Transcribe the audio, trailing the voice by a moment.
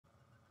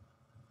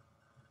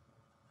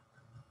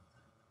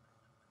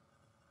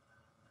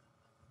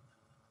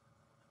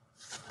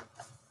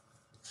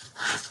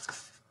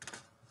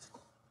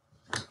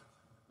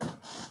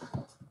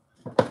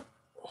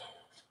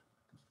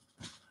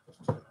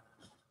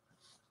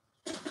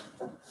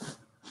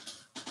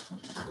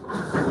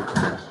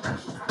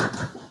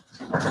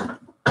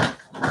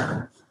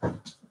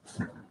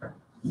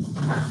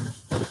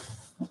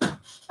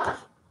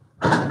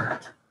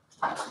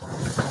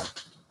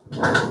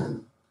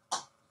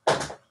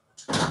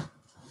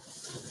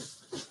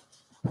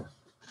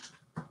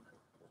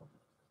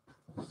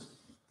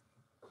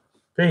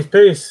Peace,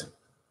 peace.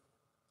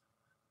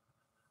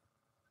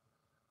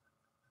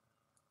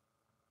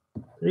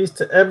 Peace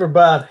to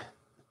everybody.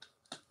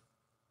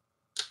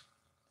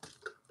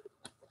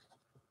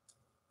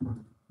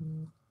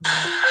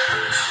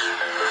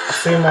 I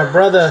see my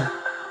brother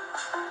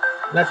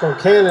Necro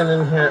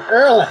Cannon in here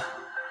early.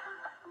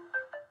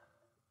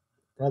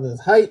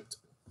 Brother's hyped.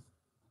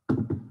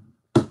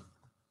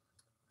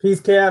 Peace,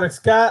 Chaotic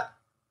Scott.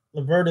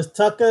 Lavertus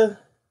Tucker,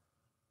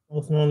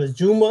 also known as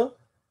Juma.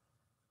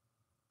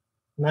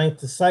 Ninth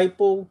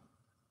Disciple,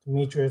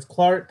 Demetrius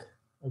Clark,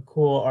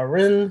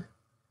 Akul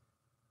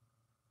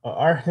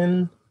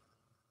Arhin,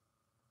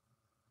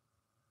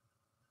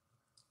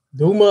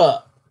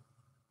 Duma.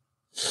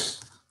 See,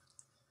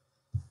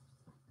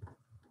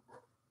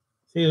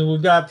 we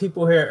got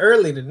people here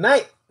early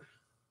tonight.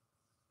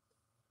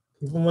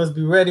 People must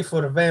be ready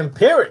for the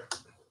Vampyre.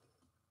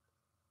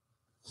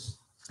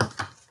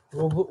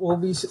 We'll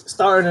be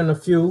starting in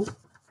a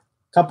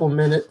couple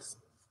minutes.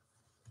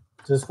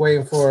 Just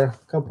waiting for a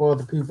couple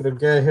other people to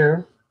get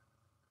here.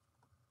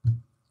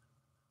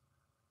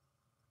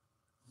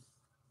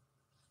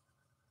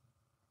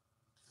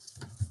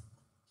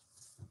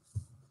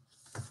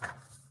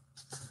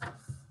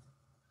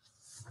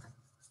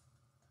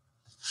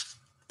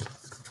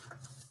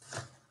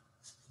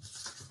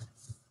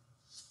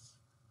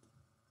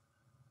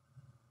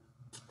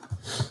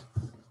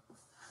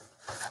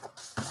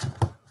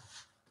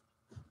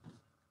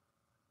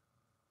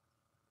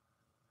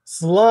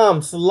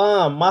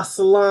 Salam, my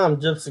salam,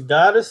 Gypsy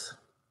Goddess.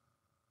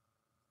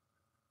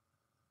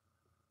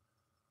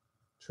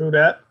 True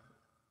that.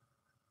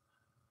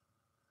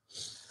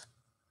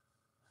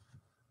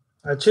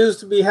 I choose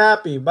to be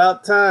happy.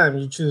 About time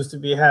you choose to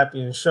be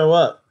happy and show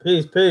up.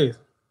 Peace, peace.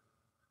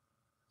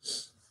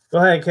 Go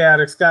ahead,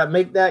 Chaotic Scott.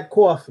 Make that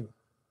coffee.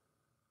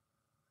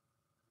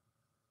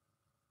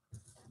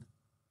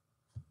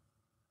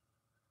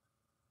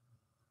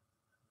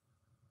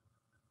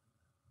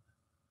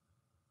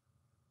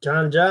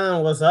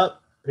 John, what's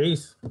up?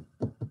 Peace.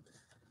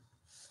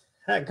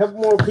 Had a couple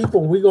more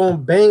people. We're going to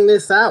bang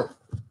this out.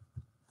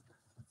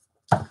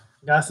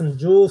 Got some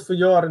jewels for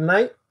y'all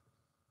tonight.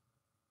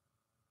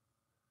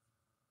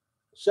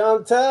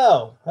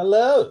 Chantel,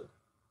 hello.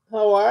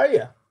 How are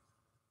you?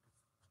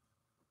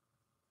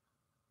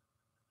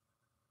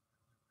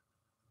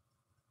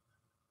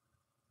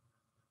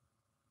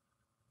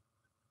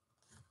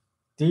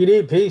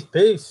 DD,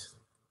 peace.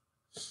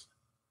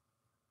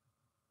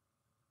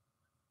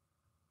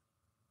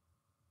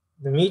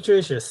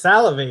 Demetrius, you're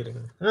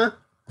salivating, huh?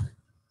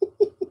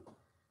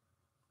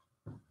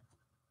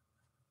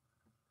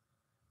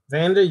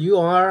 Xander, you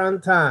are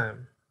on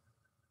time.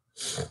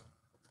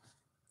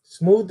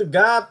 Smooth to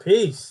God,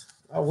 peace.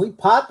 Oh, we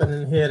popping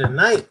in here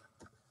tonight.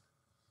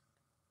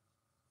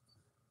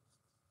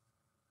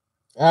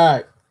 All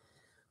right.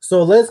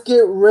 So let's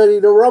get ready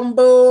to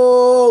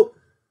rumble.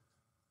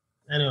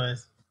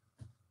 Anyways,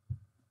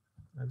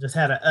 I just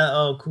had a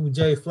LL Cool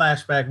J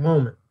flashback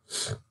moment.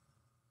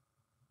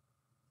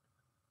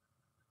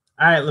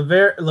 All right,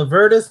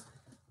 Lavertus,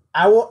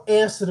 I will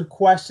answer the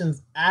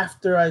questions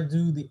after I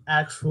do the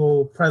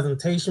actual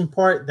presentation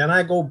part. Then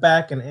I go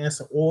back and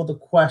answer all the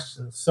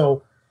questions.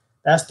 So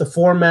that's the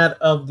format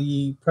of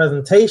the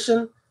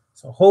presentation.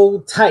 So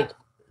hold tight.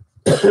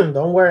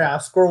 Don't worry,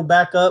 I'll scroll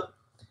back up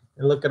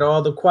and look at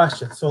all the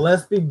questions. So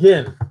let's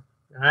begin.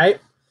 All right.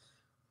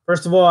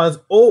 First of all, as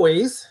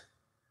always,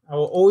 I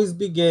will always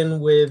begin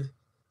with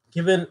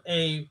giving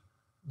a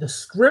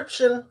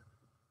description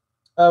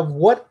of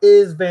what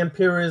is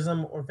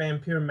vampirism or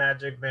vampire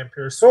magic,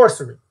 vampire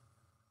sorcery.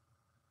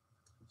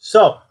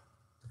 So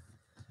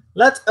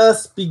let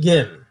us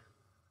begin.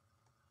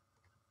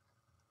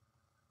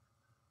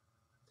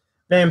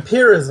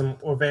 Vampirism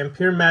or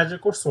vampire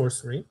magic or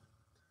sorcery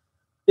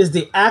is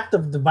the act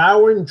of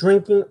devouring,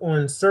 drinking, or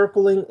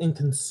encircling and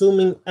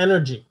consuming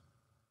energy.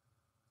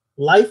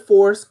 Life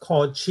force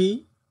called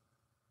chi.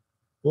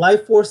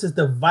 Life force is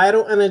the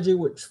vital energy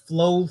which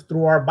flows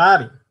through our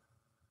body.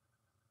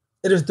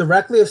 It is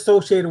directly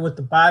associated with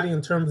the body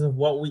in terms of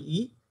what we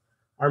eat,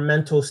 our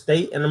mental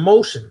state, and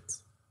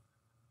emotions.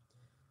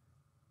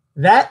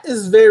 That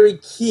is very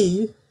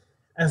key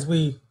as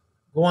we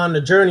go on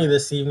the journey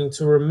this evening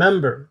to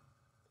remember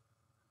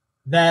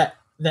that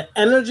the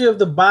energy of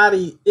the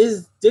body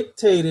is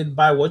dictated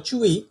by what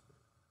you eat,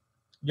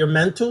 your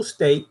mental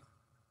state,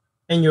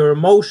 and your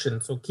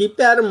emotions. So keep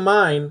that in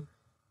mind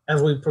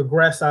as we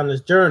progress on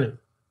this journey.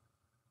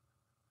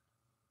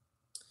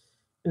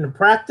 In the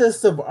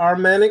practice of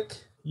Armanic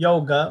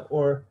yoga,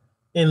 or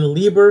in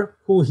Liber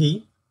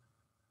Hui,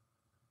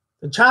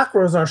 the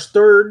chakras are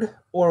stirred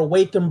or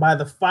awakened by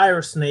the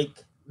fire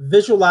snake,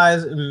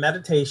 visualized in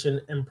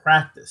meditation and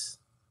practice.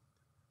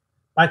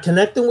 By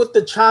connecting with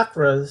the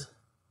chakras,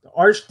 the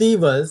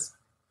archdevas,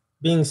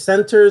 being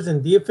centers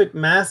and deific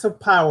mass of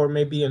power,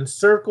 may be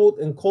encircled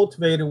and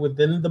cultivated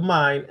within the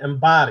mind and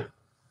body.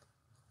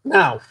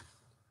 Now,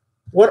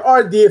 what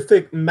are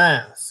deific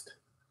mass?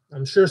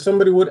 I'm sure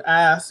somebody would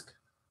ask.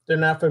 They're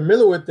not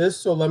familiar with this,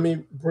 so let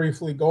me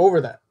briefly go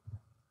over that.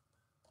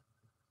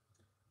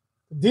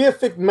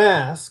 Deific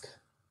mask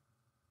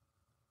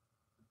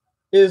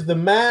is the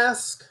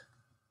mask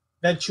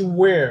that you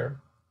wear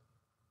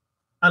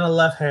on a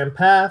left-hand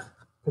path,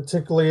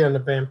 particularly on the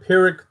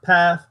vampiric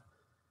path,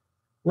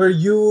 where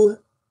you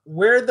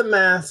wear the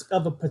mask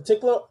of a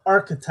particular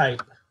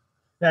archetype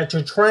that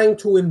you're trying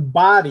to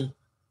embody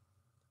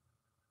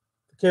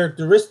the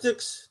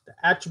characteristics, the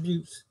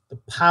attributes, the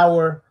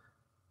power,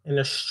 and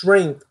the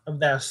strength of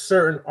that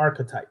certain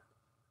archetype.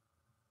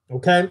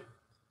 Okay?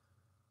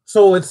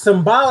 So it's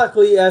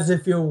symbolically as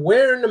if you're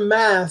wearing the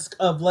mask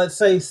of, let's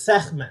say,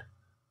 Sekhmet,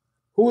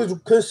 who is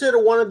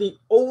considered one of the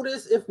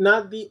oldest, if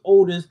not the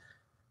oldest,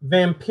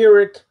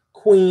 vampiric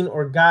queen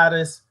or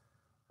goddess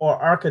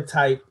or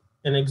archetype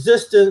in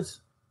existence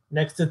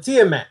next to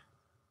Tiamat.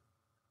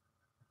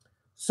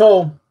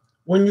 So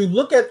when you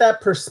look at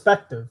that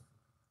perspective,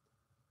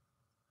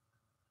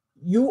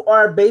 you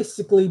are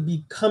basically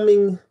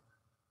becoming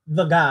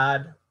the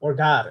god or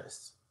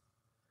goddess.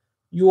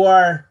 You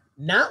are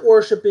not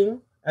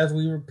worshiping, as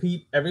we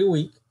repeat every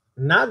week,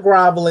 not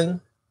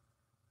groveling,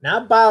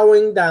 not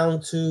bowing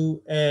down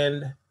to,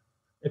 and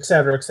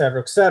etc.,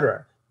 etc.,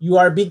 etc. You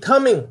are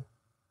becoming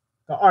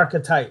the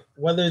archetype,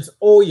 whether it's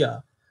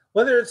Oya,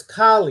 whether it's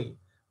Kali,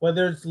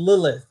 whether it's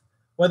Lilith,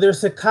 whether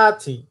it's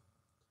Hecate,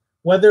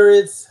 whether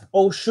it's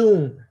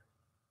Oshun,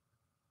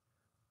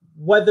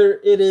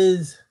 whether it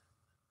is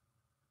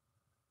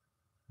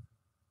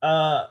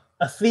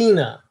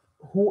Athena,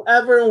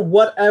 whoever and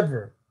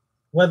whatever,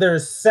 whether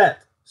it's Set,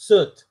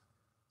 Sut,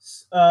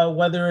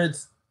 whether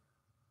it's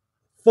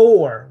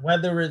Thor,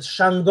 whether it's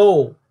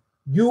Shango,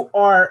 you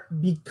are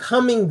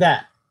becoming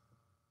that,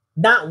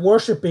 not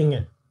worshiping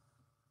it.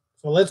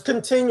 So let's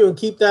continue and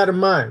keep that in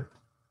mind.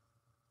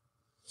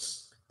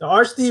 The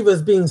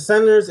archdevas, being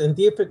centers and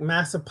deific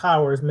massive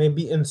powers, may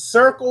be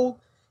encircled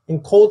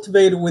and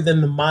cultivated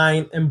within the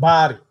mind and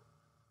body.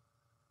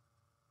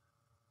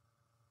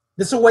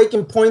 This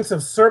awakened points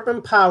of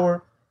serpent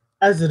power,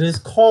 as it is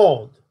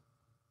called,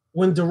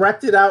 when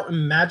directed out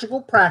in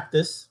magical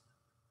practice,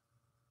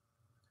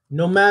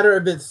 no matter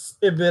if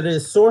it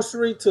is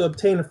sorcery to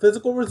obtain a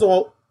physical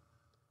result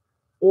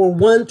or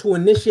one to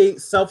initiate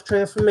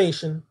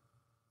self-transformation,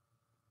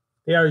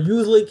 they are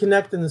usually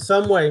connected in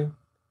some way.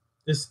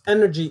 This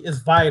energy is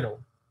vital.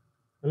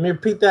 Let me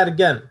repeat that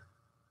again.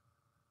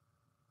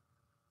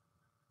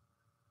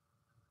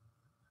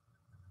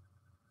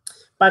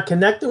 By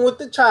connecting with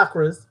the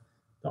chakras,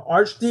 the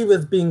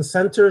archdevas, being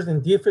centers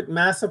in deific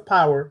massive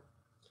power,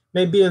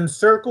 may be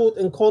encircled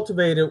and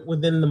cultivated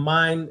within the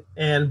mind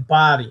and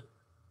body.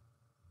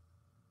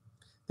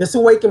 This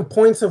awakened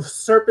points of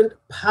serpent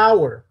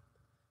power,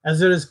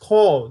 as it is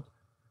called,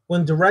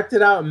 when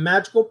directed out in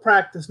magical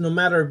practice, no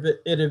matter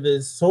if it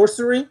is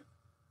sorcery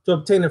to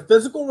obtain a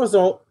physical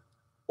result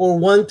or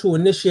one to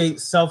initiate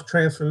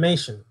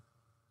self-transformation.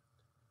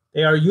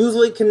 They are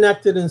usually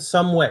connected in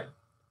some way.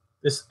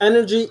 This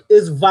energy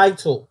is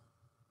vital.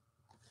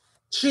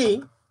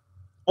 Chi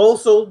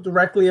also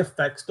directly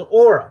affects the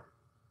aura.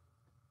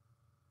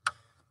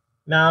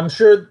 Now, I'm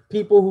sure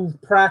people who've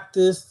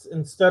practiced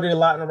and studied a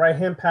lot in the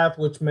right-hand path,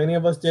 which many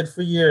of us did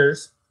for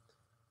years,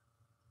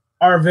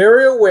 are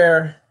very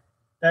aware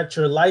that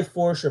your life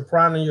force, your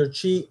prana, your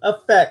chi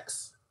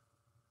affects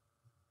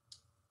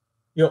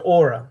your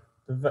aura.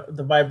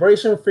 The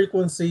vibration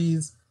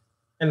frequencies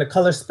and the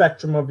color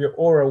spectrum of your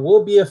aura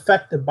will be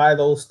affected by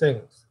those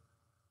things.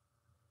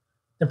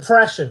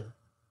 Depression,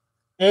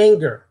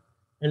 anger,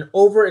 and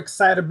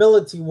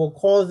overexcitability will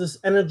cause this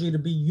energy to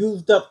be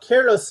used up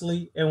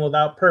carelessly and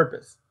without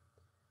purpose.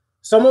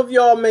 Some of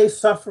y'all may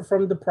suffer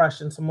from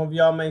depression. Some of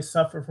y'all may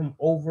suffer from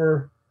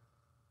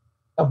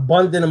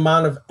overabundant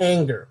amount of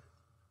anger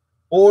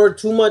or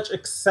too much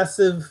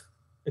excessive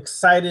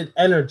excited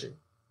energy.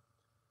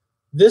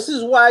 This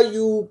is why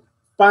you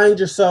find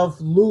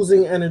yourself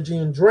losing energy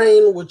and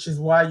drain, which is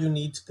why you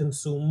need to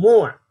consume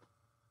more.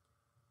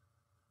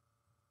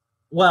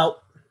 Well,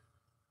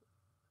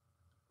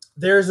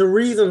 there's a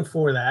reason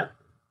for that.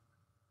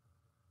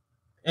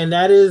 And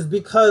that is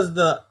because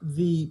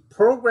the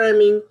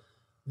programming,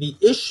 the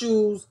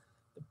issues,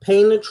 the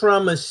pain, the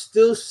trauma is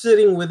still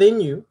sitting within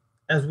you,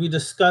 as we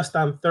discussed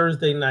on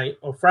Friday night,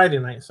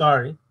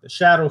 the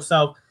shadow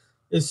self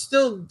is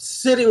still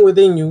sitting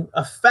within you,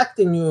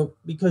 affecting you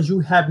because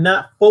you have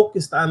not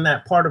focused on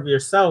that part of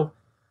yourself.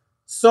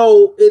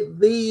 So it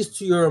leads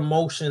to your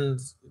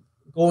emotions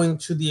going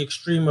to the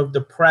extreme of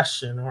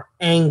depression or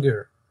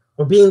anger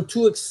or being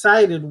too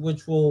excited,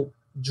 which will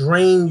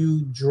drain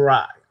you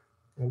dry.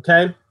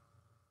 Okay?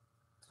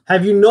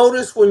 Have you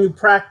noticed when you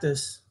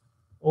practice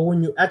or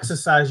when you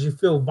exercise, you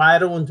feel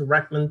vital and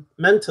direct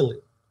mentally?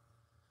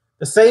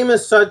 The same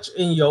is such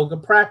in yoga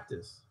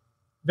practice.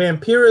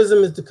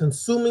 Vampirism is the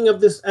consuming of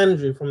this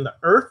energy from the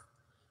earth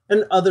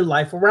and other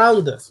life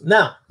around us.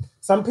 Now,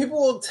 some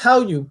people will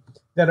tell you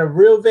that a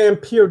real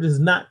vampire does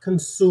not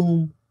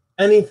consume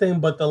anything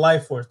but the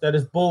life force. That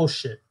is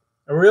bullshit.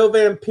 A real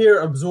vampire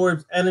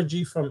absorbs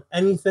energy from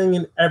anything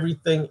and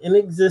everything in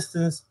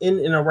existence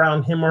in and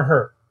around him or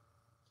her.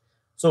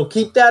 So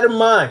keep that in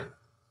mind.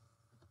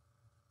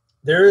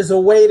 There is a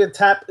way to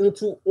tap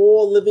into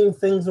all living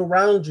things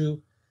around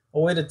you, a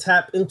way to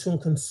tap into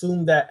and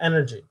consume that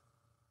energy.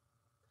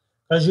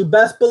 Because you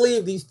best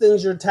believe these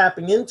things you're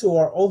tapping into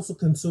are also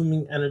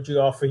consuming energy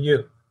off of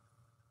you.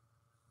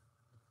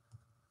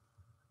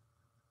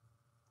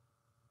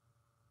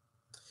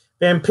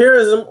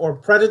 Vampirism, or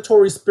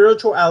predatory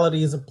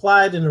spirituality, is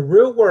applied in the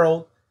real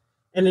world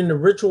and in the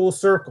ritual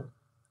circle,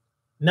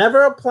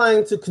 never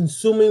applying to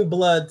consuming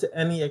blood to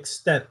any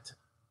extent.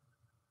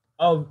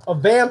 A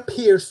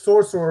vampire,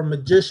 sorcerer, or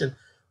magician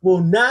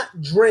will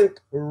not drink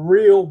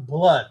real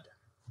blood.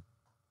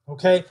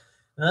 Okay?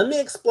 Now let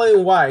me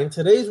explain why. In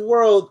today's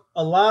world,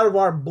 a lot of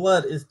our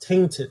blood is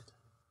tainted.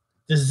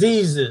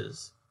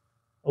 Diseases,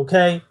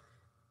 okay?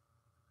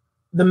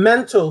 The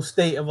mental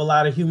state of a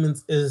lot of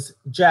humans is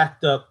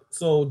jacked up.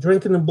 So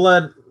drinking the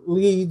blood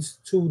leads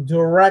to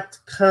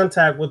direct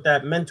contact with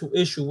that mental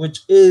issue, which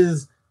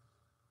is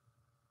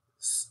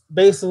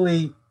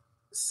basically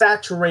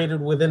saturated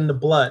within the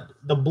blood.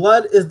 The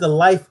blood is the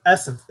life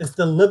essence. It's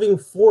the living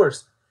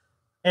force,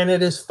 and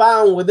it is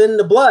found within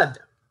the blood.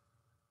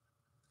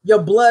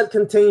 Your blood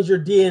contains your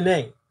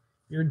DNA.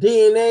 Your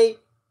DNA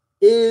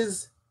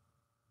is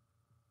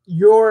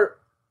your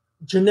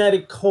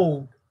genetic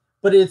code,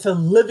 but it's a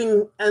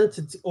living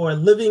entity or a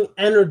living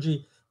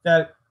energy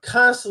that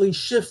constantly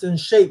shifts and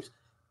shapes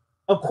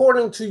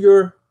according to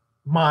your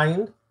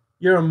mind,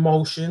 your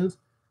emotions,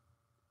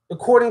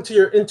 according to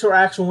your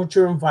interaction with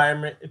your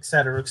environment,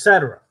 etc.,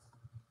 etc.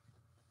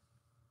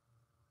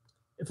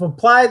 If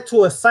applied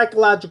to a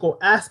psychological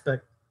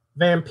aspect,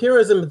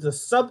 vampirism is a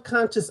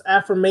subconscious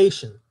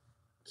affirmation.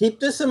 Keep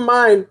this in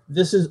mind.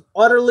 This is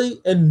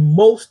utterly and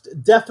most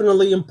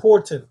definitely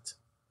important.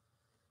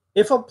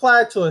 If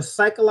applied to a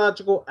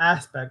psychological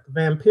aspect,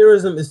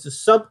 vampirism is the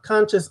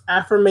subconscious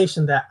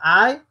affirmation that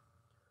I,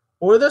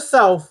 or the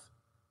self,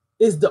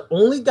 is the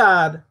only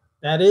God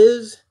that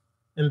is,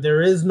 and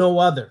there is no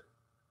other.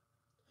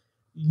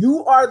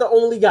 You are the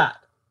only God.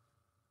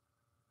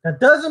 That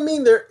doesn't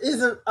mean there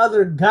isn't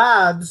other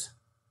gods,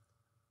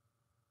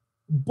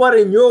 but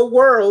in your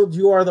world,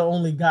 you are the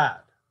only God.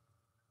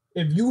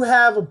 If you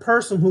have a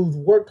person who's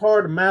worked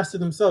hard to master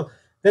themselves,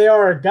 they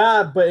are a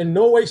God, but in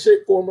no way,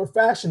 shape, form, or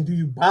fashion do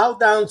you bow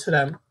down to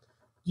them,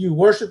 do you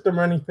worship them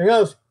or anything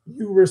else.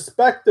 You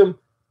respect them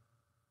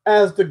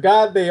as the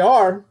God they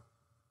are,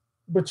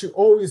 but you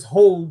always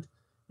hold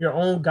your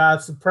own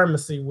God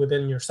supremacy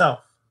within yourself.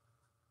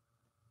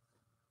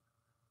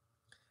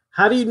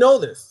 How do you know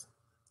this?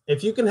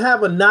 If you can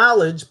have a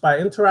knowledge by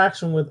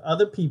interaction with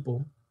other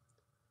people,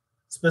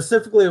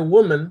 specifically a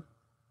woman,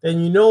 then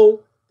you know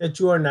that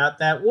you are not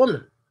that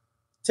woman.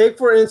 Take,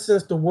 for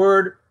instance, the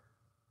word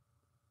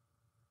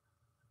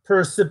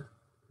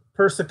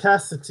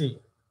perspicacity.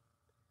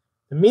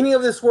 The meaning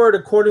of this word,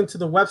 according to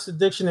the Webster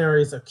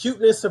Dictionary, is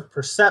acuteness of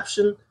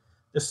perception,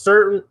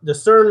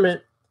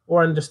 discernment,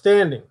 or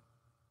understanding.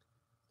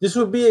 This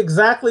would be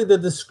exactly the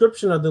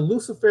description of the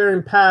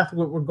Luciferian path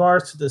with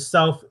regards to the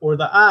self or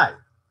the I.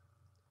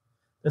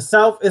 The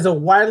self is a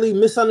widely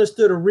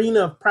misunderstood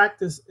arena of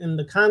practice in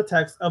the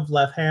context of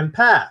left-hand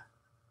path.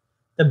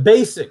 The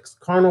basics,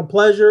 carnal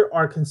pleasure,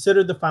 are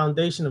considered the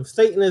foundation of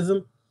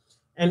Satanism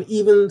and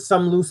even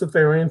some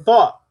Luciferian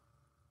thought.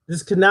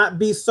 This cannot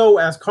be so,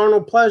 as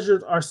carnal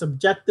pleasures are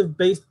subjective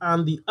based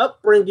on the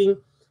upbringing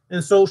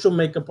and social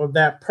makeup of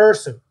that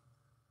person.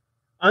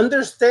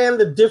 Understand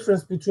the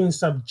difference between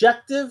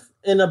subjective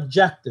and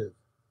objective.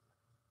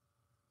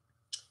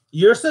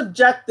 Your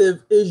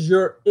subjective is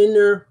your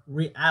inner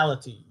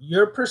reality,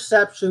 your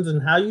perceptions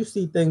and how you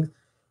see things,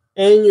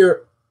 and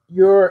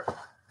your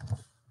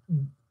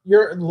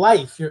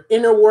life, your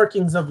inner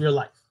workings of your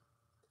life.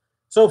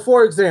 So,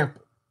 for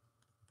example,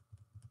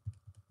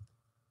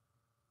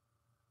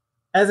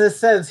 as it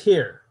says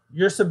here,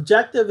 your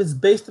subjective is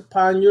based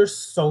upon your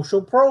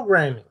social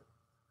programming.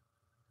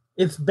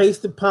 It's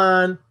based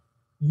upon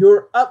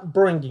your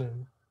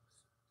upbringing,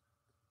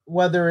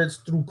 whether it's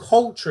through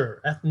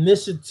culture,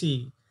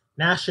 ethnicity,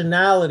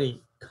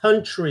 nationality,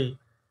 country,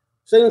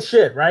 same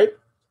shit, right?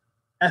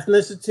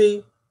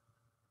 Ethnicity,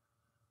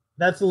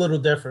 that's a little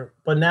different,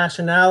 but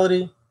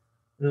nationality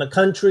and the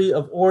country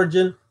of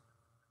origin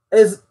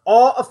is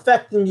all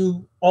affecting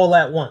you all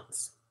at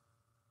once.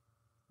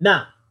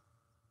 Now,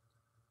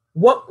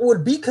 what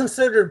would be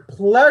considered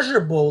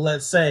pleasurable,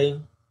 let's say,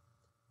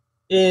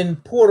 in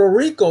Puerto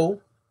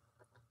Rico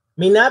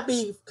may not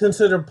be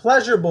considered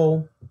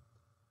pleasurable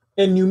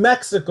in New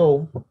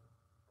Mexico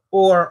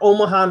or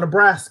Omaha,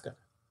 Nebraska.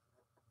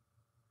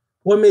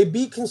 What may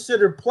be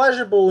considered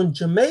pleasurable in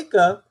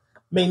Jamaica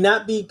may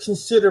not be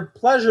considered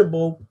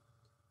pleasurable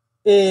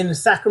in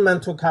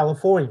Sacramento,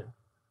 California.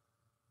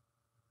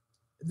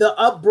 The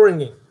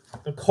upbringing,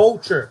 the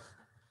culture,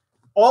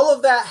 all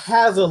of that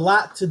has a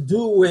lot to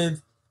do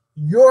with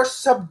your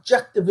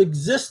subjective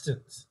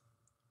existence.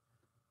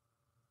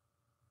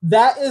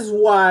 That is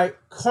why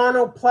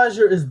carnal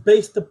pleasure is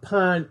based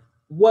upon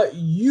what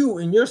you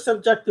in your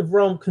subjective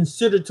realm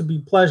consider to be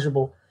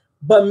pleasurable,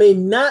 but may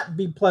not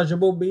be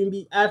pleasurable, may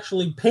be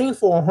actually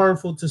painful or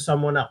harmful to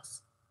someone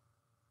else.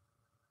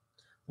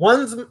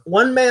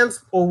 One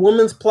man's or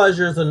woman's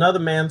pleasure is another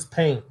man's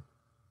pain.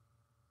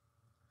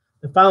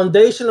 The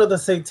foundation of the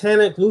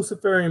satanic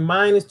Luciferian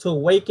mind is to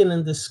awaken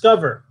and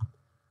discover,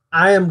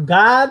 I am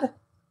God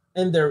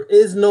and there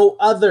is no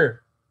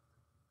other.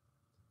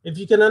 If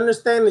you can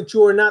understand that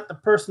you are not the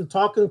person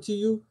talking to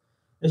you,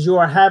 as you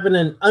are having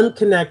an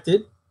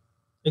unconnected,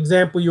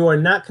 example, you are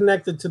not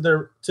connected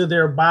to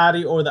their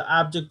body or the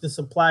object this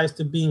applies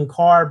to, being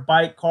car,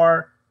 bike,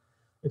 car,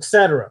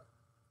 etc.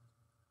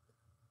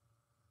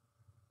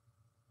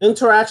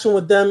 Interaction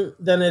with them,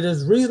 then it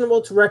is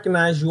reasonable to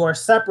recognize you are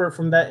separate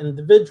from that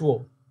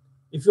individual.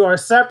 If you are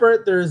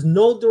separate, there is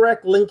no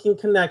direct linking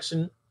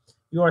connection.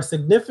 You are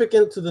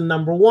significant to the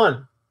number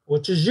one,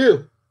 which is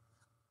you.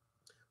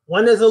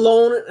 One is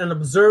alone and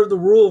observe the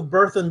rule of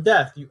birth and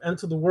death. You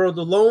enter the world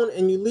alone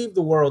and you leave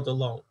the world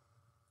alone.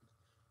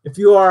 If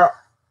you are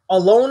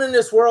alone in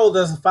this world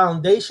as a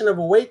foundation of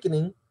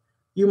awakening,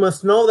 you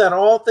must know that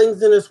all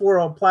things in this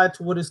world apply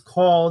to what is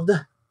called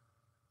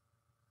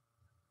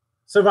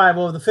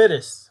survival of the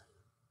fittest.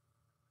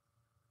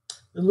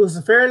 The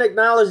Luciferian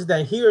acknowledges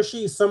that he or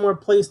she is somewhere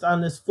placed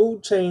on this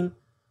food chain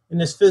in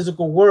this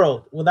physical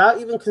world without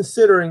even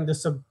considering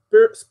the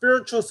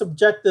spiritual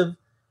subjective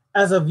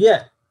as of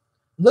yet.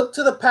 Look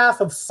to the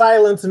path of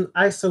silence and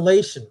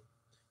isolation.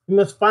 You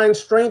must find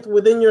strength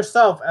within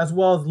yourself as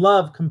well as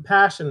love,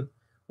 compassion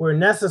where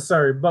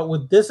necessary, but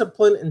with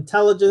discipline,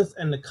 intelligence,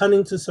 and the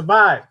cunning to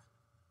survive.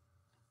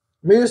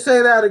 Let me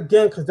say that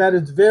again because that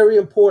is very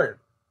important.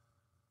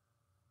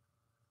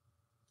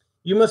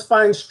 You must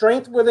find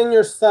strength within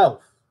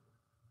yourself.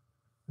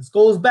 This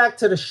goes back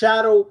to the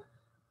shadow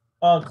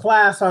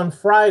class on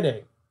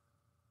Friday.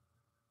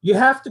 You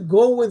have to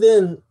go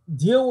within,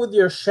 deal with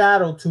your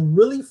shadow to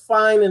really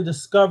find and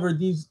discover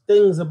these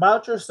things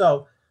about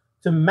yourself,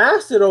 to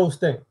master those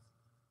things.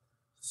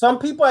 Some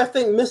people, I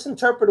think,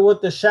 misinterpreted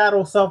what the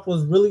shadow self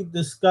was really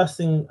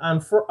discussing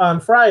on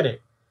Friday.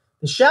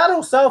 The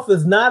shadow self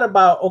is not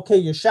about, okay,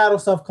 your shadow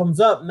self comes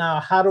up, now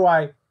how do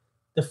I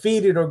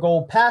defeat it or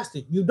go past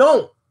it? You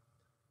don't.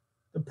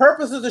 The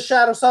purpose of the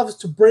shadow self is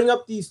to bring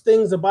up these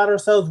things about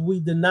ourselves we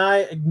deny,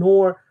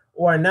 ignore,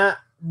 or are not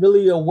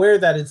really aware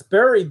that it's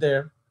buried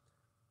there,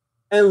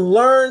 and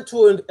learn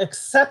to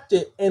accept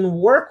it and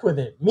work with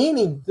it.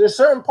 Meaning, there's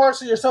certain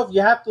parts of yourself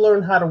you have to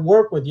learn how to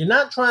work with. You're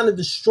not trying to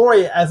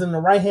destroy it as in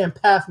the right-hand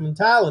path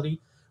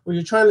mentality, where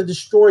you're trying to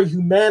destroy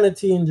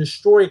humanity and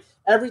destroy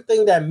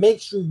everything that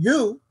makes you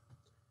you.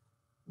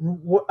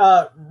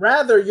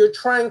 Rather, you're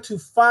trying to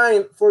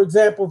find, for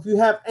example, if you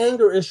have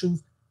anger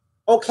issues,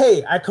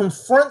 okay, I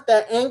confront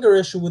that anger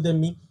issue within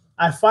me.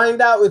 I find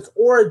out its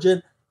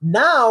origin.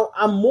 Now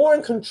I'm more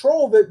in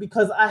control of it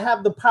because I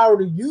have the power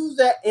to use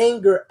that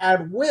anger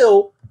at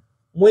will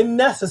when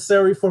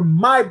necessary for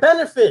my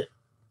benefit.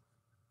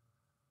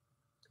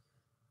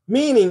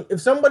 Meaning,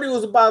 if somebody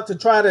was about to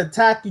try to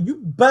attack you,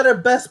 you better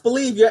best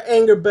believe your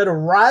anger better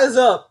rise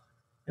up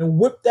and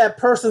whip that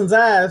person's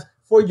ass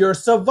for your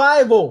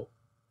survival.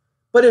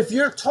 But if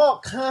you're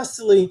taught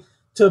constantly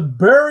to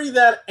bury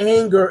that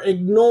anger,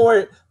 ignore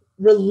it,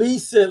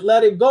 release it,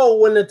 let it go,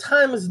 when the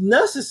time is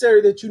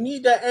necessary that you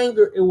need that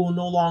anger, it will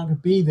no longer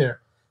be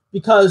there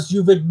because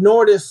you've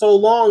ignored it so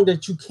long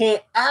that you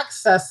can't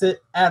access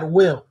it at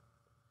will.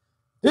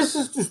 This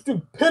is the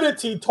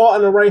stupidity taught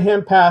in the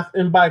right-hand path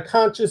and by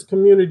conscious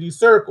community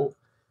circles.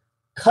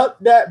 Cut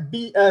that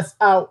BS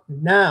out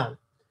now.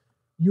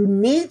 You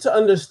need to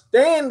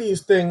understand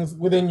these things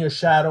within your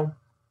shadow,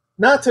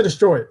 not to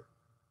destroy it.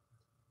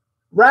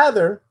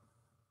 Rather,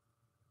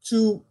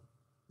 to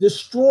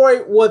destroy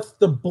what's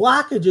the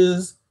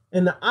blockages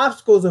and the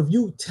obstacles of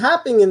you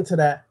tapping into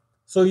that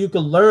so you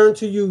can learn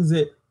to use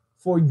it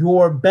for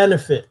your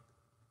benefit.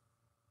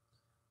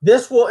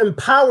 This will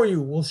empower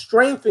you, will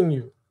strengthen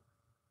you.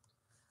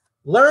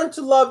 Learn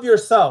to love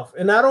yourself.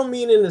 And I don't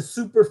mean in a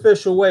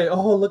superficial way.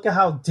 Oh, look at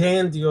how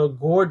dandy or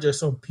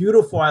gorgeous or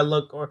beautiful I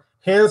look or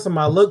handsome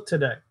I look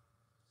today.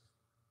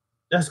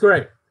 That's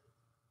great.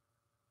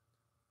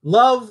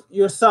 Love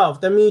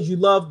yourself. That means you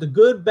love the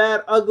good,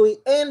 bad, ugly,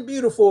 and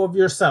beautiful of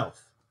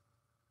yourself.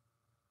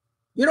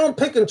 You don't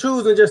pick and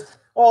choose and just,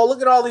 oh, look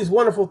at all these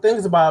wonderful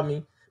things about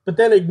me, but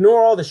then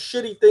ignore all the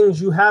shitty things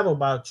you have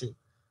about you.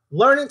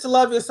 Learning to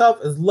love yourself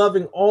is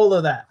loving all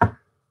of that.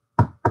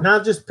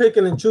 Not just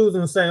picking and choosing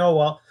and saying, oh,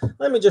 well,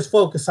 let me just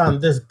focus on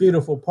this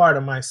beautiful part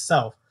of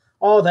myself.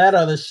 All that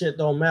other shit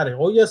don't matter.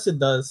 Oh, yes, it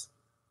does.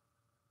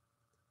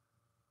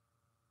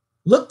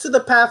 Look to the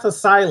path of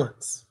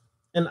silence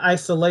and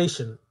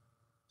isolation.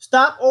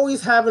 Stop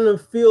always having to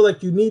feel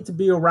like you need to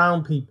be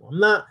around people.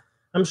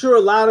 I'm sure a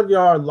lot of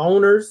y'all are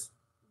loners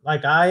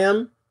like I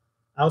am.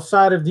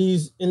 Outside of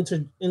these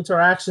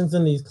interactions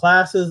in these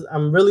classes,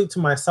 I'm really to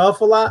myself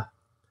a lot.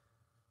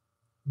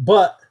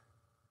 But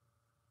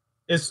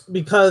it's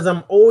because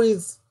I'm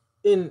always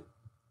in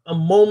a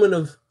moment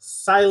of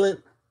silent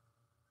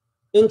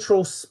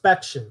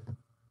introspection.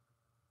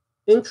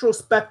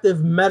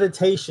 Introspective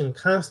meditation,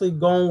 constantly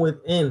going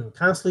within,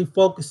 constantly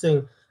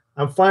focusing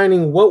on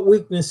finding what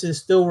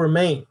weaknesses still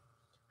remain.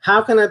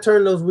 How can I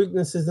turn those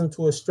weaknesses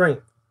into a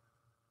strength?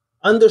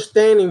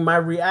 understanding my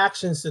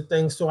reactions to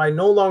things so I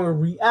no longer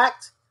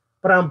react,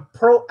 but I'm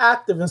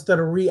proactive instead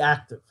of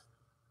reactive.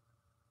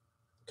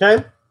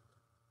 Okay?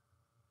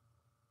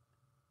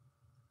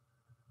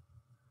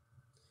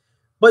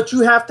 But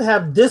you have to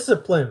have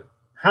discipline.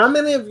 How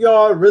many of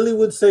y'all really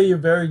would say you're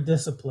very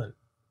disciplined?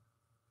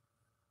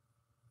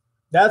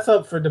 That's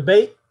up for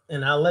debate,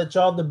 and I'll let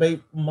y'all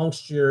debate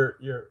amongst your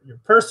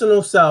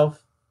personal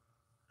self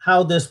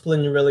how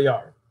disciplined you really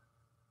are.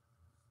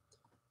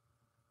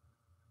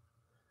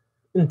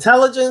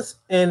 Intelligence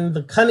and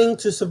the cunning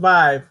to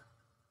survive.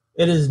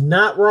 It is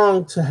not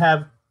wrong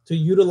to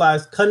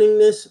utilize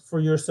cunningness for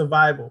your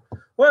survival.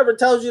 Whoever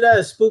tells you that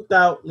is spooked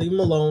out, leave them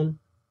alone.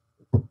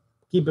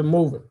 Keep it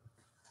moving.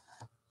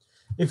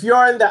 If you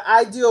are in the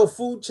ideal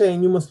food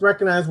chain, you must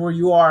recognize where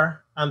you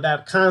are on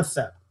that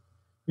concept.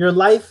 Your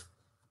life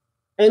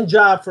and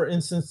job, for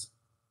instance,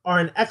 are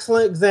an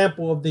excellent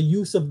example of the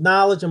use of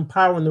knowledge and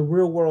power in the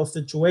real world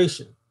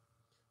situation.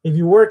 If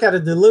you work at a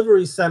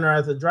delivery center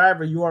as a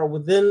driver, you are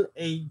within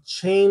a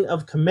chain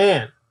of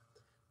command.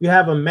 You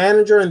have a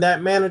manager, and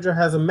that manager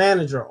has a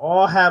manager.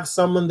 All have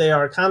someone they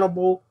are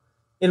accountable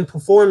in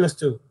performance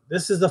to.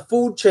 This is a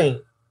food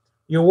chain.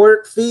 Your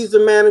work feeds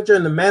the manager,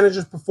 and the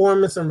manager's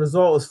performance and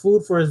result is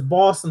food for his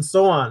boss, and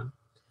so on.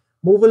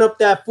 Moving up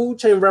that food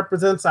chain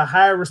represents a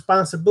higher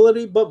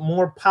responsibility, but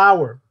more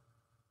power.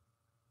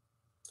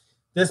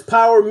 This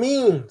power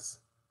means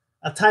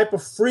a type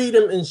of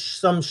freedom in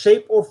some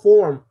shape or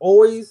form.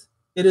 Always,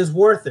 it is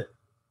worth it.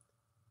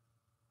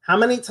 How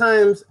many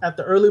times at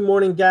the early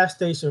morning gas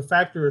station,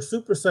 factory, or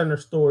supercenter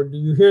store do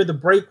you hear the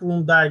break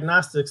room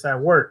diagnostics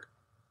at work?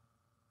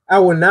 I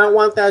would not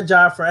want that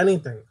job for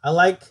anything. I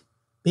like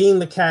being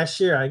the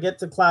cashier. I get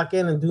to clock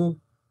in and do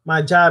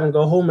my job and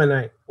go home at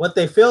night. What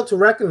they fail to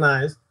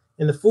recognize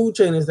in the food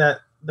chain is that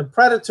the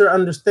predator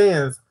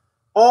understands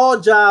all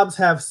jobs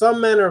have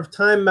some manner of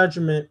time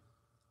measurement.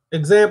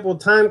 Example,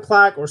 time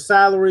clock or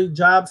salary.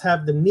 Jobs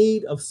have the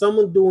need of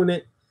someone doing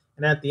it,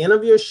 and at the end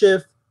of your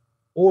shift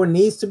or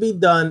needs to be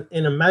done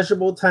in a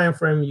measurable time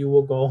frame, you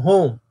will go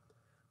home.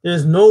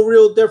 There's no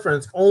real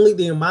difference, only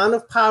the amount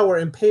of power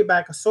and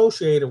payback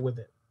associated with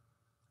it.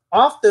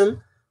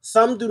 Often,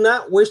 some do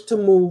not wish to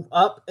move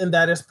up, and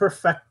that is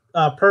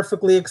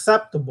perfectly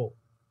acceptable.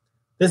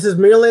 This is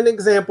merely an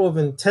example of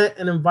intent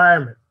and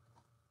environment.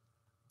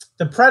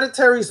 The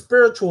predatory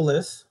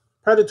spiritualist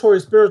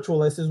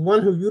is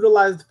one who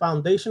utilizes the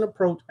foundation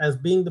approach as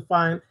being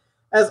defined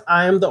as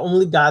I am the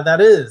only God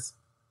that is.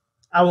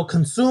 I will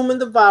consume and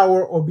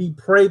devour or be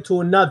prey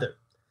to another.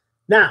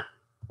 Now,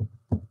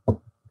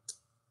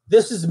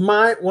 this is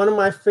one of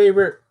my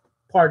favorite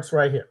parts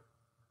right here.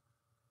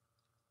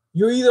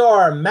 You either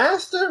are a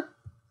master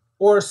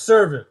or a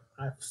servant.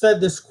 I've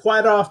said this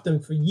quite often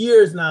for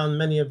years now in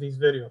many of these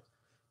videos.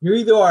 You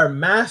either are a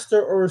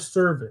master or a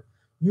servant.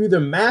 You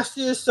either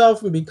master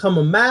yourself and become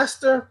a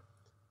master,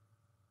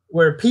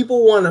 where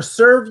people want to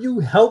serve you,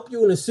 help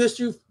you, and assist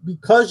you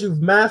because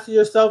you've mastered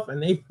yourself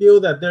and they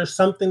feel that there's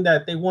something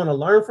that they want to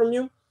learn from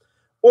you,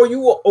 or you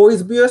will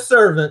always be a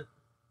servant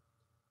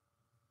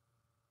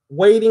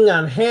waiting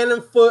on hand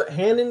and foot,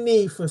 hand and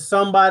knee for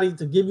somebody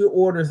to give you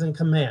orders and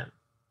command.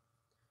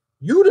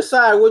 You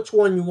decide which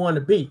one you want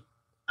to be.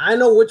 I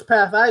know which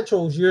path I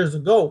chose years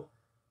ago,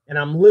 and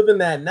I'm living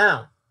that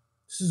now.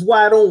 This is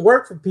why I don't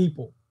work for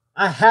people.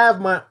 I have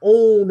my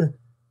own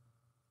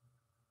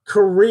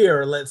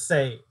career, let's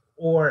say,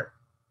 or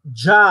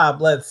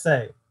job, let's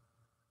say.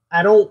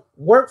 I don't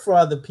work for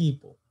other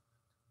people.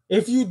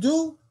 If you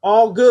do,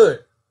 all good.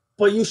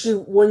 But you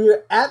should, when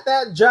you're at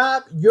that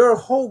job, your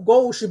whole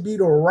goal should be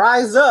to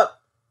rise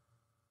up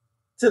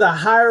to the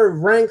higher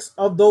ranks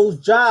of those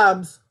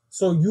jobs,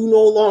 so you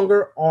no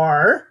longer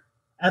are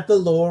at the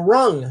lower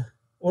rung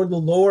or the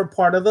lower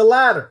part of the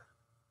ladder.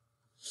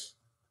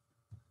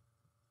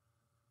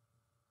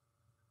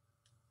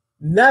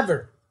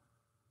 Never,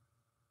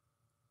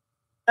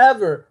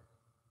 ever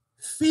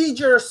feed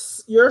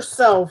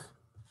yourself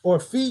or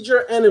feed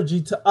your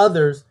energy to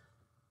others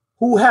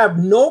who have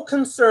no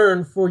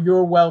concern for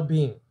your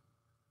well-being.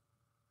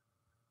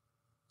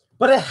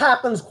 But it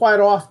happens quite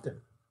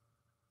often.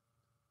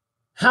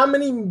 How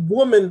many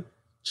women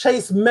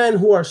chase men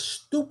who are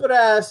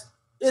stupid-ass,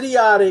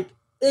 idiotic,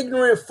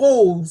 ignorant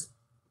fools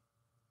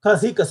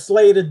because he could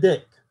slay the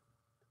dick?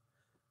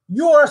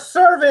 You're a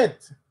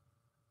servant.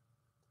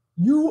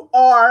 You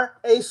are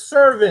a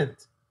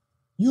servant.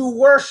 You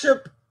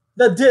worship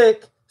the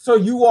dick, so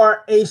you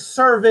are a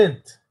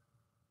servant.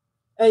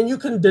 And you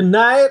can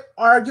deny it,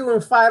 argue,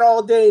 and fight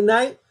all day and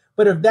night.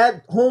 But if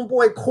that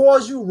homeboy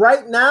calls you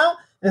right now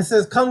and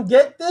says, come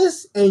get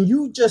this, and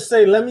you just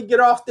say, let me get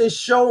off this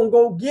show and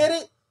go get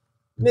it,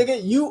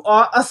 nigga, you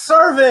are a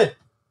servant.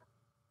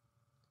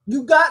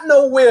 You got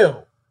no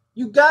will.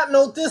 You got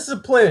no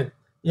discipline.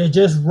 You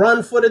just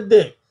run for the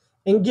dick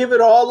and give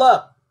it all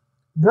up.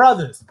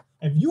 Brothers,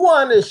 if you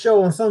on this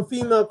show and some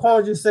female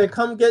calls you, say,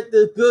 come get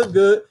this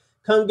good,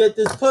 come get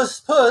this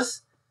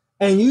puss,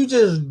 and you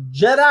just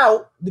jet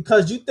out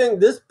because you think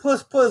this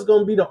puss is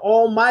going to be the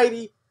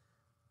almighty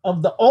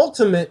of the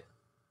ultimate,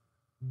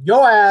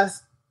 your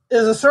ass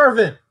is a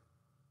servant.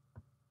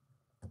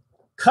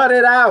 Cut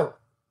it out.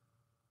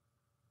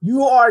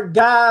 You are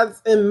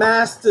gods and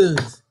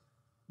masters.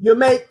 You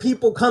make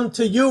people come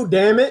to you,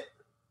 damn it.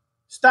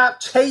 Stop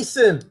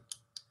chasing.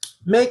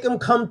 Make them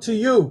come to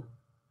you.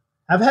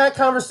 I've had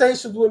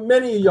conversations with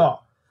many of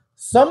y'all.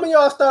 Some of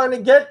y'all starting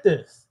to get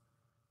this.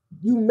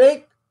 You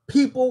make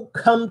people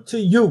come to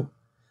you.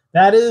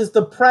 That is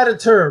the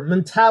predator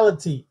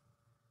mentality.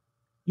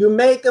 You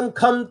make them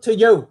come to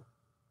you.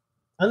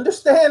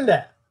 Understand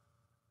that.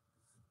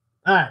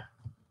 All right.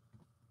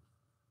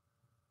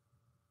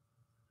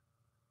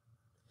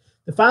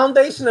 The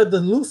foundation of the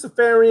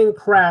Luciferian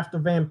craft or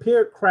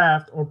vampire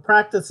craft or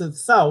practice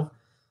itself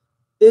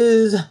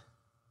is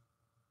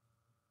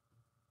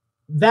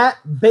that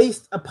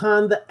based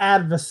upon the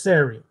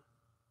adversary.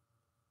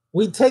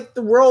 We take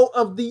the role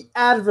of the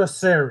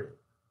adversary,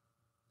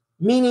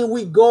 meaning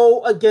we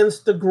go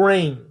against the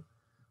grain.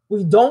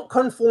 We don't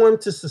conform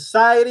to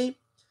society,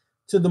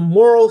 to the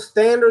moral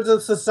standards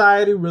of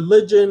society,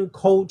 religion,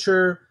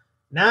 culture,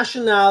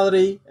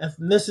 nationality,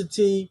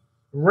 ethnicity,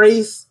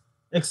 race,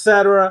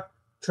 etc.,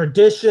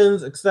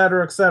 traditions,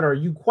 etc., etc.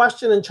 You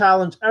question and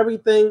challenge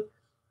everything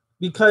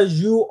because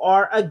you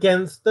are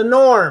against the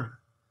norm.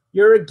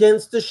 You're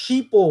against the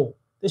sheeple,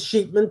 the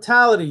sheep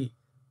mentality,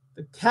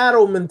 the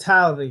cattle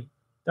mentality,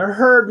 the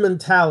herd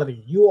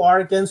mentality. You are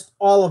against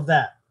all of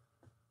that.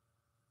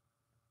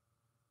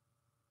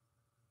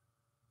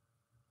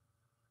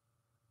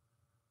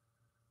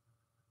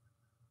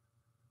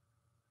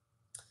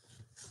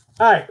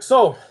 All right,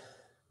 so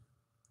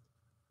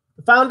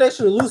the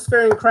foundation of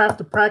Luciferian craft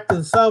to practice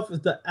itself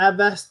is the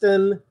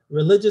Avestan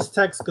religious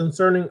text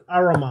concerning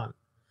Ahriman,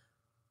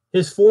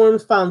 his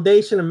forms,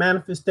 foundation, and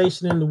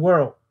manifestation in the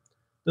world.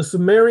 The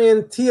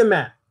Sumerian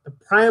Tiamat, the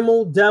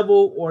primal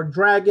devil or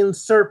dragon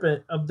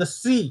serpent of the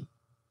sea.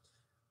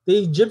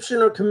 The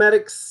Egyptian or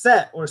Kemetic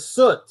Set or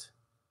Sut,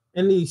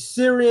 and the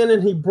Syrian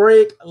and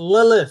Hebraic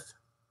Lilith.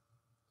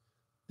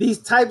 These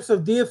types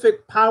of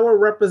deific power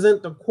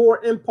represent the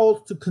core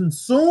impulse to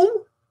consume,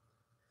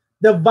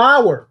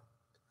 devour,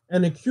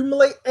 and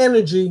accumulate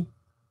energy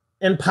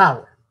and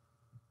power.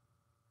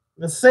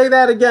 Let's say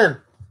that again.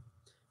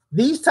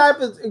 These type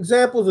of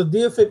examples of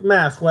deific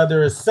mass,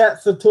 whether it's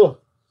Set Satut,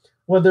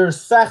 whether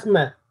it's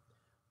Sekhmet,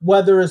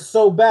 whether it's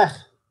Sobek,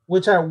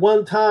 which at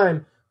one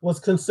time was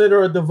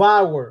considered a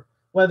devourer,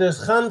 whether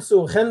it's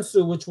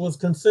Khensu, which was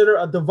considered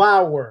a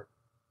devourer,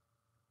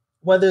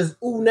 whether it's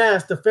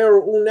Unas, the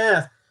pharaoh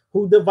Unas,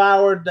 who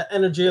devoured the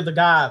energy of the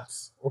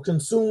gods or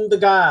consumed the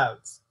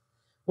gods,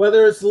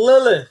 whether it's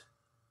Lilith,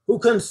 who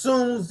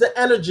consumes the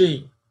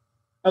energy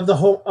of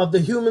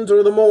the humans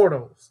or the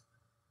mortals,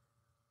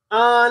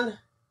 on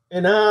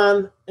and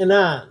on and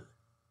on.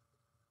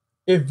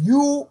 If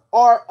you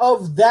are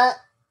of that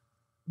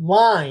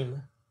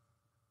line,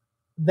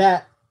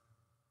 that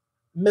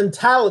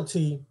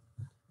mentality,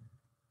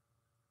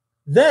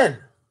 then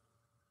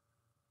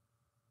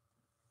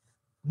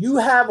you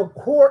have a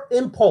core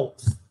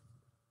impulse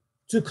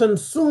to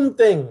consume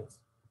things,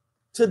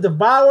 to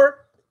devour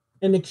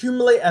and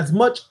accumulate as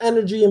much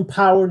energy and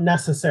power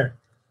necessary.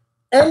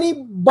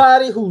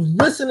 Anybody who's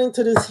listening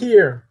to this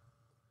here,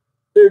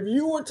 if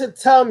you were to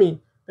tell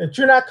me that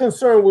you're not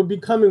concerned with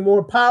becoming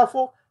more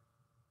powerful,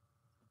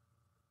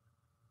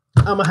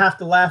 I'm going to have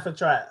to laugh at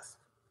your ass.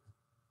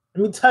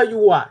 Let me tell you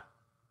why.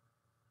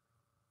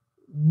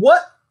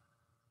 What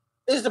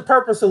is the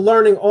purpose of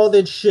learning all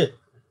this shit?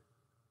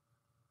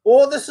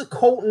 All this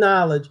occult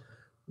knowledge.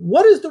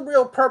 What is the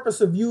real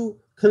purpose of you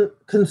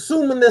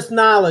consuming this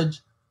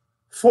knowledge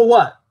for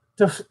what?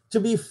 To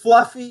be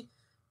fluffy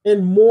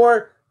and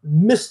more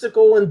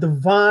mystical and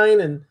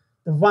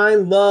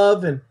divine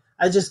love and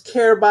I just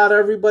care about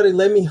everybody.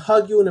 Let me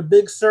hug you in a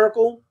big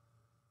circle.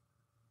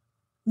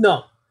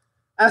 No,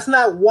 that's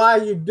not why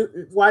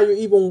you're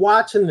even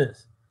watching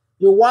this.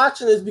 You're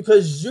watching this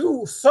because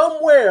you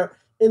somewhere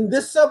in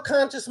this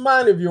subconscious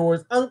mind of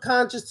yours,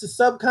 unconscious to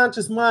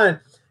subconscious mind,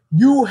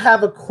 you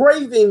have a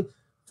craving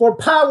for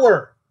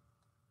power.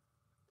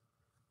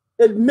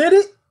 Admit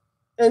it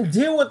and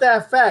deal with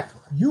that fact.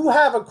 You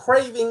have a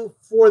craving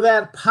for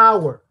that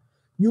power.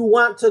 You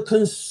want to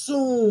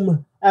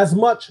consume as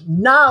much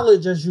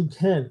knowledge as you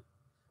can,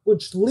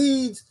 which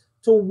leads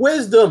to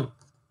wisdom.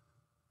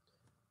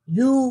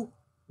 You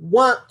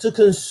want to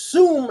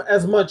consume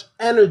as much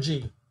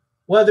energy,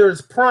 whether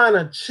it's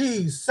prana,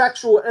 chi,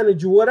 sexual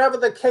energy, whatever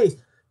the case.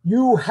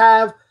 You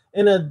have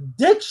an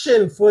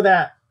addiction for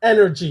that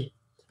energy.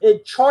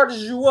 It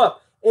charges you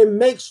up. It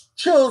makes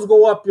chills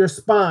go up your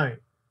spine.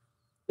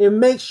 It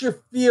makes you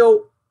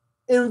feel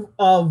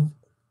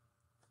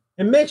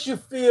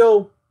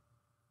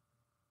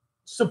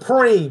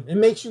supreme. It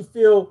makes you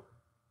feel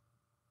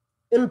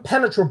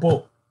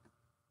impenetrable.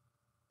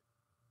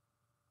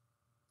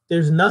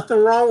 There's nothing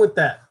wrong with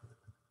that.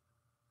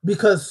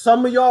 Because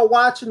some of y'all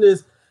watching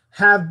this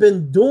have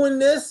been doing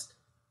this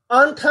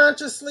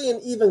unconsciously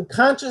and even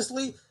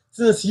consciously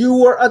since you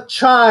were a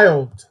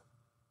child.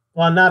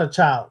 Well, not a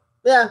child.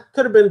 Yeah,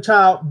 could have been a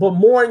child, but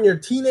more in your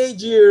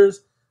teenage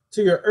years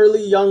to your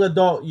early young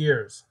adult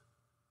years.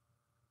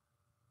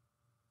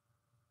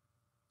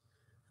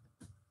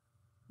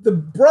 The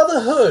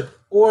Brotherhood,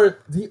 or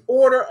the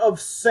Order of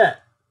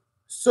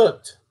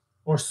Soot,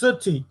 or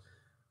Suti,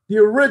 the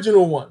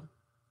original one,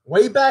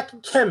 way back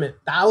in Kemet,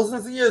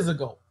 thousands of years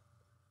ago,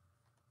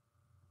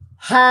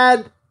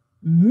 had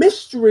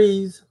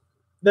mysteries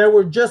that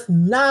we're just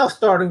now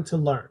starting to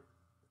learn.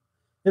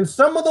 And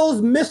some of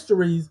those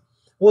mysteries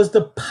was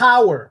the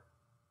power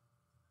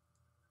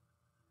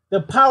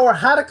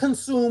how to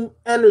consume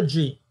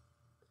energy,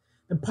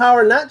 the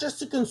power not just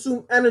to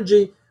consume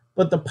energy,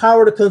 but the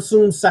power to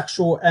consume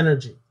sexual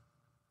energy.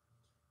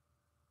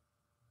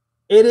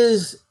 It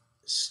is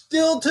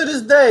still to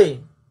this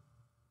day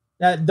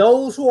that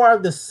those who are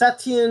of the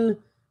Setian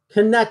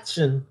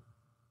connection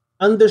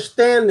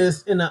understand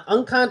this in an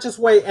unconscious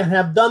way and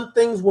have done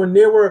things when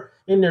they were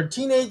in their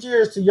teenage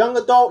years to young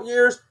adult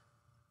years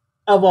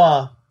of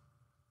a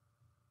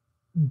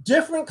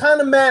different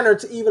kind of manner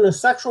to even a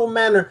sexual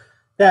manner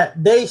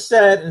that they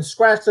said and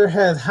scratched their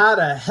heads, how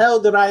the hell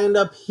did I end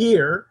up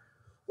here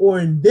or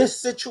in this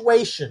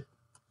situation?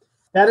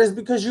 That is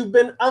because you've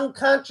been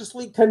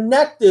unconsciously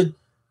connected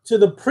to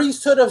the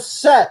priesthood of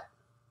Set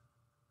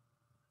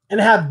and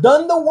have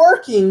done the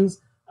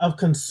workings of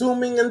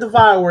consuming and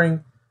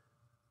devouring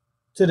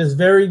to this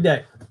very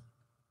day.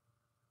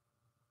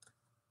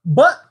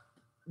 But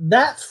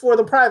that's for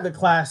the private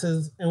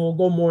classes, and we'll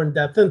go more in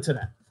depth into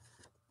that.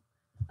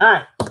 All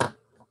right.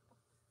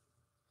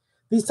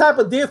 These type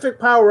of deific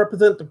power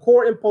represent the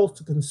core impulse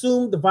to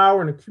consume,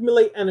 devour, and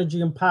accumulate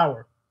energy and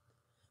power.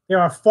 They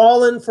are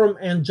fallen from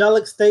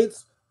angelic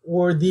states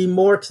or the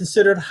more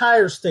considered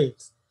higher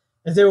states,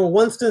 as they were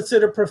once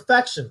considered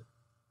perfection.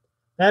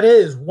 That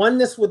is,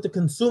 oneness with the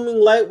consuming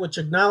light which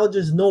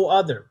acknowledges no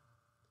other.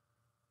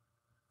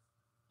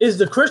 Is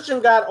the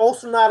Christian God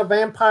also not a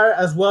vampire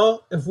as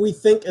well, if we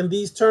think in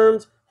these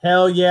terms?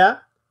 Hell yeah.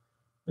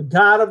 The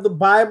God of the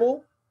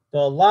Bible, the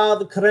Allah of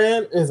the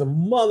Quran, is a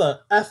mother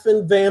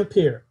effing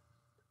vampire.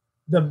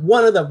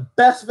 One of the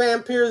best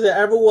vampires there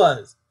ever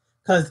was.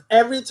 Because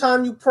every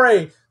time you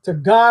pray to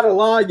God,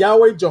 Allah,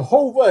 Yahweh,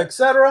 Jehovah,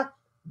 etc.,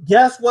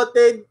 guess what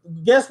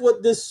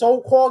this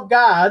so-called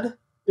God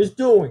is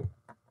doing?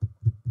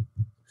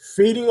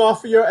 Feeding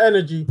off of your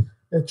energy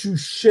that you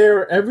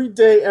share every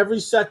day,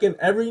 every second,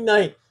 every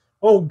night.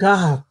 Oh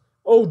God,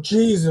 oh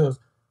Jesus,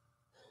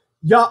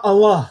 Ya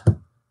Allah.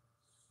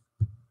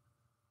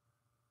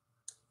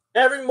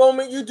 Every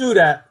moment you do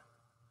that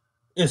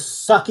is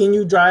sucking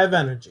you dry of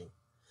energy.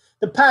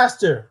 The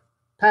pastor,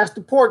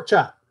 Pastor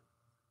Porkchop,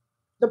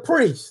 the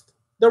priest,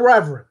 the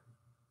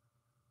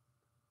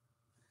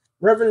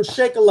Reverend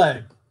Shake a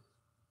Leg,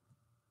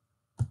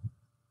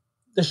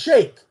 the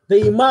Sheikh,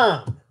 the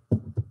Imam.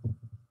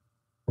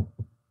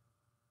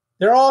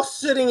 They're all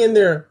sitting in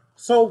their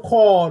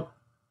so-called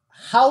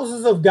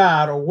houses of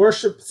God or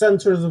worship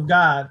centers of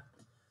God,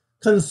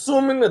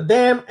 consuming the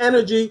damn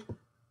energy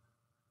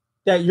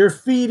that you're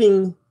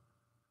feeding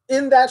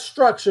in that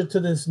structure to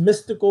this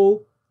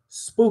mystical,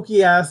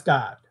 spooky-ass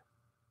God.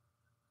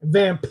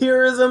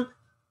 Vampirism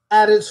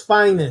at its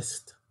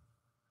finest.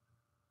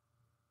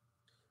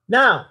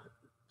 Now,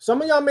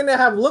 some of y'all may not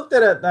have looked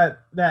at it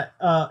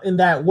in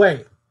that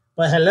way,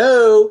 but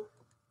hello,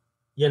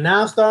 you're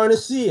now starting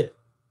to see it.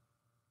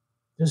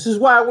 This is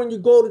why when you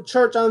go to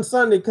church on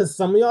Sunday, because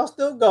some of y'all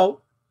still go,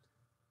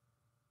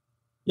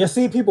 you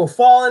see people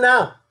falling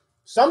out.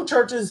 Some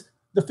churches,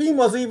 the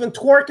females are even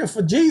twerking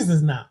for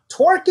Jesus now.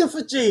 Twerking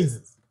for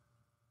Jesus.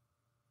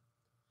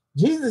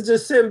 Jesus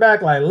just sitting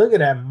back like, look at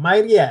that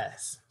mighty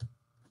ass.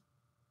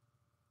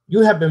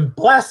 You have been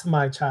blessed,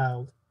 my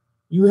child.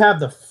 You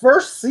have the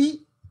first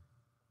seat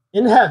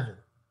in heaven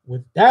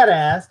with that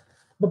ass.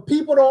 But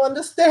people don't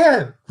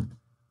understand.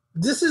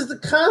 This is the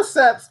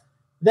concepts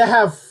that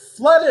have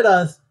flooded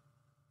us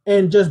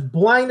and just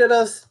blinded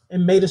us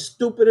and made us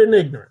stupid and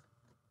ignorant.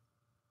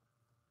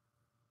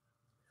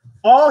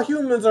 All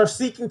humans are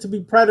seeking to be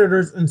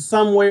predators in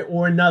some way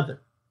or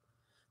another.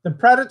 The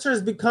predator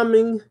is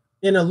becoming,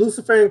 in a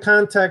Luciferian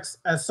context,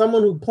 as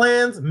someone who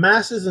plans,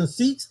 masters, and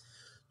seeks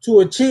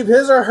to achieve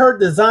his or her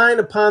design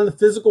upon the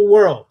physical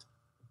world,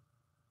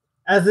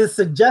 as is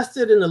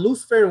suggested in the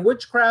Luciferian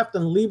witchcraft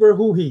and Liber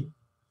Hui.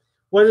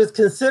 What is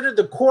considered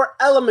the core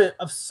element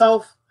of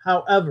self,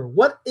 however?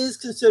 What is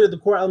considered the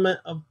core element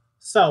of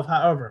self,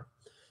 however?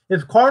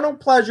 If carnal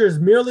pleasure is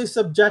merely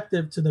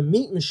subjective to the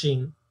meat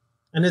machine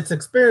and its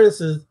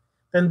experiences,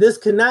 then this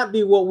cannot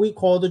be what we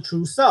call the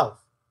true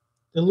self,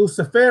 the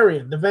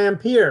Luciferian, the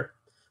vampire.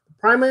 The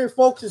primary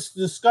focus is to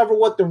discover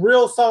what the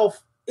real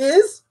self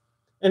is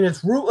and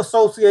its root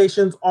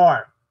associations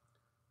are.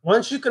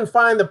 Once you can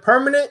find the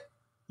permanent,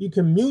 you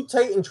can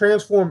mutate and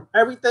transform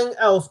everything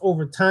else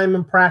over time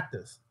and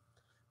practice.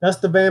 Thus,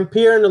 the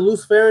vampire and the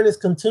Luciferian is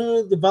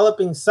continually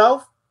developing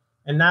self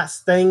and not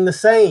staying the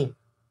same.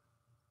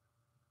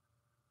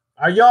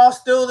 Are y'all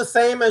still the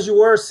same as you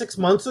were 6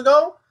 months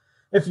ago?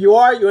 If you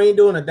are, you ain't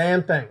doing a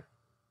damn thing.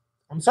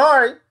 I'm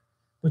sorry,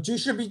 but you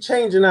should be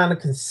changing on a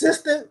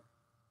consistent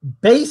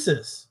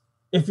basis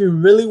if you're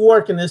really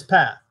working this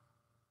path.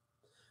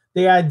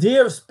 The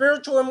idea of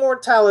spiritual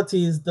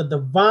immortality is the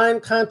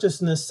divine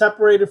consciousness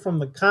separated from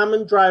the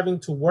common driving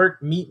to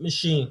work meat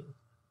machine.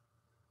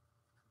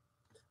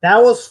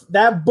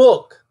 That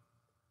book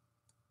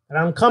that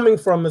I'm coming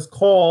from is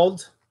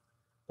called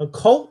The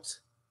Cult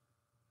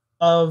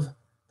of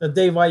the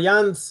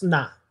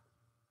Devayansna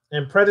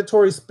and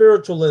Predatory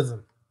Spiritualism.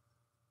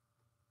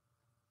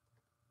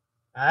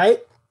 All right,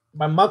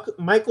 by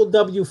Michael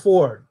W.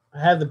 Ford. I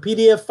have the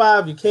PDF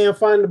file. If you can't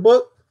find the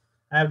book,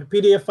 I have the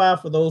PDF file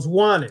for those who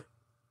want it.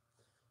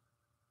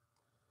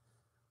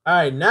 All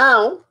right,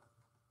 now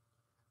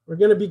we're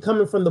going to be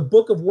coming from the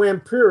book of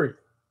Vampyre.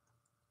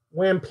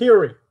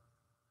 Vampyre.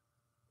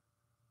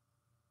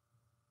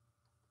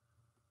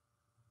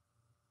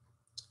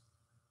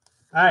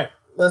 All right,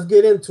 let's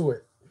get into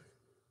it.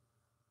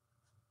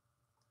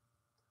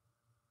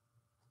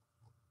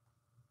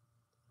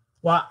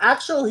 While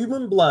actual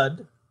human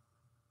blood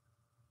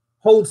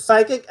holds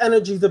psychic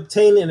energies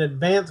obtained in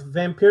advanced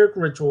vampiric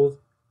rituals,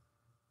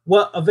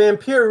 what a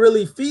vampire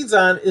really feeds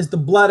on is the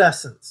blood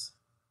essence,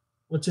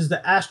 which is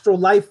the astral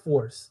life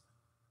force,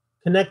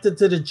 connected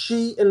to the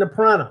chi and the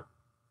prana,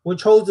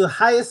 which holds the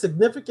highest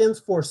significance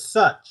for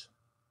such.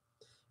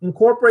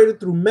 Incorporated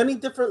through many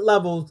different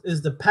levels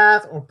is the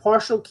path or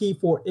partial key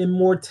for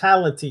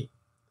immortality.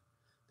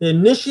 The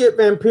initiate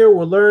vampire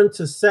will learn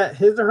to set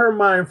his or her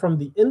mind from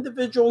the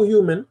individual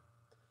human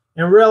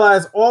and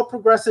realize all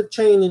progressive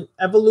change and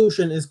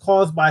evolution is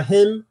caused by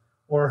him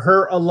or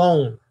her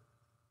alone.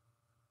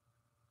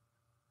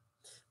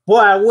 Boy,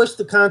 I wish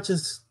the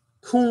conscious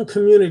coon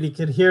community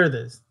could hear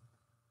this.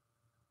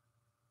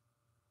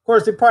 Of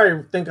course, they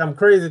probably think I'm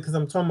crazy because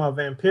I'm talking about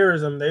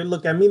vampirism. They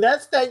look at me,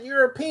 that's that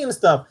European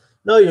stuff.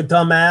 No, you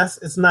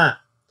dumbass, it's not.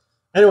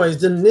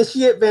 Anyways, the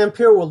initiate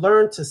vampire will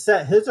learn to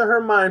set his or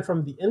her mind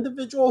from the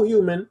individual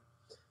human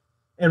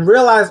and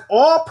realize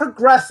all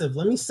progressive.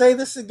 Let me say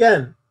this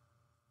again.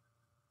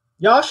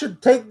 Y'all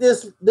should take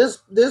this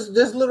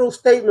little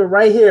statement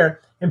right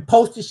here and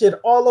post this shit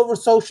all over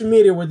social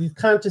media where these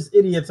conscious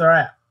idiots are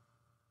at.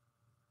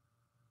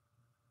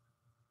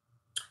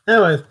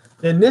 Anyways,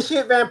 the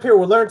initiate vampire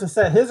will learn to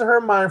set his or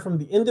her mind from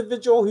the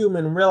individual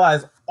human and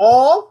realize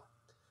all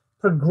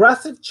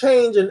progressive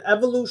change and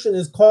evolution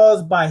is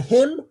caused by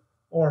him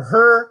or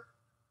her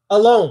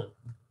alone.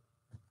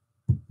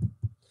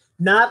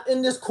 Not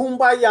in this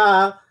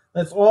kumbaya,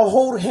 let's all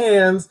hold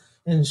hands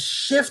and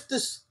shift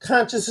this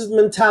consciousness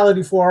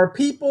mentality for our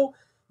people.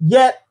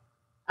 Yet,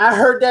 I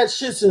heard that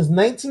shit since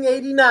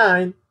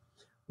 1989.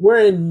 We're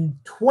in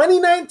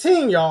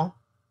 2019, y'all.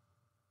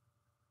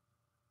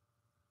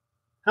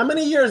 How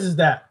many years is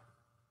that?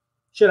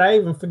 Should I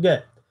even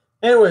forget?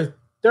 Anyways,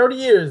 30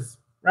 years,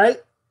 right?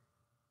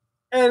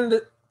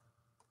 And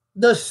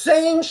the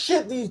same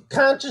shit these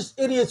conscious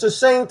idiots are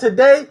saying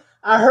today,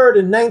 I heard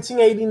in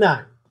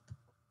 1989.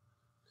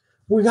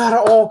 We got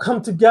to all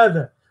come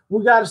together.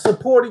 We got to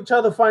support each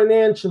other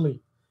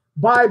financially.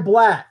 Buy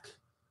black.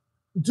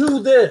 Do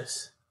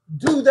this.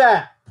 Do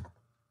that.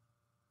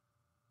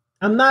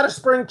 I'm not a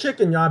spring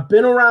chicken, y'all. I've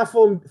been around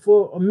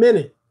for a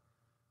minute.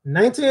 In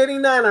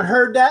 1989, I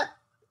heard that.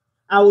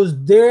 I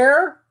was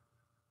there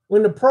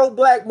when the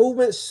pro-black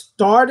movement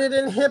started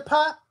in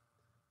hip-hop.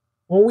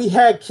 When we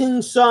had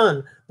King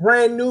Son,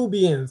 Brand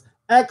Nubians,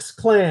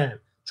 X-Clan,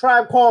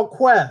 Tribe Called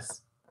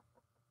Quest,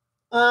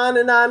 on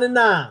and on and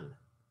on.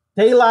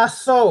 De La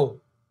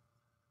Soul.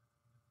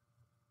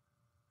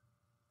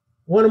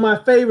 One of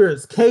my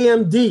favorites,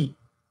 KMD,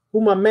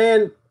 who my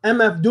man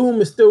MF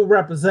Doom is still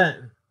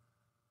representing.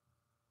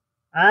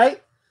 All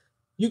right?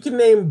 You can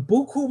name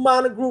buku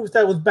amount of groups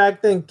that was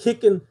back then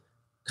kicking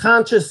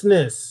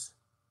consciousness,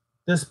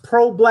 this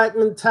pro-black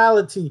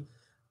mentality,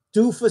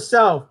 do for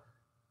self,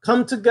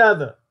 come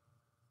together.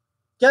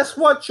 Guess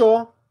what,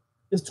 y'all?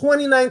 It's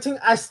 2019.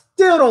 I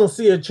still don't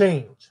see a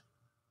change.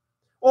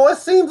 Oh, it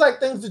seems like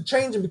things are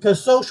changing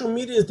because social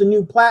media is the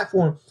new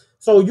platform.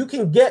 So you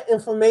can get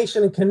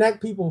information and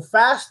connect people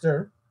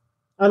faster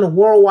on the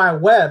World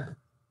Wide Web.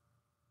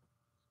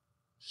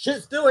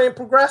 Shit still ain't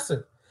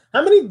progressing.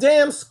 How many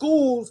damn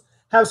schools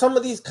have some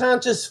of these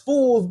conscious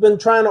fools been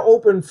trying to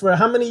open for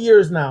how many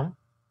years now?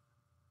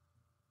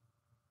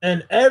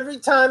 And every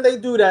time they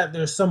do that,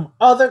 there's some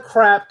other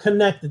crap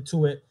connected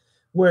to it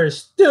where it's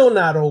still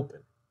not open.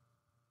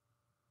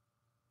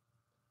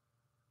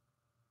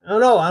 I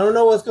don't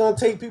know what's going to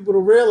take people to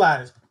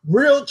realize.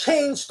 Real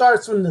change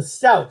starts from the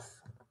self.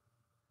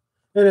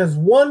 And as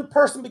one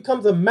person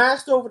becomes a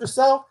master over the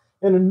self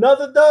and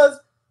another does,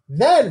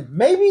 then,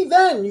 maybe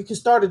then you can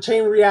start a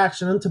chain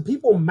reaction. Until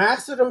people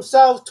master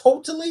themselves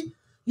totally,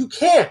 you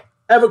can't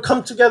ever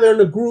come together in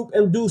a group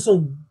and do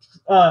some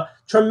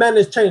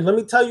tremendous change. Let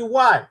me tell you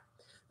why.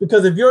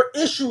 Because if your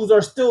issues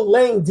are still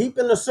laying deep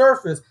in the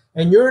surface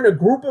and you're in a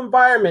group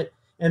environment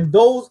and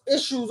those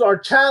issues are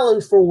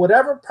challenged for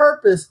whatever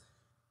purpose,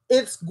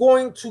 it's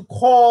going to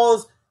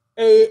cause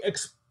a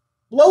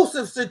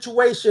explosive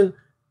situation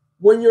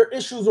when your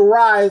issues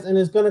arise, and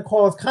it's going to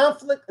cause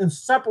conflict and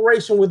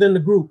separation within the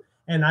group.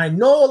 And I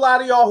know a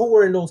lot of y'all who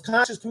are in those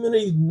conscious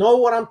communities know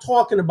what I'm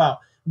talking about.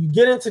 You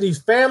get into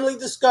these family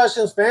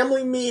discussions,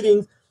 family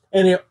meetings,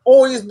 and it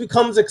always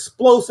becomes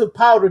explosive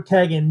powder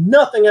keg and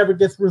nothing ever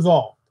gets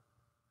resolved.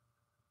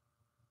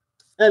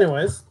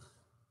 Anyways,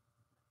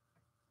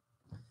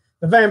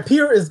 the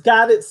vampire is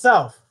God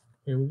itself.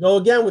 Here we go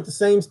again with the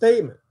same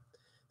statement.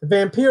 The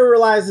vampire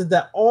realizes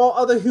that all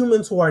other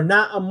humans who are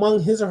not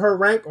among his or her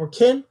rank or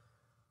kin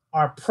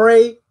are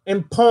prey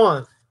and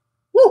pawns.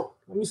 Woo!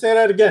 Let me say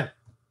that again.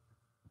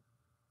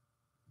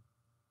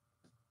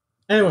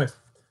 Anyways,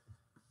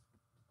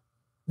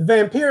 the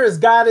vampire is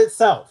God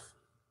itself.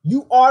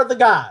 You are the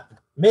God.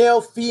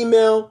 Male,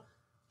 female,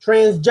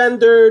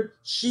 transgendered,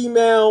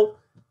 she-male,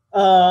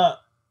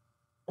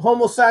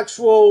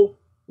 homosexual,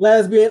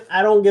 lesbian.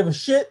 I don't give a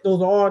shit.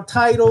 Those are all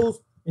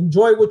titles.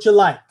 Enjoy what you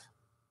like.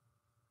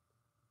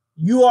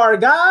 You are a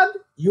God.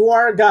 You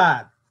are a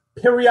God.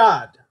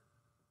 Period.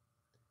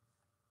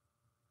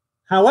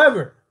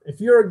 However, if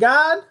you're a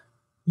God,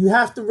 you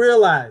have to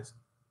realize,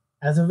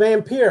 as a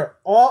vampire,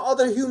 all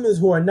other humans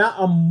who are not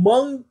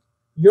among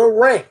your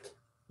rank,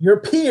 your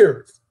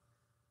peers,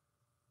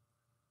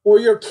 or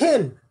your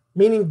kin,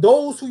 meaning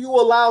those who you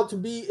allow to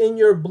be in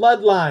your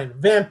bloodline,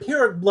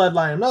 vampiric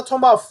bloodline. I'm not talking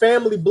about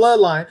family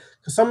bloodline,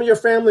 because some of your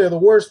family are the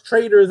worst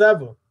traitors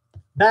ever,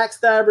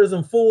 backstabbers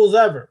and fools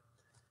ever.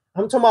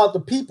 I'm talking about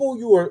the people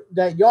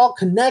that y'all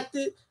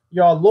connected,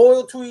 y'all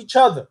loyal to each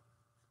other.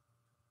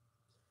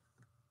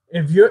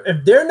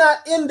 If they're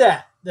not in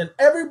that, then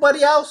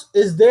everybody else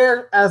is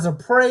there as a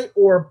prey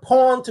or a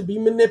pawn to be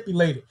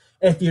manipulated.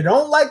 If you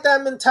don't like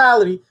that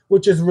mentality,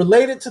 which is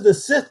related to the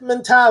Sith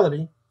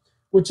mentality,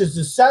 which is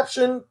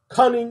deception,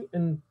 cunning,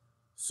 and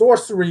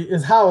sorcery,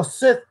 is how a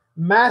Sith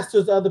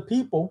masters other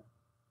people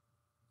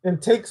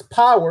and takes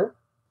power,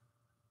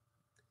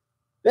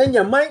 then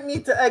you might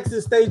need to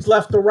exit stage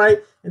left or right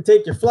and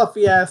take your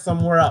fluffy ass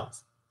somewhere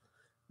else.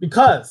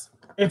 Because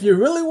if you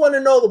really want to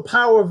know the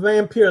power of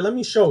vampire, let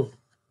me show you.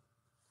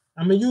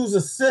 I'm going to use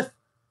a Sith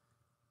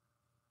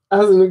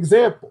as an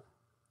example.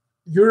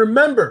 You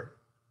remember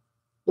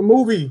the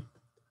movie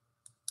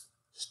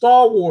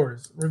Star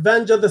Wars,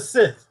 Revenge of the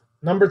Sith,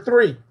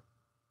 #3.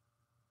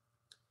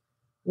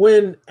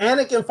 When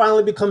Anakin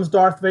finally becomes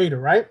Darth Vader,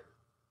 right?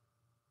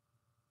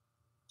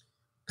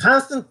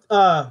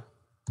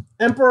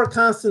 Emperor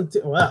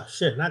Constantine, well,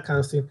 shit, not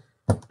Constantine.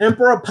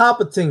 Emperor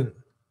Palpatine,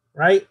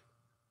 right?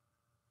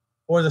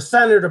 Or the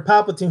Senator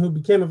Palpatine, who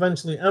became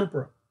eventually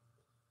Emperor.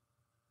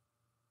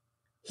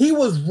 He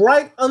was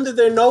right under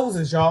their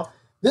noses, y'all.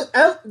 This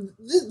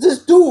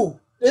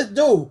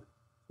dude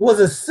was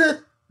a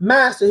Sith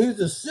master. He was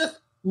a Sith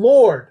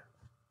Lord,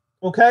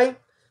 okay?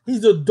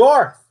 He's a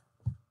Darth.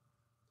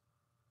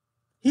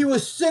 He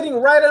was sitting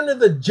right under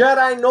the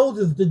Jedi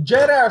noses. The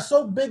Jedi are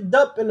so bigged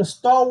up in the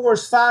Star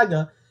Wars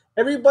saga.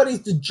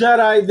 Everybody's the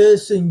Jedi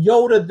this and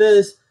Yoda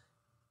this.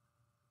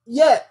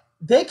 Yet,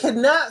 they could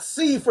not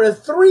see for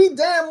 3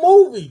 damn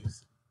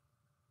movies.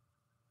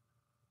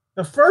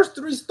 The first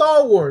 3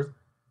 Star Wars,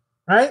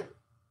 right?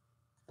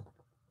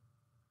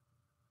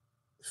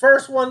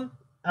 First one,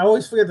 I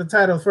always forget the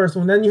title of the first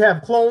one. Then you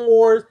have Clone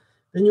Wars.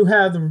 Then you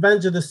have the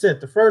Revenge of the Sith.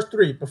 The first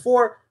 3.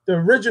 Before the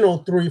original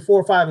 3,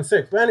 4, 5, and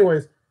 6. But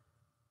anyways,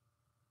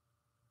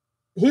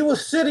 he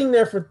was sitting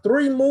there for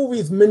 3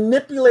 movies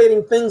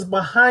manipulating things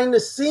behind the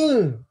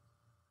scene.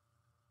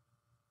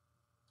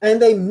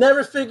 And they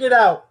never figured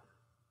out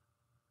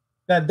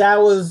that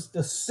that was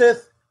the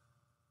Sith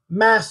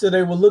master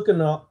they were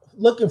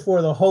looking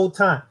for the whole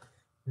time.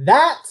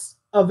 That's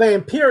a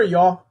vampire,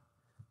 y'all.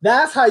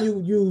 That's how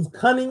you use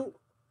cunning.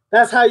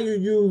 That's how you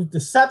use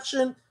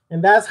deception.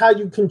 And that's how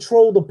you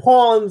control the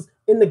pawns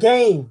in the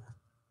game.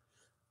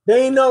 There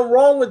ain't nothing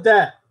wrong with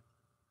that.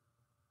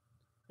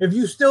 If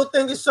you still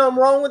think there's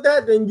something wrong with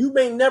that, then you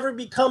may never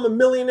become a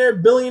millionaire,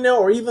 billionaire,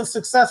 or even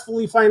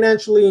successfully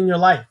financially in your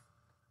life.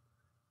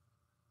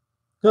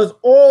 Because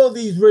all of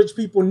these rich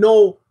people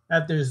know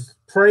that there's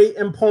prey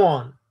and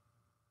pawn.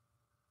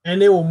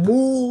 And they will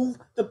move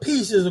the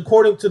pieces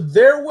according to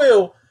their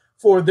will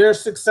for their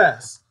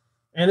success.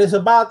 And it's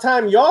about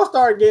time y'all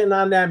start getting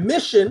on that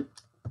mission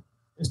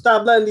and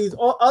stop letting these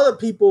other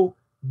people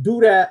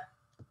do that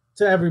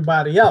to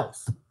everybody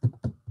else.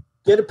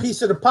 Get a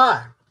piece of the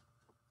pie.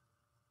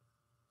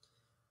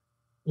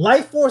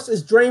 Life force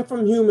is drained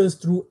from humans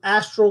through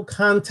astral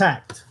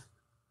contact.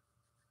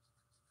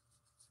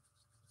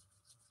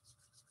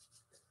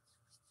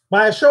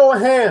 By a show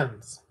of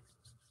hands,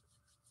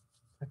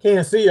 I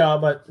can't see y'all,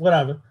 but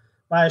whatever.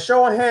 By a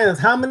show of hands,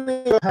 how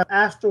many have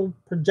astral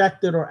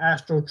projected or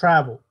astral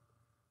traveled?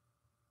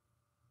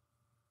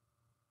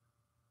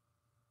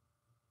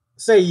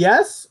 Say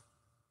yes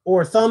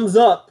or thumbs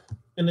up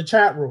in the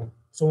chat room.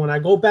 So when I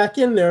go back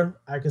in there,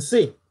 I can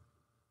see.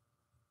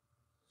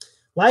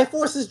 Life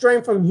force is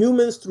drained from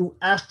humans through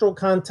astral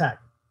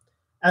contact,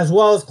 as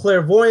well as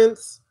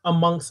clairvoyance,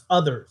 amongst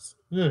others.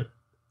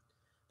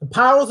 The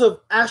powers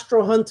of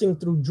astral hunting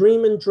through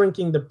dream and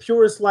drinking, the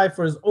purest life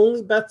is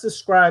only best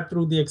described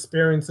through the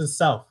experience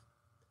itself.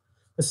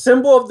 The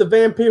symbol of the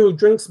vampire who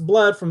drinks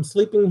blood from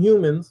sleeping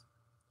humans,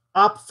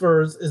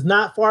 Opfers, is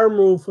not far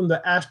removed from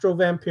the astral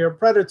vampire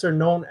predator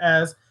known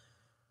as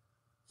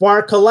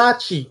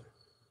Varkalachi.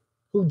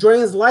 who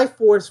drains life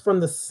force from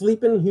the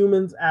sleeping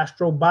human's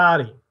astral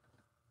body.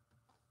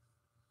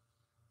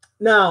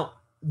 Now,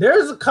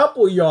 there's a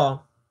couple of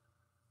y'all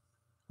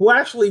who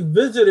actually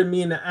visited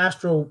me in the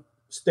astral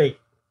state,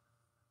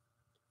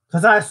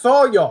 because I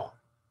saw y'all.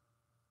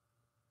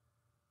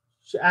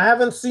 I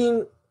haven't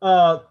seen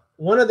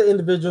one of the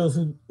individuals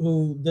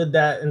who did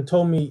that and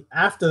told me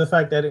after the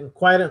fact that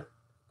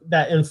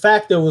in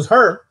fact it was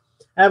her.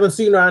 I haven't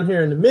seen her on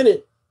here in a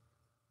minute,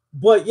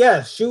 but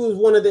yes, she was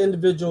one of the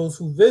individuals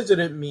who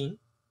visited me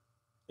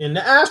in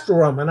the astral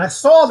realm, and I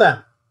saw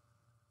them.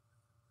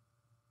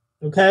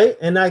 Okay,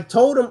 and I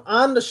told them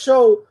on the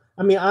show,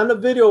 on the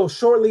video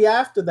shortly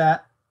after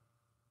that,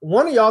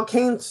 one of y'all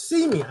came to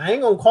see me. I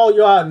ain't gonna call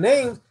y'all out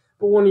names,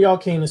 but one of y'all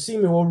came to see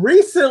me. Well,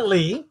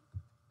 recently,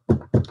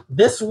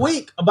 this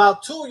week,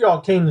 about 2 of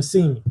y'all came to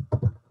see me.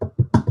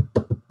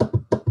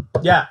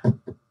 Yeah.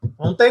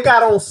 Don't think I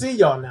don't see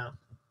y'all now.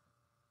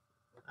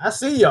 I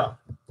see y'all.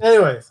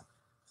 Anyways,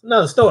 it's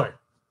another story.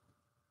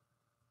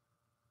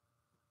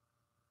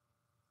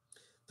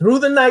 Through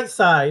the night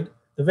side,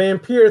 the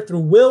vampire, through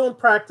will and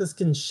practice,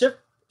 can shift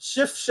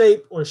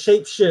shape or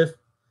shape shift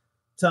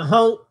to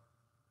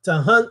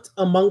hunt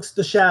amongst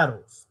the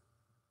shadows.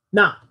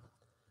 Now,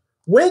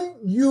 when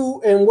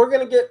you, and we're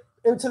going to get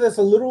into this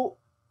in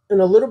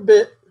a little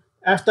bit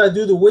after I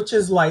do the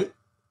witch's light,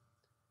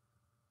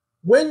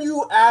 when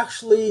you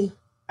actually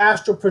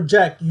astral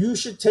project, you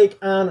should take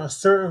on a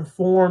certain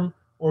form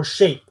or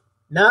shape.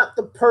 Not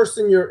the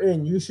person you're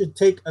in. You should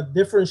take a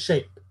different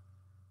shape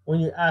when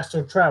you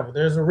astral travel.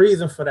 There's a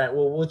reason for that,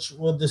 which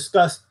we'll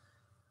discuss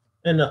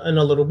in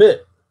a little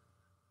bit.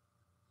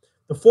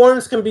 The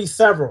forms can be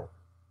several.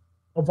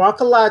 A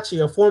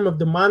Vakalachi, a form of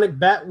demonic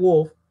bat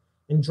wolf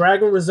and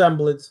dragon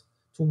resemblance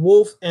to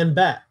wolf and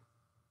bat.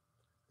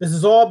 This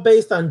is all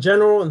based on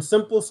general and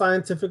simple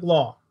scientific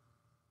law.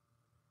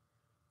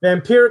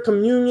 Vampiric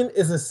communion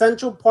is an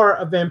essential part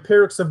of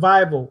vampiric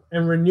survival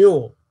and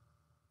renewal.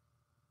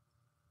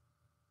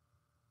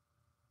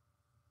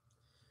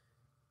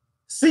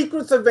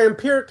 Secrets of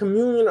vampiric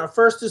communion are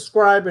first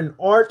described in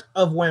Art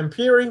of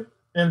Vampyre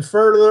and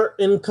further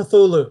in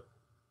Cthulhu.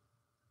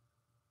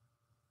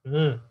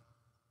 Cthulhu,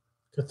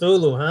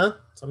 huh?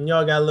 Some of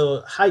y'all got a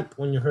little hype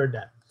when you heard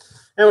that.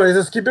 Anyways,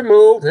 let's keep it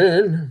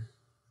moving.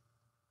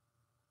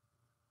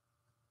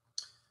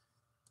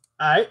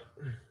 All right.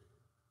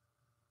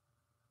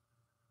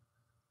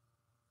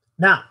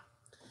 Now,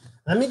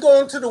 let me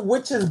go into the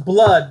witch's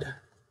blood.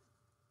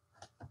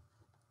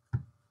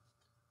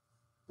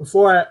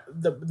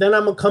 Then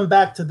I'm going to come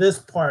back to this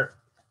part,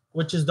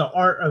 which is the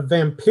art of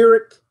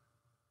vampiric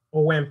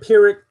or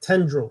vampiric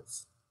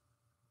tendrils.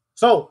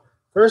 So,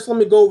 first let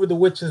me go over the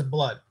witch's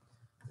blood.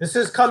 This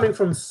is coming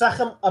from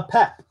Sechem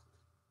Apep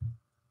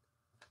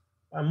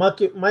by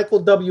Michael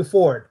W.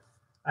 Ford.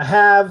 I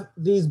have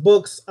these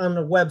books on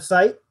the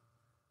website.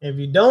 If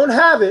you don't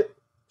have it,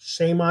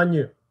 shame on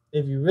you.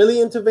 If you're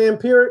really into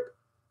vampiric,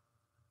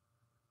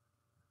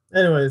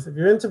 anyways, if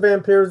you're into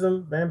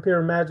vampirism,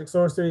 vampire magic,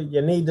 sorcery,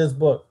 you need this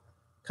book.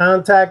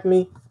 Contact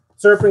me,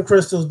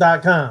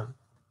 serpentcrystals.com.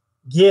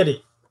 Get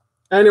it.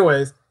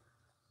 Anyways,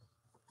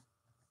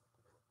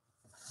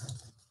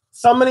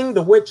 summoning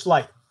the witch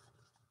light.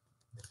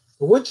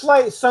 The witch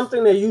light is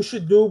something that you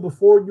should do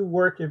before you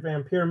work your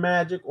vampire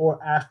magic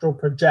or astral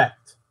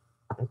project.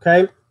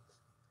 Okay?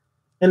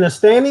 In a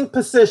standing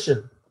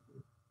position,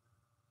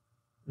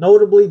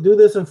 notably, do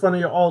this in front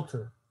of your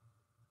altar.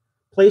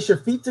 Place your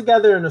feet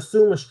together and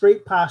assume a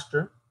straight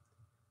posture,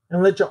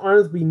 and let your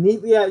arms be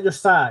neatly at your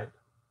side.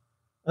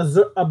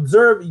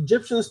 Observe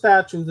Egyptian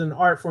statues and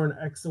art for an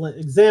excellent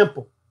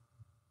example.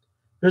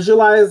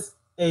 Visualize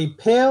a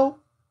pale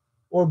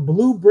or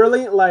blue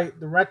brilliant light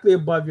directly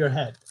above your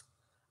head.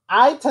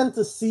 I tend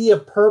to see a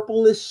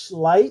purplish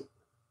light,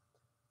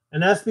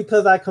 and that's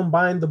because I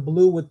combine the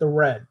blue with the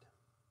red.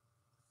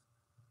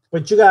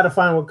 But you got to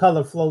find what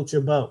color floats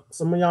your boat.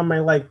 Some of y'all may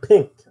like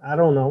pink. I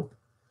don't know.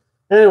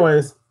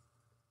 Anyways,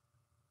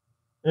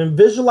 and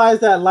visualize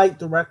that light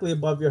directly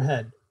above your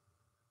head.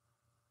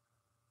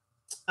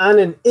 On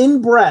an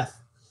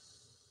in-breath,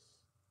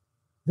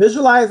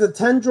 visualize a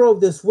tendril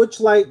of this witch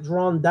light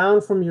drawn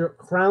down from your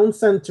crown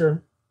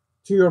center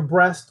to your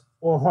breast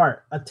or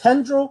heart. A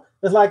tendril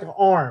is like an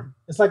arm.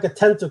 It's like a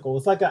tentacle.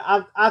 It's like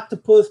an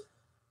octopus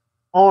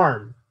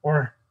arm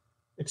or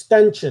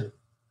extension,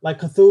 like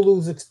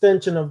Cthulhu's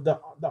extension of the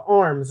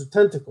arms, the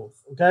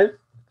tentacles, okay?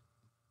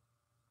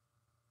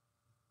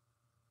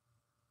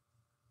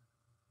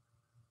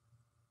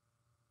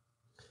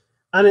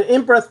 On an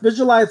in-breath,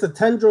 visualize the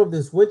tendril of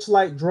this witch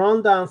light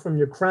drawn down from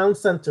your crown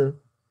center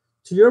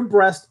to your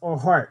breast or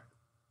heart.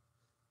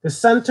 The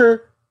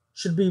center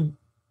should be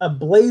a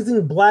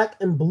blazing black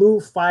and blue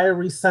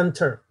fiery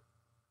center.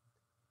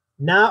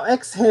 Now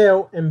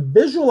exhale and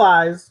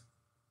visualize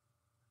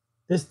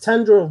this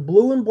tendril of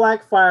blue and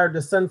black fire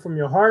descend from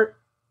your heart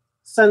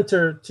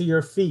center to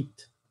your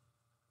feet.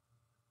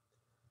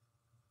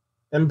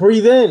 And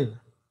breathe in.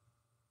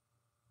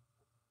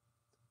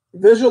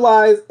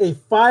 Visualize a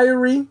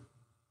fiery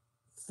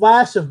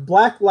flash of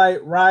black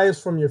light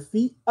rise from your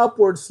feet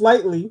upward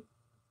slightly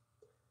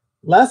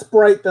less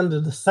bright than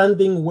the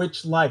descending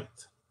witch light.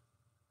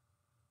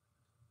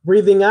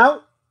 Breathing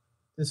out,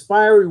 this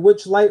fiery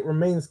witch light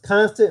remains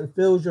constant and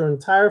fills your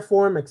entire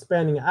form,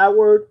 expanding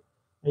outward,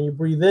 and you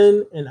breathe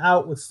in and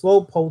out with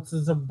slow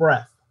pulses of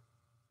breath.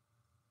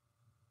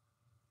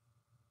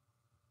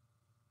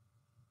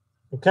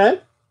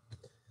 Okay?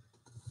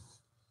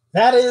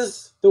 That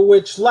is the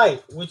witch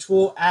light, which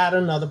will add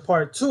another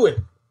part to it.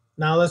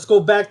 Now let's go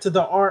back to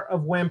the art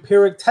of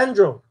vampiric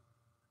tendril.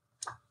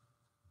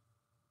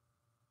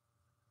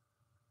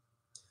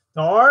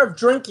 The art of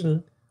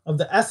drinking of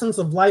the essence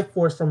of life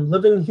force from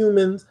living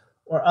humans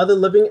or other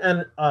living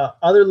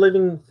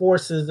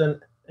forces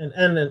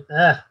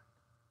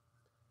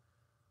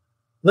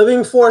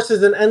living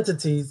forces and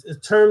entities is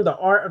termed the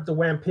art of the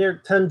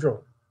vampiric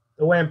tendril.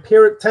 The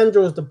vampiric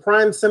tendril is the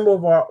prime symbol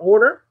of our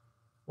order.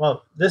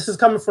 Well, this is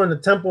coming from the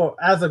temple of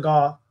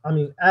Azagothoth.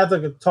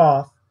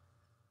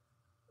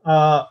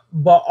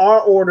 But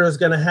our order is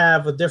going to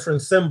have a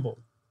different symbol.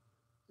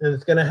 And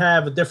it's going to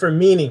have a different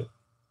meaning.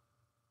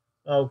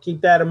 So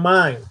keep that in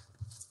mind.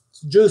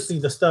 It's juicy,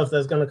 the stuff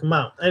that's going to come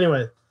out.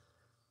 Anyway,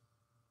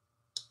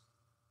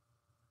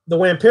 the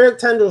vampiric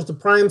tendril is the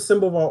prime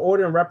symbol of our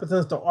order and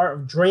represents the art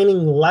of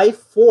draining life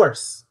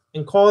force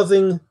and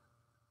causing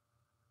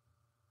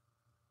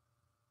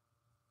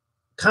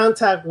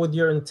contact with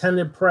your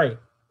intended prey.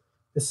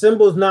 The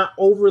symbol is not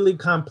overly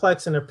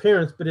complex in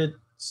appearance, but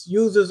its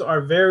uses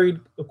are varied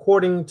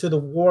according to the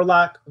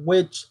warlock,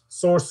 witch,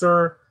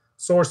 sorcerer,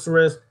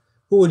 sorceress,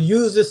 who would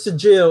use this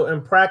sigil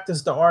and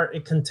practice the art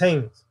it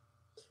contains.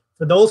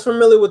 For those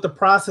familiar with the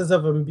process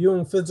of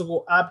imbuing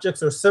physical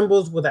objects or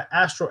symbols with an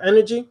astral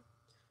energy,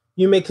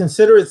 you may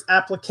consider its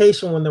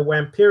application when the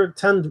vampiric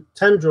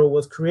tendril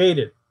was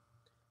created.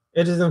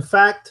 It is, in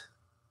fact,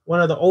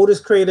 one of the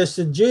oldest created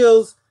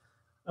sigils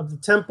of the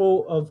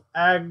temple of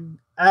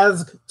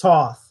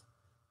Azagothoth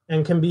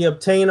and can be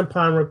obtained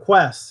upon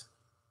request.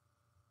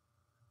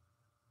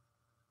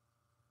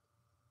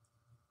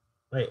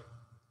 Wait.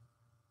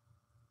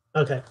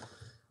 Okay.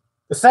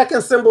 The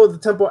second symbol of the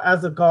temple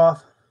of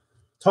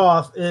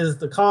Azagothoth is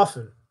the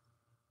coffin.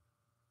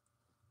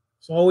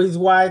 It's always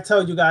why I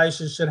tell you guys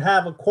you should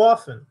have a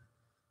coffin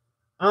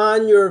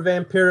on your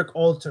vampiric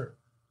altar.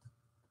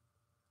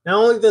 Not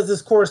only does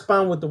this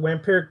correspond with the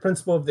vampiric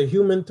principle of the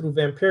human through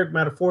vampiric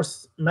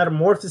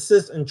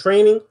metamorphosis and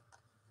training,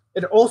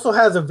 it also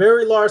has a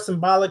very large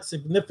symbolic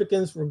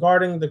significance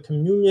regarding the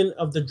communion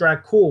of the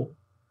Dracul,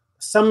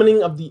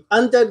 summoning of the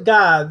undead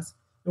gods,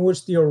 in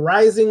which the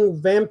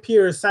arising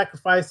vampire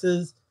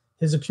sacrifices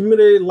his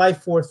accumulated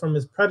life force from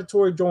his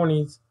predatory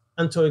journeys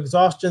until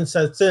exhaustion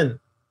sets in.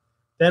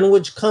 Then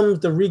which comes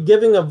the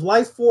regiving of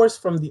life force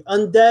from the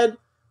undead,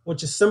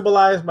 which is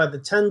symbolized by the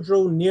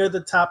tendril near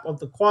the top of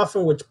the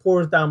coffin, which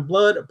pours down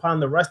blood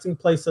upon the resting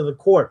place of the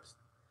corpse,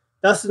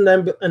 thus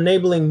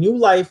enabling new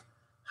life,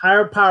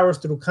 higher powers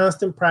through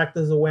constant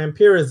practice of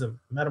vampirism,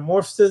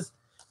 metamorphosis,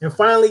 and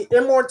finally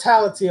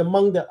immortality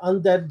among the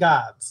undead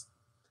gods.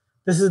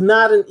 This is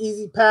not an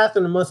easy path,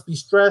 and it must be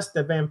stressed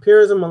that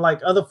vampirism,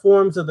 unlike other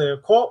forms of the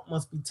occult,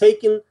 must be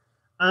taken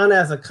on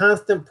as a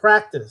constant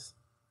practice.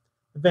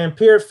 The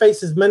vampire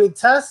faces many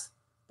tests,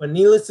 but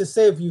needless to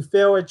say, if you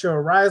fail at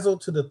your arisal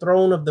to the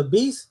throne of the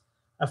beast,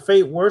 a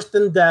fate worse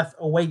than death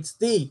awaits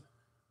thee.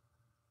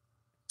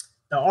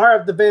 The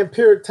art of the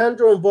vampiric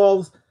tendril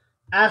involves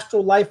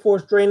astral life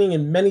force draining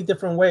in many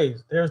different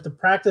ways. There's the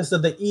practice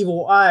of the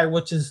evil eye,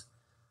 which is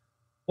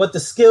what the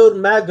skilled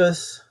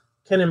magus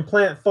can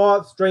implant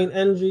thoughts, drain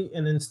energy,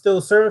 and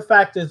instill certain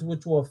factors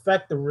which will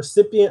affect the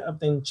recipient of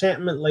the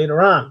enchantment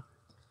later on.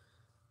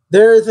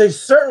 There is a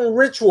certain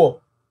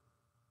ritual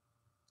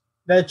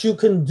that you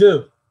can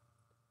do.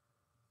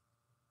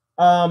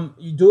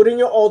 You do it in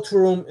your altar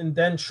room, and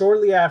then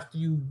shortly after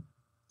you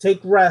take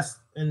rest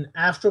and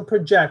astral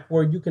project,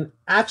 where you can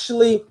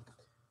actually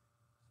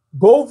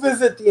go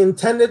visit the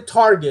intended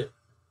target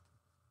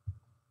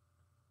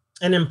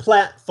and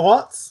implant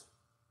thoughts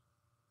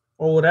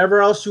or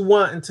whatever else you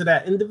want into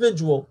that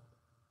individual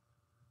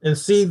and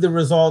see the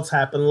results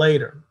happen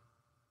later.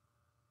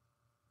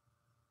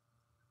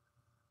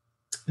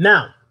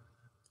 Now,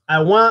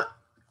 I want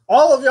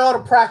all of y'all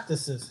to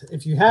practice this.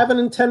 If you have an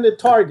intended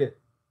target,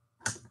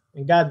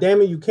 and God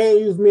damn it, you can't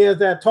use me as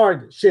that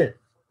target. Shit.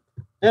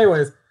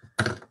 Anyways,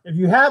 if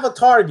you have a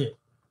target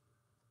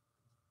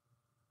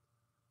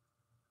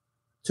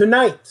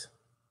tonight,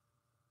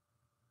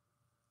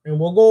 and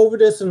we'll go over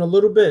this in a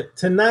little bit.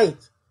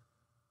 Tonight,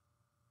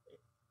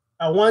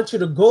 I want you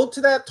to go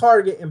to that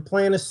target and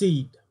plant a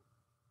seed,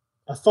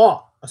 a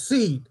thought, a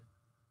seed,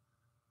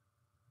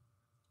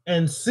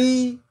 and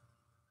see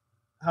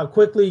how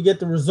quickly you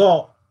get the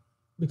result,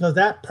 because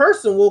that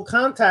person will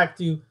contact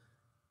you,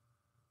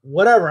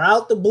 whatever,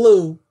 out the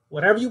blue,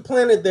 whatever you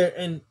planted there,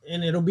 and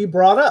it'll be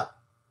brought up.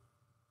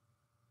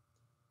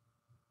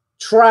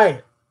 Try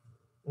it,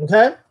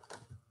 okay?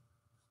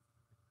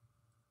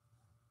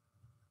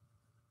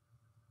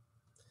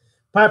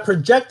 By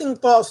projecting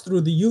thoughts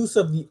through the use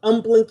of the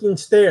unblinking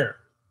stare.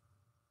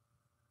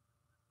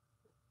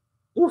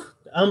 Oof,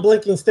 the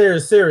unblinking stare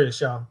is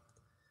serious, y'all.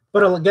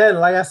 But again,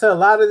 like I said, a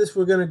lot of this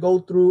we're going to go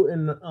through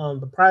in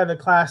the private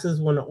classes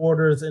when the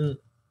order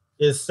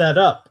is set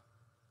up.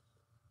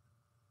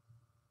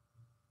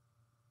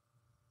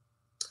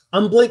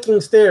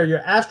 Unblinking stare. Your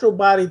astral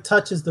body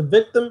touches the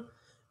victim,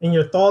 and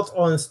your thoughts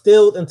are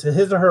instilled into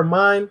his or her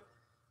mind,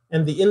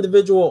 and the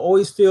individual will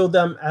always feel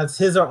them as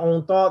his or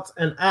own thoughts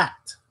and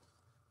act.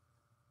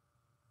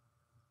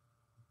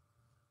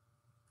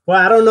 Well,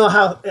 I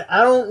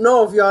don't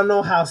know if y'all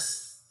know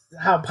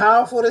how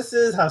powerful this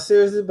is, how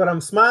serious it is, but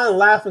I'm smiling,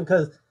 laughing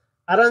because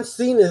I done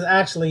seen this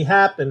actually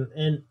happen,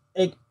 and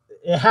it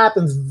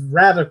happens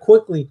rather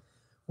quickly.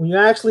 When you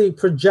actually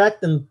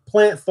project and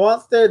plant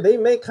thoughts there, they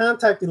may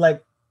contact you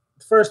like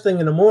first thing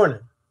in the morning.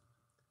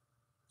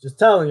 Just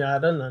telling you, I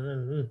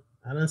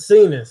done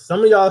seen this.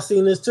 Some of y'all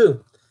seen this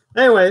too.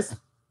 Anyways,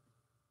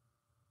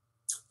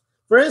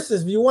 for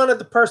instance, if you wanted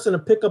the person to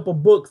pick up a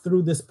book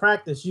through this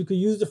practice, you could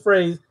use the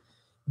phrase,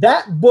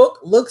 "That book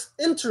looks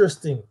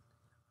interesting.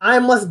 I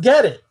must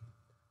get it."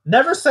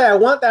 Never say, "I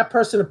want that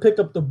person to pick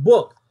up the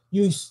book."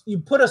 You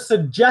put a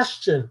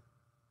suggestion.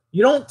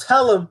 You don't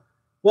tell them,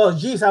 "Well,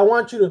 geez, I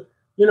want you to,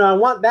 I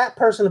want that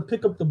person to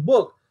pick up the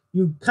book."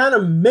 You kind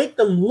of make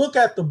them look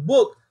at the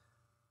book,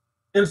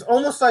 and it's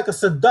almost like a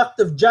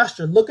seductive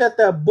gesture. Look at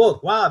that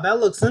book. Wow, that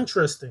looks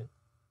interesting.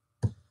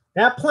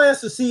 That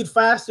plants the seed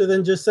faster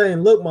than just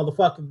saying, "Look,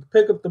 motherfucker,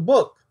 pick up the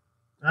book."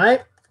 All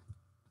right?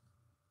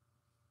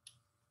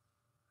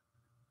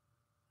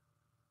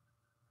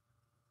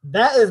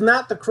 That is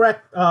not the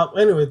correct.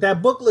 Anyway,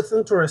 that book looks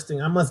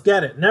interesting. I must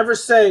get it. Never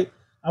say,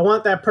 "I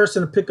want that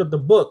person to pick up the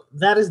book."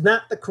 That is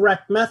not the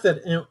correct method,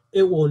 and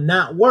it will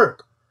not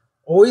work.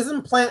 Always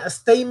implant a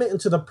statement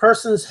into the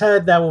person's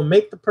head that will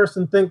make the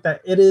person think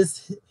that it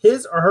is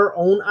his or her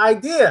own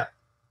idea.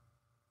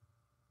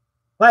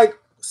 Like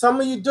some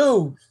of you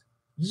dudes,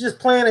 you just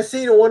plant a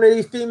seed in one of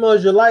these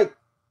females you like.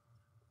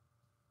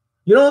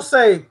 You don't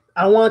say,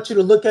 "I want you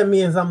to look at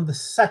me as I'm the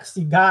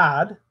sexy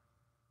god."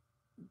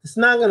 It's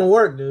not going to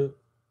work, dude.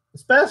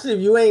 Especially if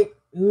you ain't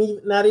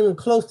not even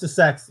close to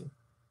sexy.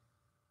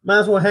 Might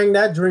as well hang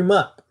that dream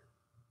up.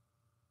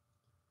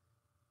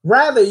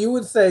 Rather, you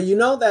would say,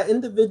 that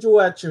individual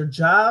at your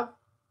job,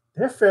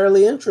 they're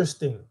fairly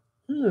interesting.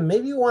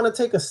 Maybe you want to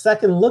take a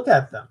second look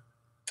at them.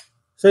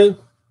 See?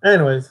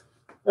 Anyways,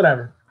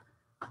 whatever.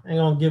 I ain't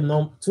going to give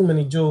no too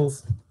many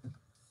jewels.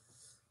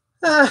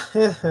 All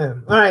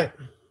right.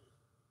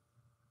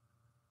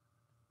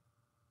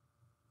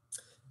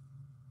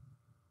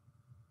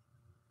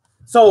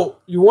 So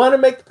you want to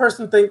make the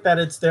person think that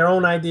it's their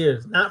own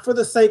ideas, not for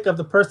the sake of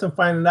the person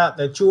finding out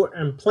that you are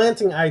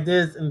implanting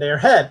ideas in their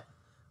head.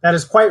 That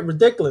is quite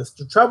ridiculous.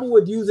 The trouble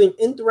with using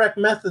indirect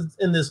methods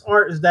in this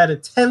art is that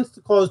it tends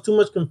to cause too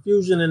much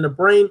confusion in the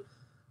brain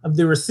of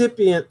the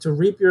recipient to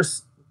reap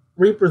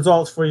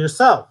results for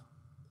yourself.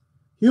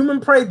 Human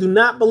prey do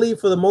not believe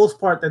for the most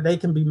part that they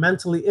can be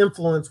mentally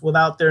influenced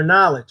without their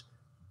knowledge.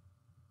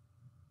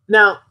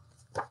 Now,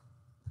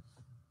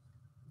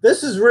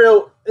 this is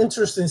real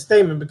interesting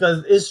statement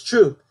because it's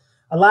true.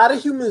 A lot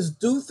of humans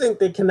do think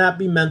they cannot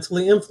be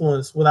mentally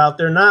influenced without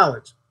their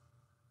knowledge.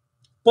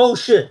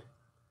 Bullshit.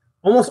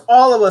 Almost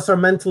all of us are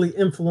mentally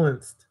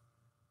influenced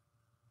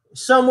in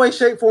some way,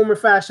 shape, form, or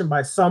fashion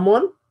by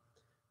someone,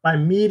 by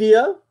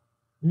media,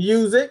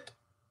 music.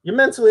 You're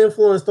mentally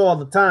influenced all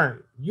the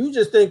time. You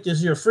just think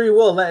it's your free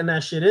will letting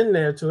that shit in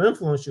there to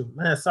influence you.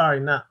 Man, sorry,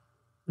 not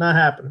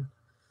happening.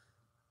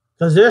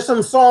 Because there's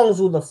some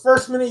songs where the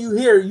first minute you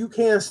hear it, you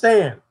can't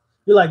stand.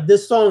 You're like,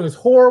 "This song is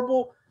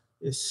horrible.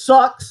 It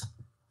sucks."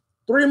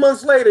 3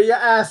 months later, your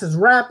ass is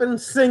rapping,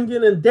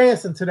 singing, and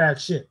dancing to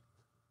that shit.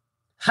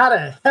 How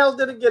the hell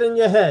did it get in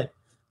your head?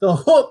 The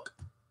hook,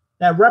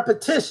 that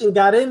repetition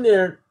got in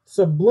there,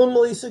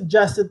 subliminally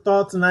suggested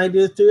thoughts and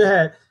ideas to your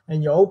head,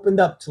 and you opened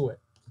up to it.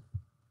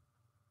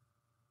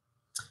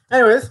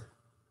 Anyways,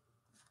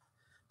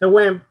 the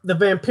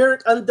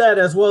vampiric undead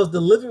as well as the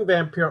living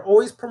vampire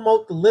always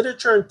promote the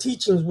literature and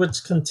teachings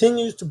which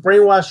continues to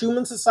brainwash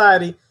human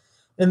society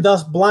and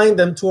thus blind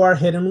them to our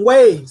hidden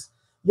ways.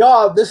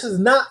 Y'all, this is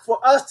not for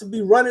us to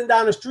be running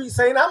down the street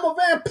saying, "I'm a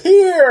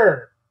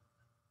vampire.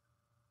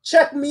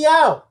 Check me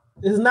out."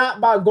 It's not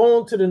about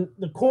going to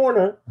the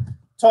corner,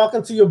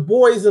 talking to your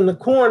boys in the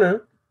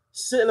corner,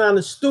 sitting on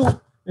the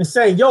stoop and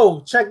saying,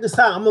 "Yo, check this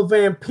out. I'm a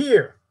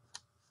vampire."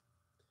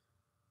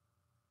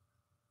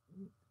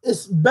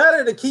 It's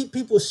better to keep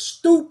people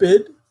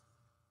stupid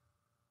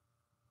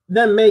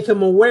than make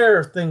them aware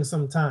of things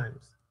sometimes.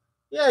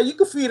 Yeah, you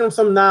can feed them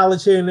some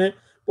knowledge here and there,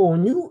 but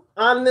when you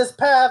on this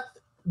path,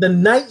 the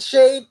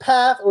nightshade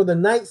path or the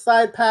night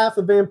side path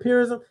of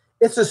vampirism,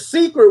 it's a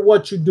secret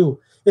what you do.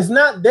 It's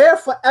not there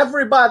for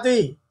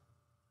everybody.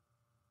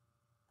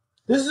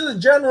 This is a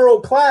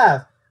general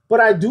class, but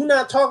I do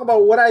not talk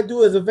about what I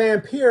do as a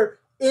vampire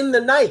in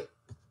the night.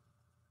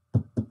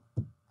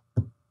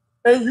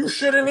 And you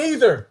shouldn't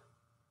either.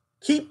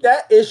 Keep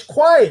that ish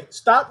quiet.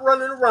 Stop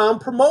running around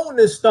promoting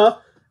this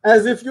stuff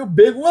as if you're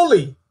Big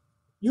Willie.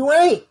 You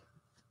ain't.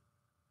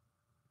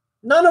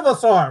 None of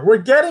us are. We're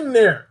getting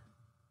there.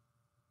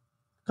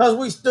 Because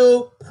we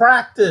still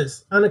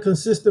practice on a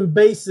consistent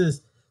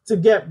basis to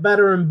get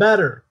better and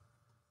better.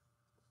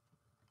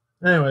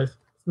 Anyways,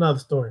 it's another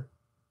story.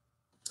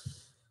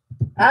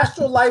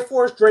 Astral life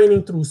force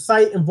draining through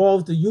sight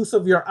involves the use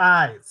of your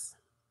eyes.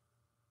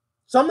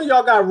 Some of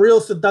y'all got real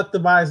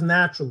seductive eyes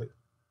naturally.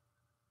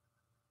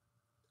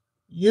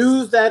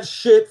 Use that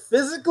shit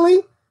physically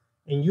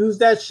and use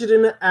that shit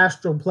in the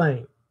astral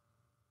plane.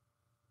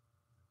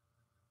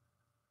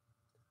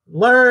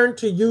 Learn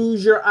to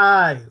use your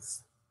eyes.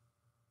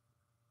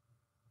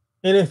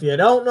 And if you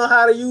don't know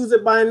how to use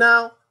it by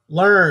now,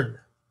 learn.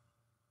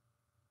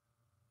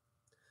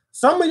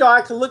 Some of y'all,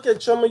 I can look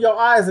at some of your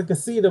eyes and can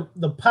see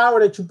the power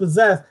that you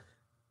possess,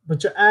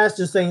 but your ass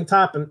just ain't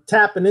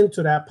tapping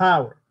into that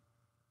power.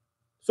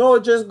 So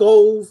it just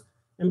goes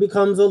and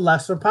becomes a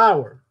lesser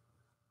power.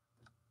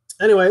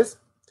 Anyways,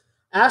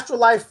 astral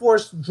life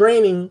force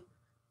draining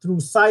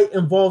through sight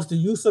involves the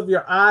use of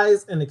your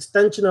eyes and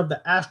extension of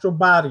the astral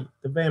body,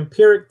 the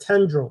vampiric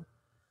tendril,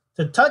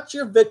 to touch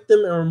your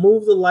victim and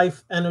remove the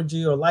life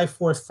energy or life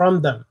force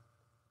from them.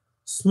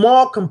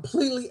 Small,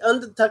 completely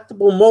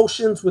undetectable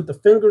motions with the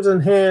fingers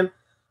and hand,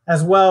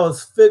 as well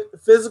as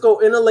physical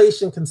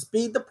inhalation, can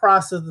speed the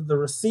process of the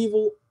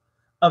receival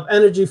of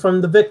energy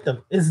from the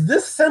victim. It's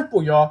this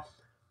simple, y'all.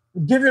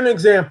 I'll give you an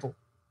example.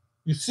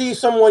 You see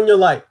someone you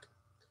like.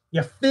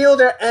 You feel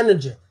their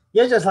energy.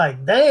 You're just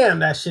like, damn,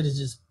 that shit is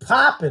just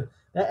popping.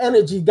 That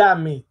energy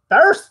got me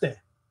thirsty,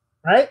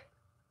 right?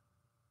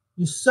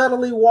 You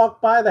subtly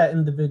walk by that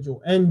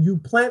individual and you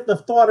plant the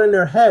thought in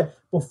their head.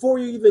 Before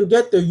you even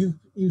get there,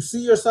 you see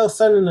yourself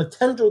sending a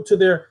tendril to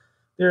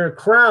their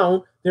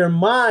crown, their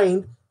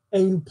mind,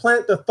 and you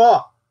plant the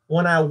thought.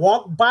 When I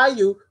walk by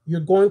you,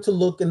 you're going to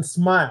look and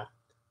smile.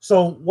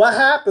 So what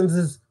happens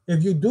is,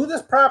 if you do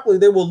this properly,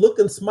 they will look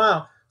and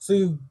smile. So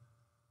you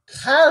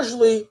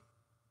casually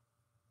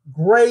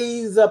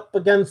graze up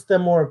against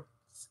them or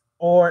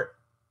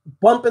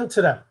bump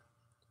into them.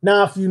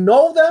 Now, if you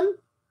know them,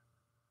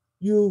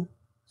 you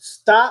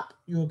stop,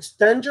 you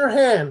extend your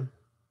hand,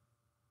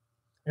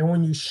 and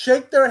when you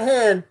shake their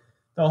hand,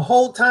 the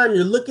whole time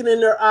you're looking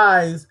in their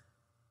eyes,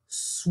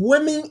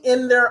 swimming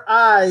in their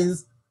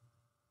eyes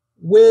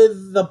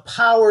with the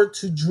power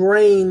to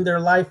drain their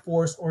life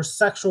force or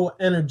sexual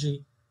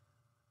energy.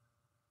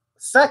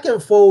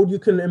 Second fold, you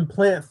can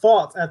implant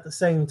thoughts at the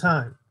same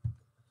time.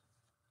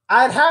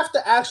 I'd have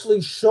to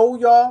actually show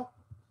y'all.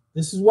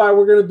 This is why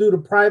we're going to do the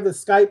private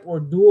Skype or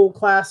Duo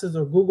classes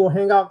or Google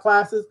Hangout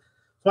classes,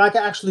 so I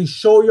can actually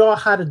show y'all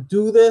how to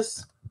do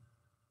this.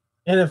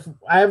 And if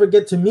I ever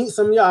get to meet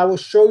some of y'all, I will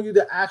show you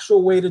the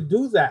actual way to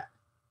do that.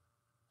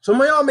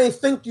 Some of y'all may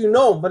think you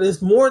know, but it's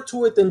more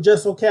to it than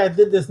just, okay, I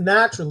did this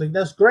naturally.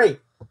 That's great.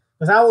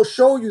 Because I will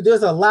show you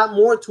there's a lot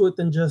more to it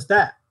than just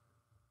that.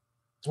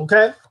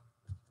 Okay?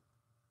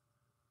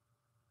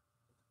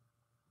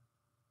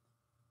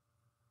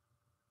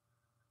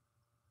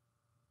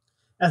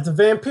 As the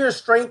vampire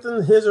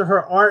strengthens his or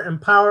her art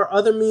and power,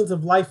 other means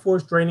of life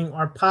force draining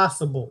are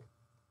possible.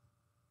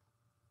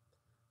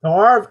 The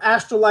art of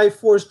astral life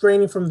force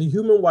draining from the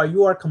human while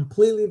you are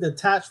completely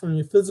detached from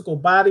your physical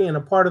body and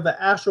a part of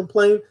the astral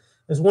plane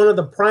is one of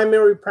the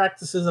primary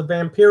practices of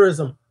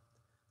vampirism.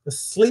 The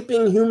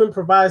sleeping human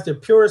provides the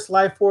purest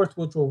life force,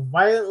 which will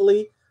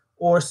violently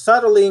or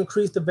subtly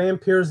increase the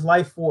vampire's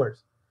life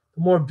force.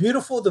 The more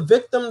beautiful the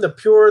victim, the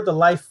purer the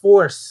life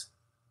force.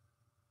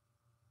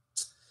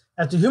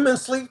 As the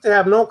humans sleep, they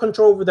have no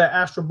control over their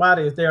astral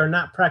bodies. They are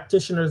not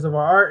practitioners of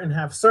our art and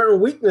have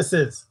certain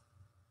weaknesses,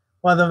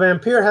 while the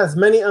vampire has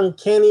many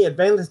uncanny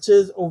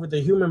advantages over the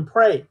human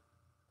prey.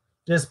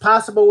 It is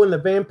possible when the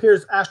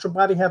vampire's astral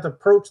body has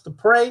approached the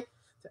prey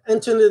to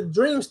enter into the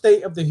dream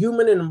state of the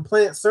human and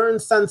implant certain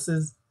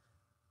senses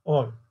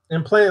or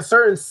implant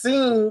certain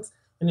scenes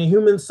in the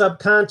human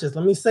subconscious.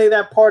 Let me say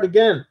that part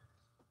again.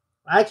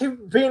 I keep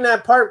repeating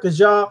that part because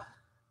y'all,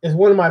 it's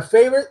one of my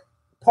favorite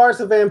parts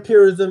of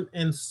vampirism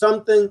and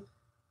something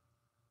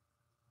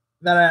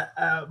that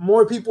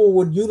more people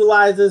would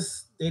utilize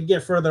this, they'd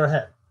get further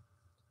ahead.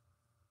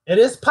 It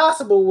is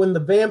possible when the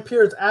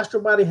vampire's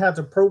astral body has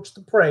approached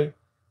the prey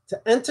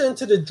to enter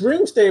into the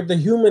dream state of the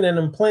human and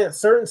implant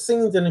certain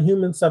scenes in the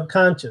human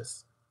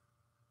subconscious.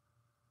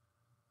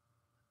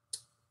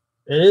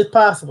 It is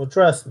possible,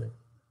 trust me.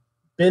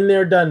 Been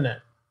there, done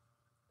that.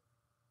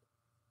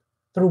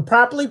 Through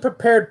properly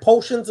prepared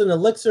potions and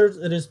elixirs,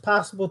 it is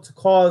possible to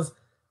cause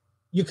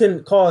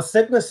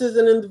sicknesses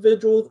in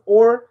individuals,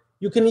 or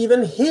you can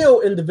even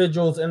heal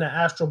individuals in the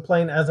astral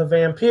plane as a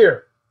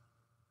vampire.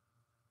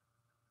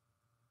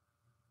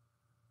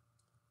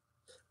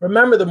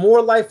 Remember, the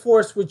more life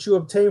force which you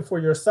obtain for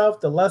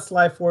yourself, the less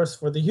life force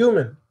for the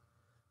human.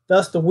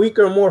 Thus, the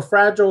weaker and more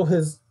fragile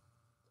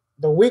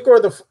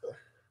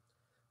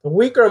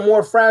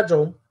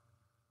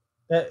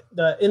that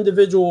the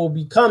individual will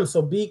become.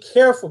 So be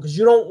careful, because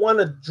you don't want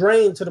to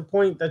drain to the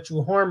point that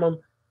you harm them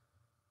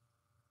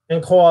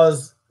and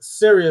cause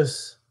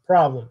serious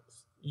problems.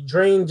 You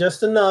drain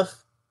just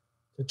enough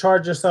to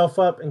charge yourself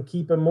up and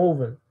keep it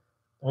moving.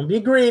 Don't be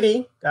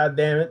greedy. God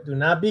damn it. Do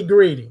not be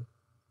greedy.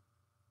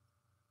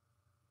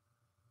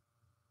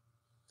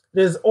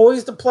 It is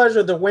always the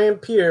pleasure of the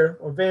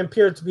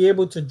vampire to be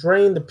able to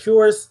drain the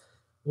purest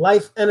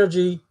life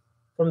energy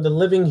from the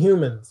living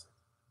humans.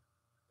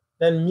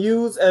 Then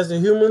muse as the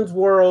human's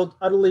world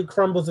utterly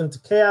crumbles into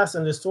chaos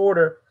and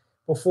disorder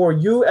before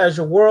you, as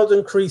your world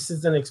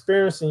increases in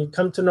experience and you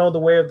come to know the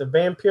way of the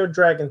vampire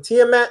dragon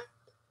Tiamat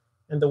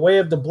and the way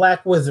of the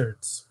black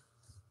wizards.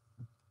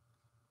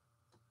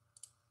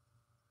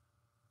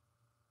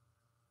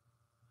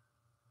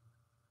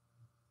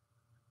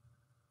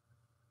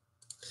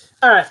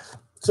 All right,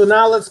 so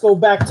now let's go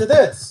back to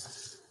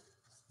this.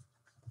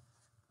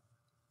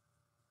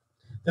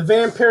 The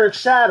vampiric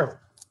shadow.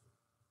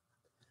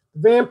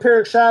 The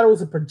vampiric shadow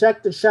is a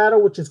projected shadow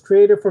which is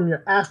created from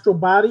your astral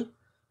body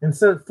and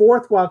sent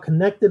forth while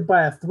connected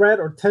by a thread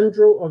or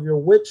tendril of your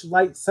witch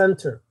light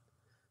center.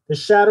 The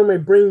shadow may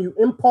bring you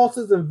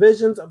impulses and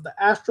visions of the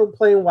astral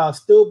plane while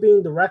still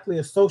being directly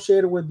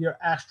associated with your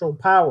astral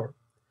power.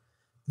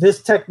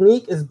 This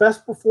technique is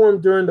best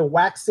performed during the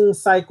waxing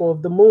cycle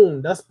of the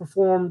moon, thus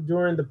performed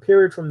during the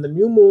period from the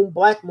new moon,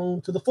 black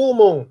moon, to the full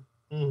moon.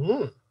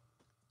 Mm-hmm.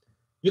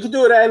 You can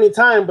do it at any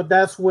time, but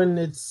that's when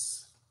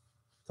it's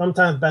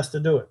sometimes best to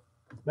do it.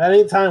 But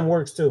any time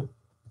works too.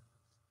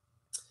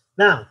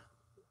 Now,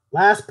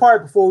 last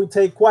part before we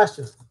take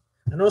questions.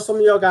 I know some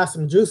of y'all got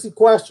some juicy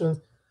questions.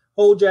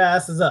 Hold your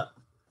asses up.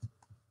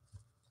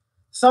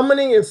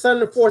 Summoning and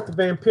sending forth the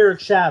vampiric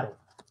shadow.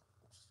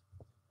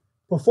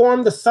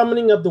 Perform the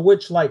summoning of the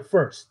witch light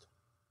first,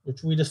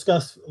 which we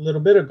discussed a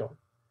little bit ago.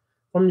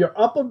 From your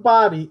upper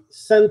body,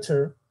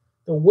 center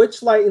the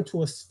witch light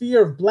into a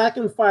sphere of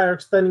blackened fire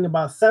extending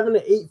about 7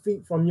 to 8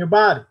 feet from your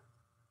body.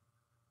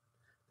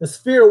 The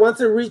sphere,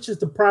 once it reaches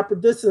the proper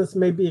distance,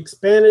 may be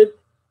expanded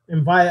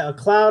and via a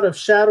cloud of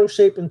shadow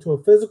shaped into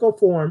a physical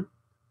form,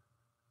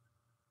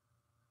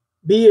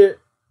 be it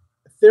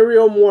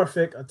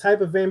ethereomorphic, a type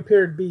of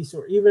vampiric beast,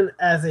 or even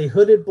as a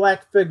hooded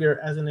black figure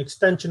as an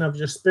extension of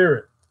your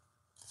spirit.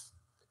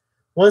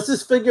 Once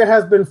this figure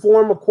has been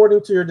formed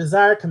according to your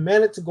desire,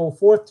 command it to go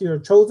forth to your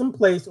chosen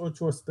place or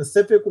to a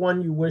specific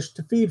one you wish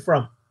to feed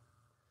from.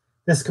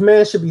 This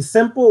command should be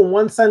simple in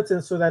one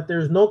sentence so that there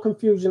is no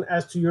confusion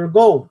as to your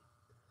goal.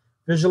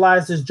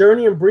 Visualize this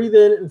journey and breathe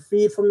in and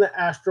feed from the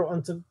astral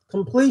until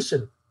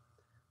completion.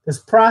 This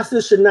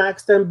process should not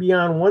extend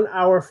beyond 1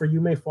 hour, for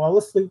you may fall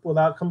asleep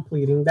without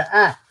completing the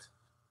act.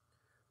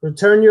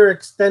 Return your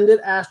extended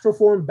astral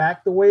form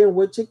back the way in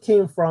which it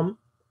came from.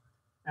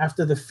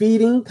 After the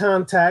feeding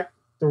contact,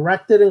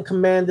 directed and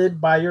commanded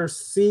by your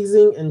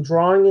seizing and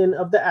drawing in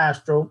of the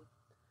astral,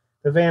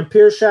 the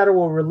vampire shadow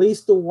will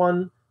release the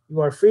one you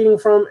are feeding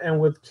from and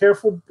with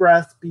careful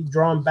breath be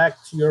drawn back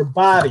to your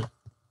body.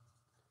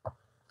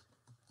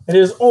 It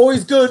is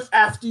always good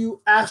after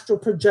you astral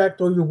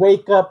project or you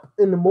wake up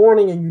in the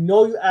morning and you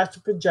know you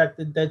astral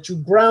projected that you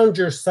ground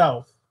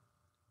yourself.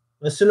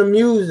 Listen to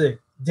music,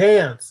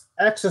 dance,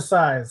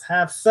 exercise,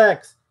 have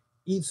sex,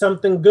 eat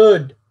something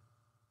good.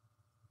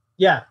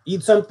 Yeah,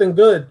 eat something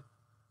good.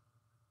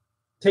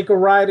 Take a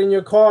ride in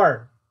your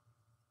car.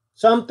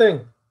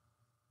 Something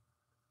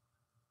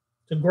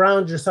to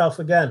ground yourself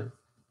again.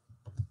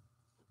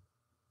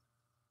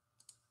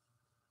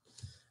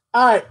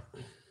 All right.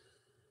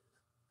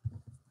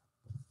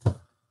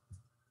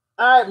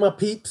 All right, my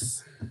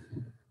peeps.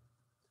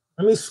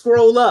 Let me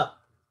scroll up.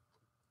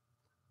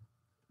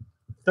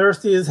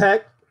 Thirsty as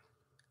heck.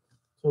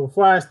 So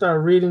before I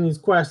start reading these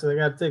questions, I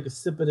got to take a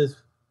sip of this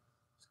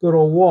good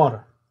old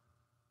water.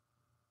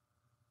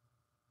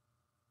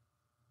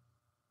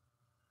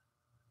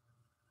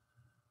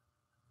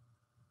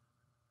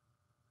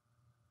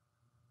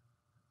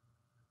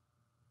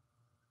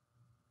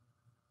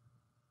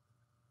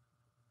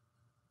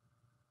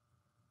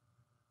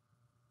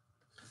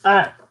 All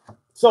right.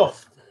 So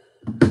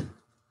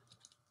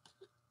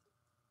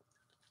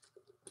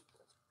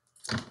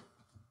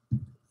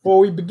before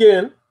we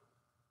begin,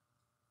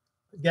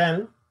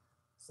 again,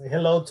 say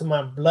hello to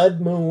my blood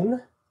moon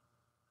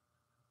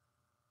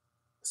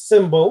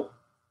symbol,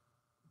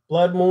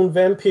 blood moon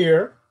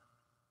vampire,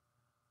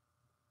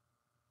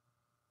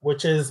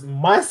 which is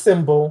my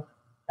symbol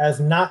as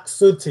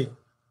Naksuti.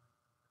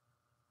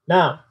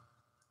 Now,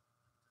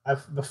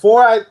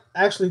 before I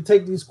actually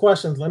take these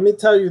questions, let me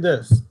tell you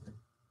this.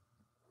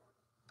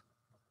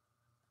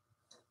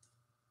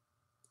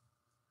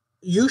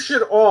 You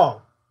should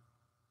all,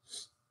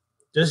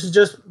 this is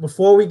just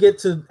before we get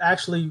to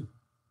actually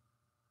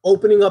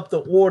opening up the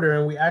order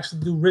and we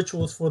actually do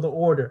rituals for the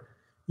order,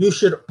 you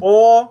should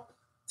all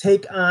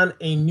take on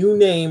a new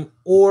name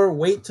or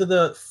wait to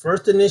the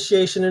first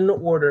initiation in the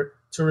order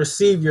to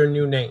receive your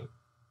new name.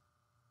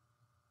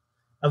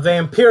 A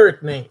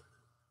vampiric name.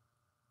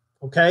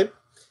 Okay?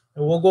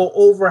 And we'll go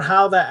over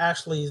how that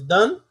actually is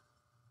done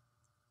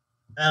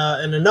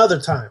in another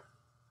time.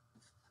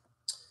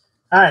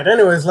 All right,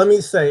 anyways, all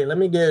right.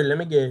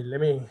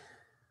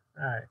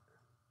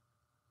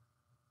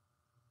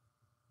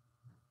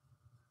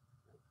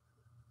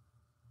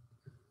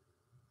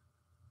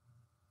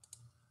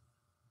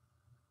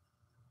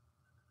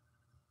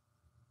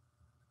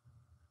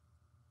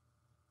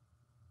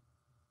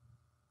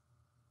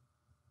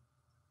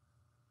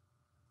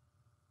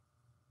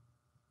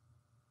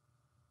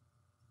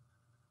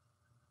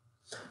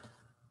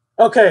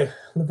 Okay,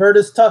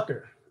 Lavertus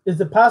Tucker.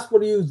 Is it possible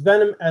to use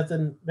Venom as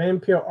a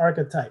vampire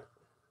archetype?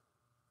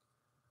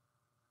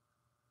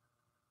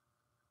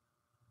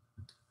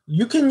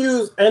 You can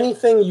use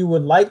anything you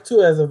would like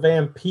to as a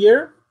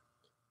vampire.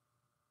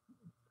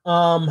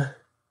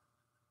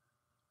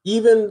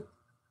 Even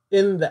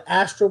in the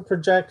astral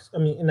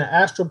in the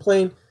astral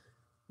plane,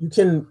 you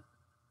can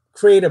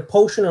create a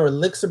potion or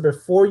elixir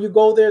before you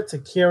go there to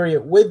carry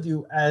it with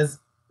you as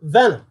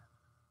Venom.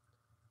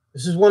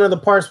 This is one of the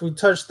parts we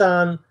touched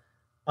on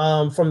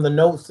from the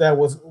notes that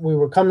we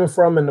were coming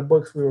from and the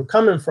books we were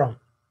coming from.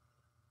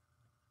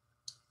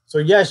 So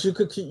yes, you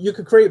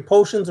could create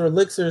potions or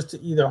elixirs to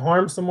either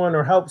harm someone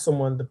or help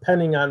someone,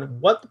 depending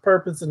on what the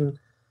purpose and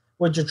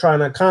what you're trying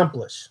to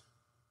accomplish.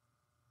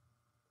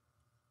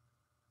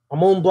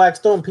 I'm on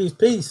Blackstone. Peace,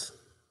 peace.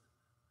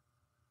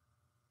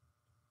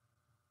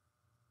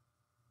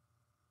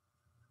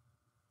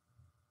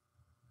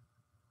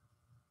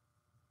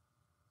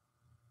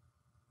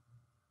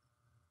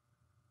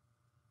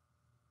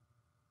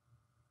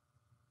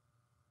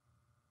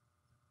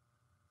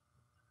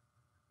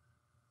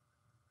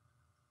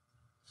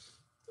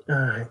 All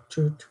right.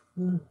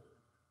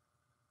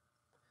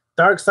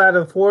 Dark Side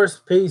of the Force.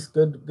 Peace.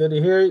 Good to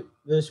hear it.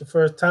 This is your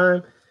first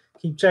time.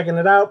 Keep checking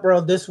it out, bro.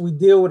 We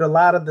deal with a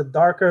lot of the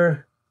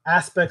darker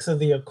aspects of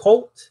the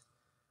occult.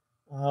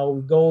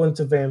 We go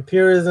into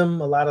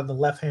vampirism, a lot of the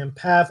left-hand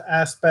path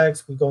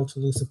aspects. We go into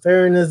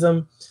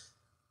Luciferianism,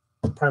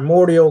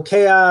 primordial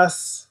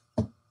chaos,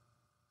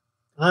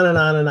 on and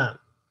on and on.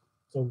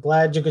 So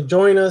glad you could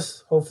join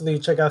us. Hopefully you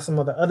check out some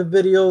of the other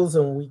videos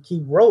and we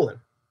keep rolling.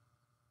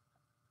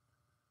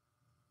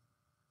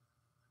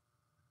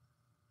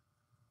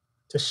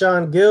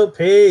 Tashawn Gill,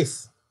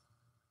 peace.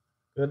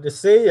 Good to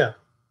see you.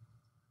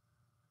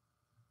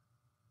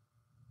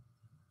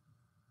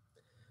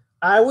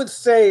 I would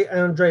say,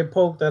 Andre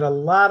Polk, that a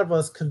lot of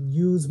us could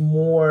use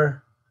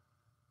more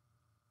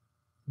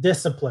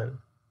discipline.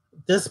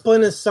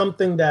 Discipline is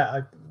something that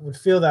I would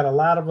feel that a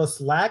lot of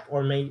us lack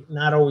or may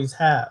not always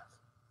have.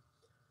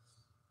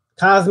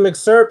 Cosmic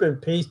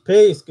Serpent, peace,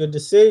 peace. Good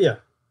to see you.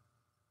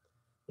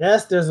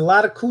 Yes, there's a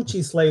lot of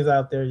coochie slaves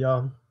out there,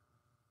 y'all.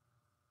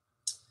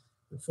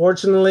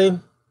 Unfortunately,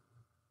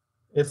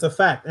 it's a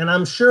fact. And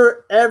I'm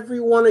sure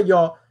every one of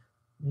y'all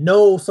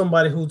knows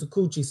somebody who's a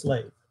coochie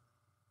slave.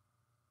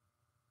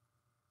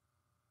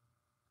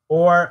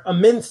 Or a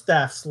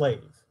Minstaff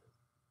slave.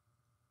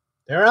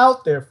 They're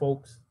out there,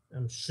 folks.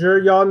 I'm sure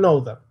y'all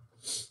know them.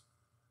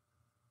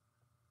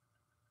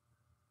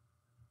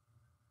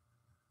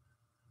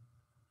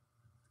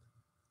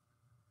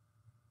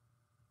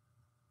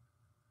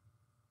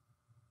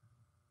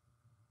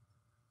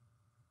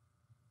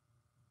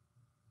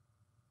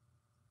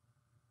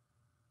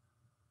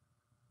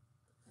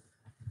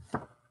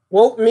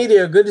 Woke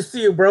Media, good to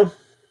see you, bro.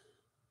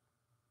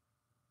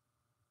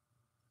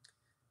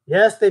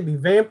 Yes, they be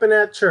vamping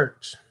at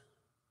church.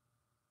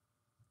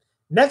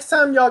 Next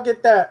time y'all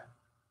get that,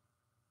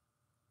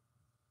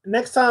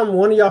 next time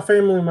one of y'all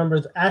family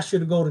members asks you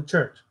to go to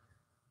church,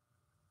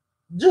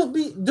 just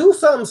do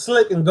something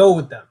slick and go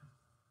with them.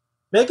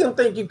 Make them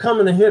think you're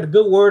coming to hear the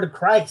good word of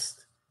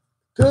Christ,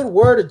 good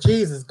word of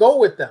Jesus. Go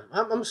with them.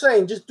 I'm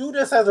saying just do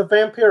this as a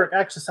vampiric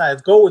exercise.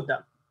 Go with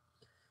them.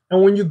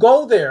 And when you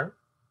go there,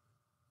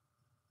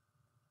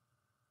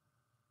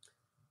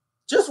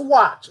 just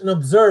watch and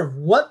observe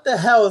what the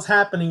hell is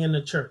happening in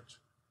the church.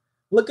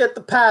 Look at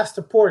the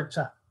pastor pork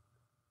chop.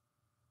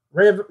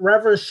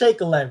 Reverend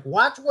Shake a Leg.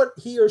 Watch what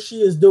he or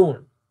she is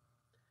doing.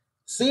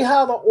 See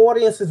how the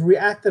audience is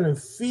reacting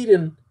and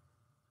feeding,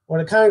 or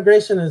the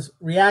congregation is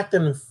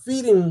reacting and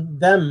feeding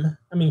them,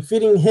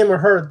 feeding him or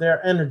her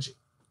their energy.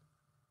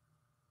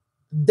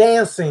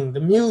 Dancing,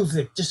 the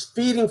music, just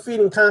feeding,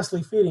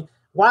 constantly feeding.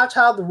 Watch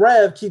how the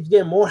Rev keeps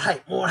getting more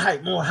hype, more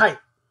hype, more hype.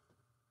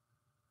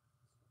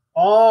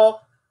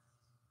 All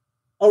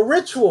a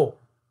ritual,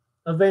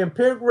 a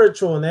vampiric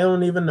ritual, and they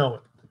don't even know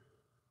it.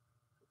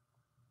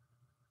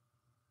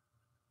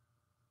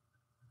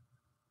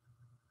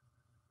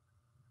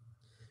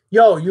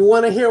 Yo, you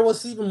want to hear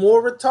what's even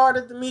more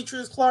retarded,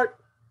 Demetrius Clark?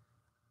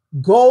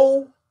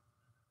 Go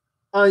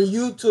on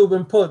YouTube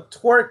and put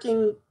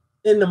twerking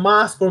in the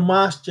mosque or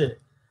masjid.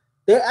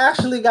 They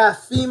actually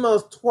got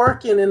females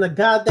twerking in the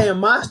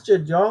goddamn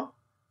masjid, y'all.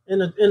 In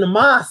the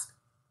mosque.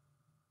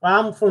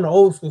 Well, I'm from the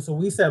old school, so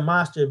we said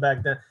masjid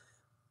back then.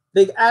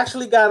 They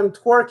actually got them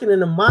twerking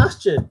in the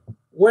masjid,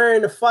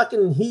 wearing the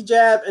fucking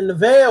hijab and the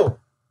veil.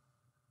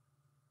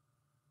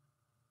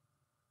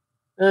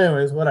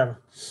 Anyways, whatever.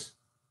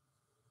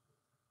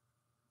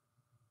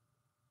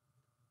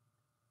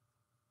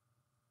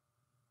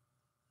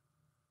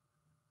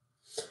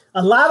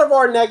 A lot of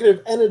our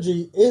negative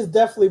energy is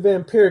definitely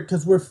vampiric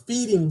because we're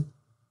feeding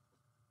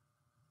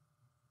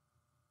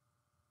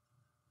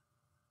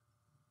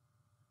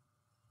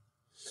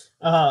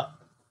a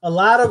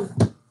lot of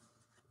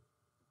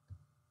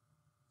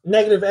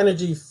negative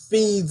energy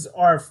feeds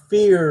our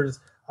fears,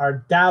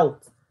 our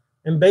doubts,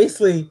 and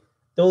basically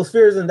those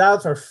fears and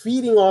doubts are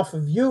feeding off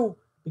of you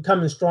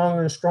becoming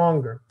stronger and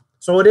stronger.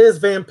 So it is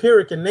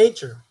vampiric in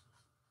nature.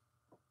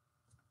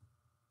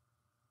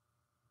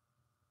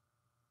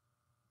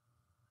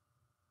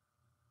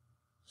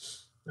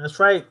 That's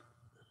right.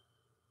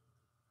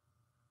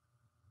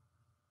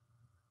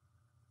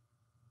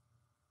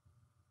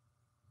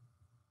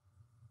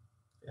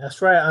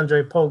 That's right,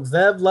 Andre Polk.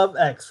 Zev Love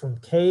X from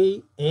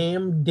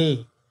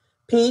KMD.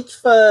 Peach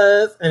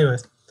Fuzz.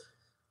 Anyways.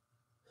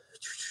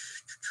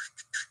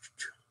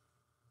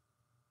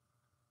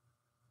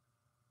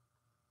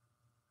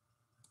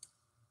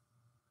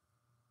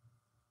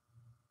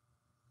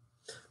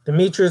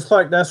 Demetrius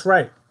Clark, that's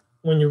right.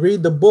 When you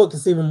read the book,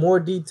 it's even more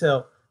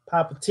detailed.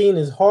 Palpatine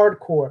is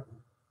hardcore.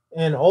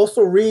 And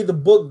also read the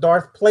book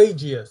Darth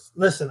Plagueis.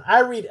 Listen, I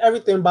read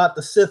everything about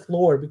the Sith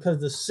Lord because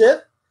the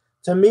Sith,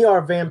 to me,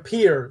 are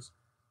vampires.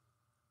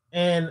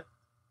 And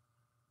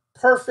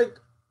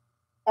perfect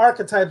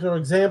archetypes or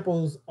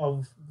examples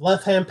of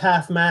left-hand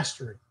path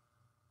mastery.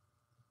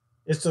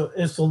 It's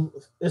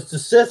the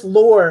Sith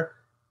lore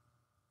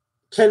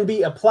can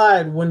be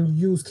applied when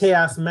you use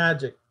chaos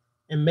magic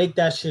and make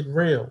that shit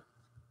real.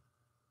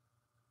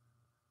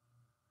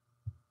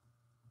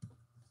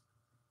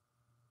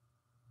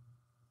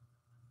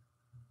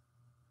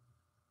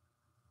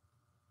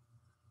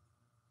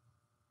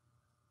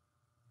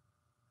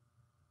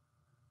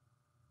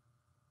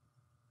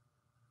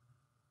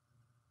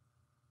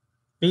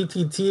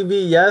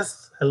 BTTV,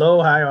 yes.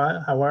 Hello, hi,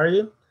 how are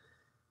you?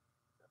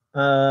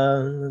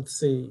 Let's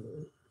see.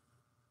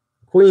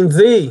 Queen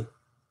Z,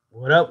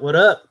 what up, what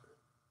up?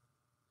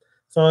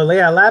 So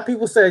yeah, a lot of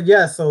people said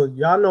yes, so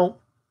y'all know.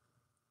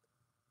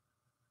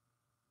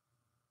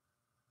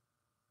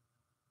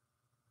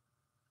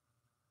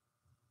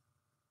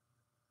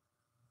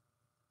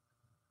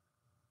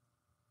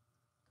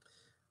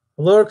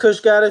 Lord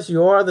Kush Goddess,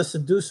 you are the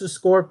seducer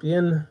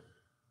scorpion,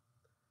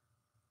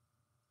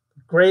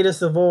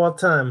 greatest of all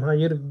time. Huh?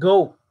 You're the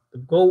GOAT, the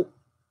GOAT,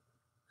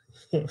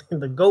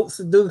 the GOAT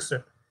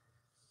seducer.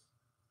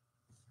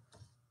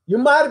 You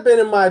might have been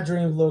in my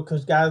dreams, Lord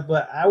Kush Goddess,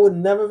 but I would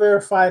never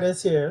verify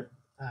this here.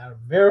 I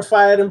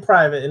verify it in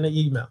private in the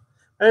email.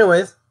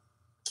 Anyways,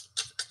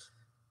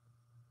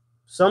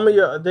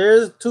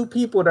 there's two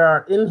people that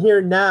are in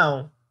here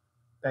now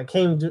that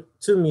came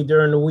to me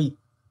during the week.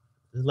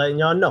 Just letting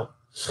y'all know.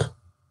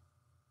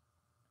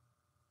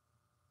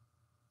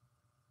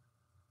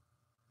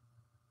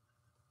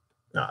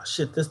 Oh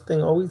shit, this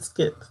thing always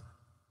skips.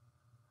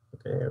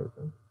 Okay, here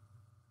we go.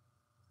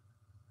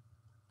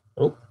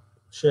 Oh,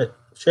 shit,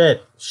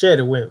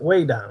 it went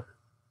way down.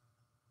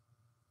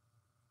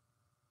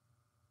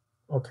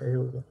 Okay, here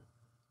we go.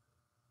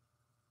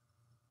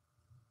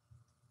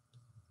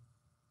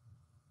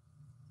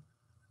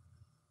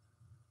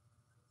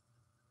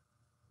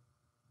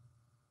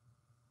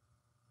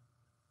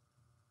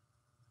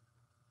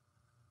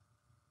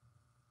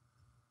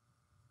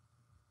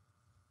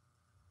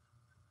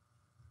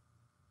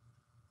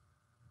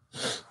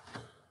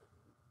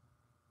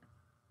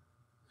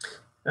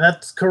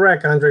 That's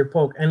correct, Andre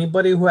Polk.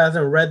 Anybody who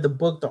hasn't read the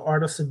book, The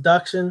Art of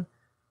Seduction,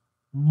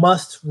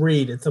 must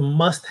read. It's a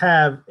must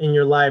have in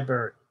your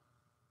library.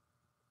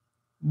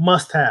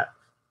 Must have.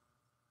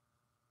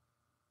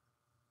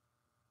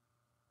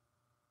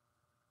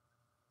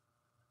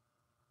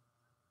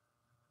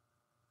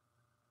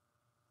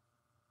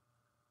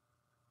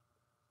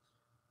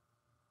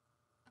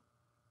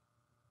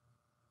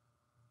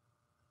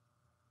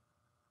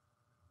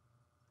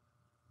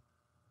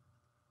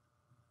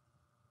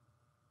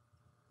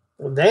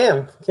 Well,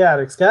 damn,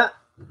 chaotic Scott.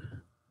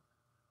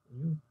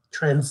 You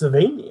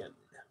Transylvanian.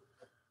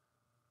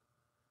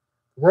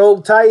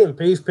 Rogue Titan,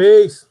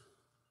 peace.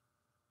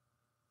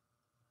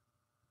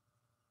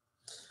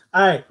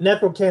 All right,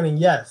 Necrocannon,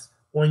 yes.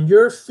 When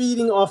you're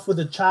feeding off of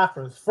the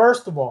chakras,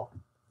 first of all,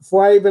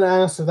 before I even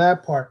answer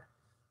that part,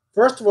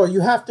 first of all,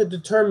 you have to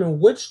determine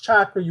which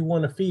chakra you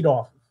want to feed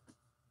off.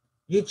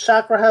 Each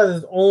chakra has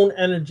its own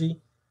energy,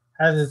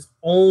 has its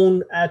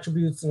own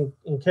attributes and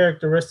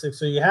characteristics.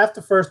 So you have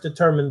to first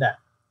determine that.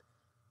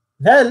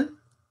 Then,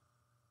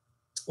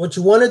 what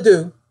you want to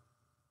do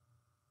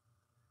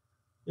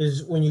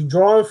is when you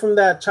draw in from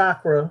that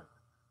chakra,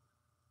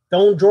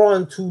 don't draw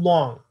in too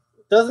long.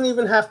 It doesn't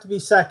even have to be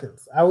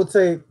seconds. I would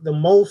say the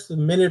most a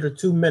minute or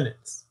 2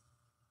 minutes.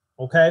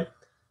 Okay?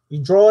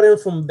 You draw it in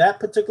from that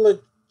particular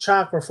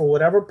chakra for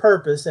whatever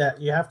purpose.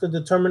 You have to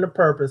determine the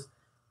purpose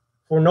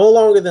for no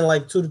longer than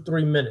like 2 to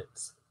 3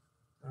 minutes.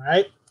 All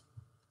right?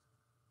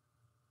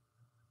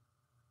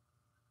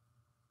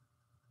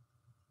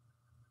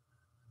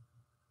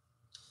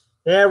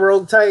 Yeah,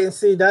 Rogue Titan.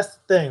 See, that's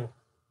the thing.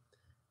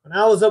 When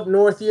I was up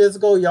north years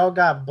ago, y'all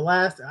got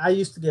blasted. I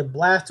used to get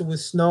blasted with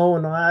snow,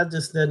 and I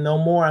just said, no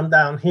more. I'm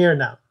down here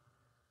now.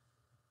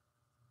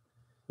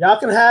 Y'all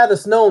can have the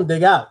snow and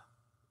dig out.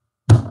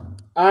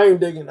 I ain't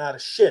digging out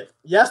of shit.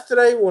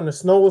 Yesterday, when the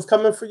snow was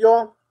coming for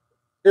y'all,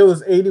 it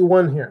was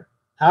 81 here.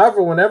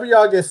 However, whenever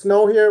y'all get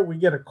snow here, we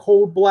get a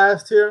cold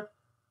blast here.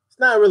 It's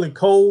not really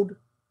cold,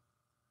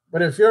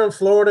 but if you're in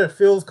Florida, it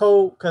feels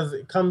cold because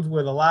it comes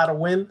with a lot of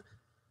wind.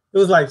 It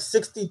was like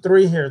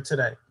 63 here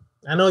today.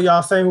 I know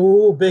y'all saying,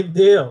 ooh, big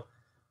deal.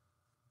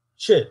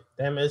 Shit,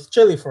 damn it, it's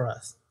chilly for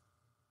us.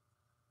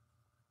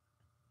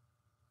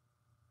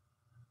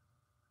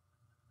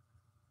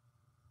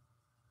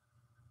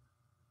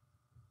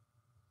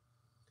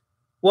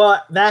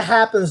 Well, that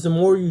happens the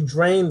more you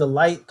drain, the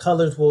light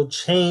colors will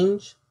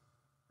change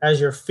as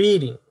you're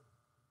feeding.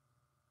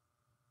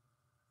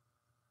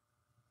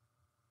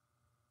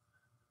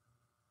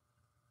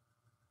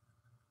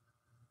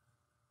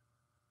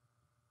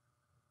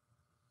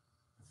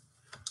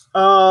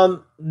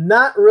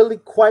 Not really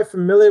quite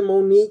familiar,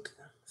 Monique.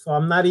 So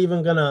I'm not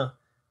even gonna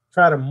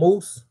try to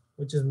moose,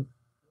 which is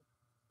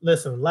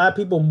listen, a lot of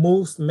people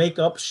moose make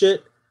up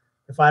shit.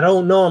 If I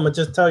don't know, I'm gonna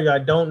just tell you I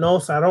don't know.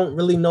 So I don't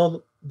really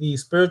know the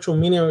spiritual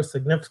meaning or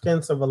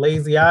significance of a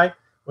lazy eye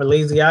or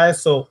lazy eye.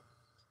 So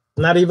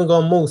I'm not even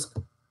gonna moose.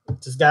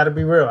 Just gotta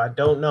be real. I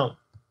don't know.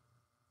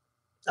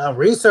 I'll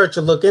research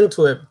and look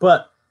into it,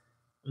 but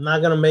I'm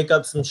not gonna make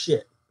up some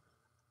shit.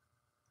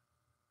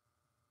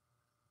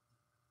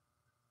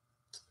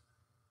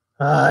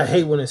 I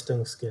hate when this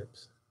thing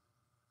skips.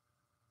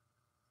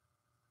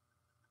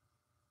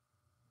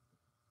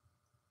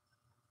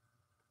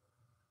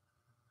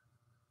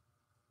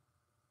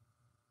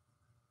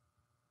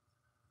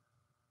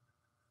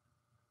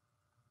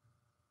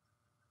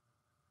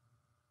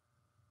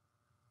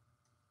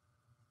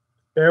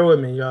 Bear with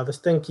me, y'all. This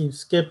thing keeps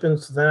skipping,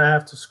 so then I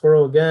have to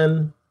scroll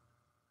again.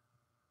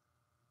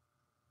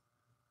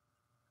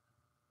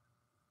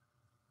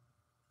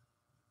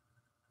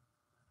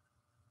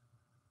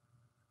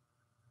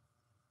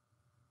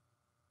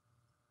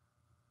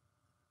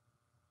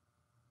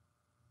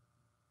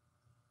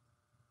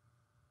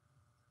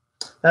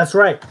 That's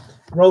right.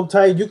 Rogue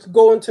Tide, you could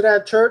go into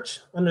that church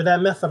under that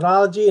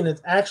methodology, and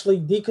it's actually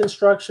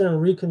deconstruction and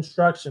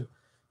reconstruction.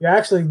 You're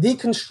actually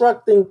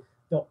deconstructing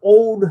the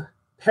old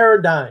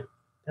paradigm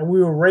that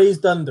we were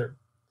raised under,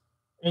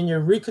 and you're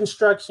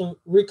reconstructing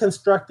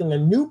a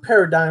new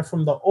paradigm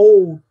from the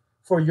old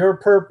for your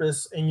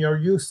purpose and your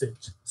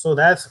usage. So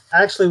that's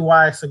actually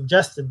why I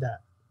suggested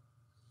that.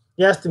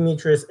 Yes,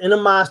 Demetrius, in a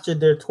masjid,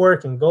 they're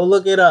twerking. Go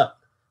look it up.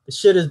 The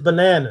shit is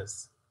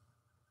bananas.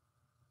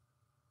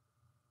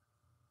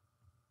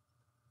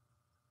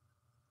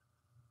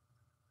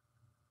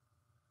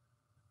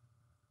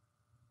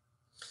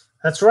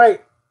 That's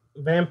right.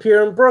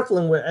 Vampyre in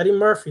Brooklyn with Eddie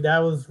Murphy. That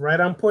was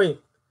right on point.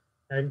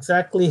 That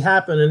exactly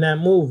happened in that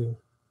movie.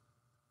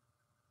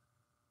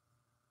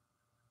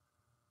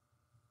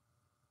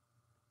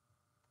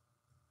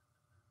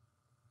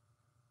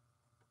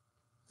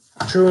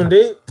 True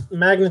indeed.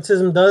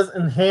 Magnetism does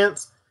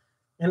enhance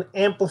and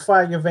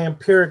amplify your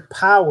vampiric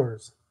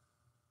powers.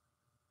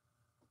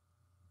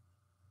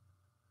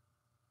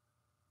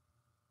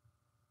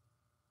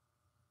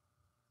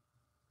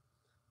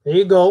 There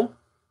you go.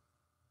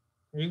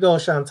 There you go,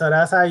 Chantal.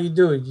 That's how you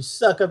do it. You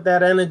suck up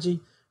that energy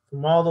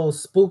from all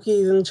those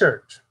spookies in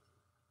church.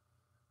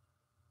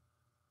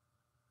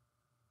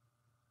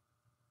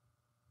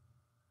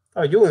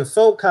 Oh, you in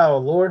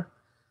SoCal, Lord.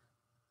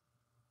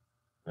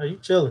 Oh, you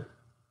chilling.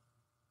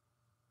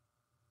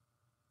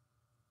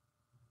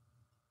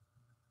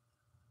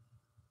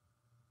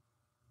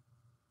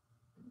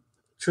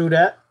 True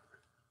that.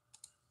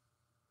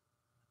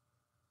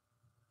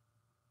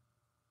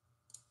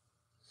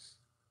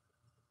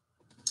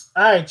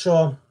 All right,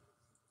 y'all.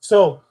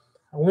 So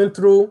I went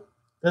through.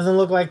 Doesn't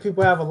look like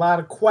people have a lot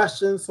of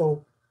questions.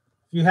 So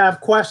if you have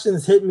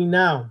questions, hit me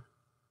now.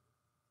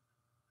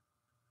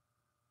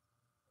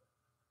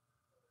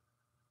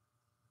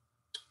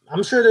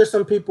 I'm sure there's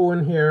some people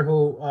in here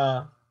who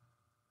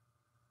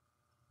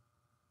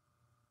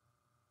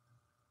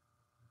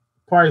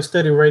probably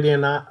study radio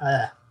not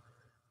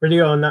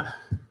radio not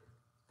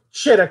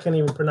shit. I can't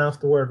even pronounce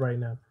the word right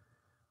now.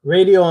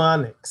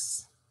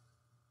 Radionics.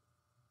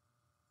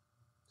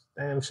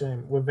 Damn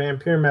shame with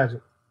Vampyre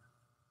Magick.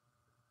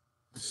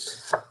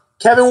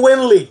 Kevin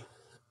Winley.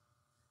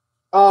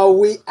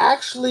 We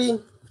actually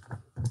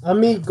let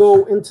me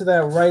go into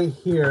that right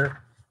here.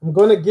 I'm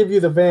going to give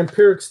you the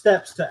vampiric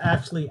steps to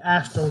actually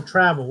astral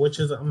travel, which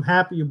is I'm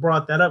happy you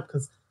brought that up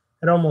because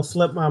it almost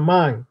slipped my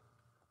mind.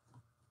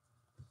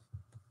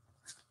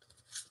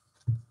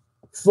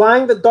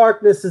 Flying the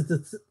darkness is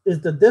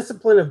the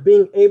discipline of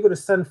being able to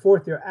send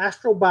forth your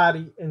astral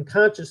body and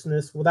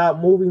consciousness without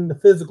moving the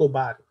physical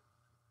body.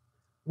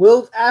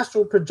 Will's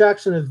astral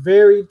projection is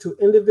varied to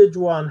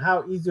individual on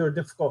how easy or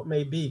difficult it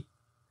may be.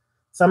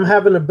 Some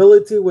have an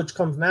ability which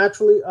comes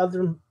naturally,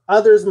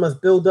 others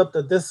must build up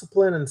the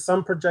discipline, and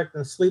some project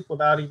and sleep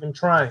without even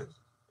trying.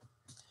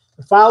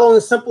 The following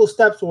simple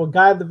steps will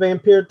guide the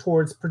vampire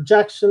towards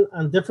projection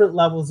on different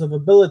levels of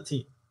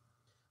ability.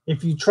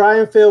 If you try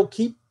and fail,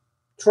 keep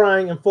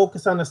trying and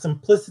focus on the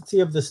simplicity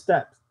of the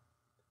steps.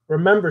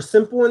 Remember,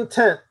 simple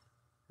intent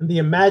and the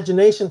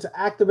imagination to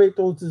activate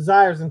those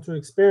desires into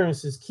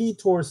experiences key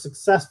towards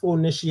successful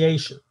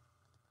initiation.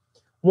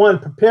 1.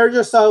 Prepare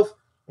yourself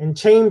and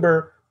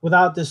chamber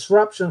without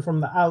disruption from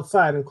the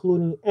outside,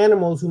 including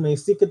animals who may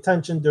seek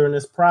attention during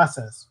this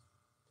process.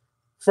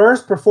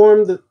 First,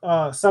 perform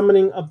the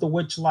summoning of the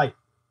witch light.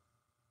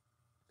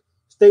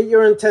 State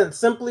your intent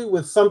simply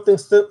with something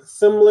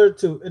similar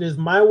to, "It is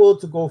my will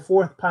to go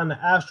forth upon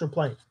the astral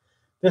plane."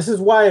 This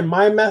is why in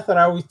my method,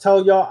 I always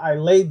tell y'all I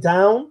lay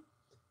down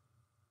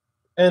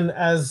And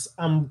as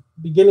I'm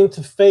beginning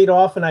to fade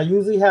off, and I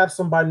usually have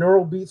some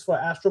binaural beats for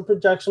astral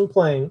projection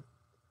playing.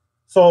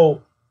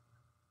 So,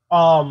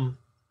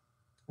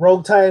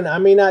 Rogue Titan, I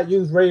may not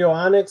use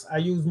radionics. I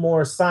use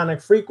more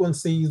sonic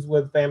frequencies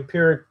with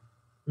Vampyre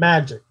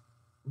Magick,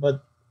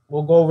 but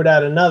we'll go over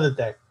that another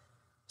day.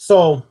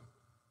 So,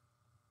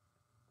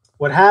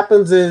 what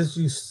happens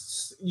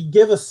is you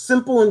give a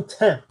simple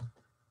intent.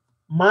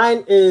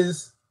 Mine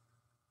is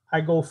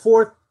I go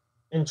forth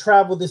and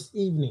travel this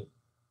evening,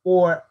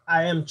 or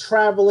I am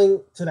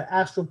traveling to the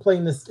astral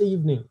plane this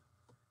evening.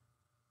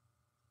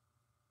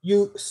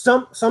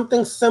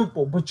 Something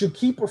simple, but you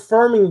keep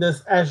affirming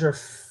this as you're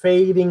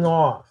fading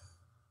off.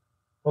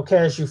 Okay,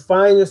 as you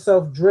find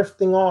yourself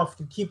drifting off,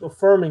 you keep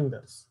affirming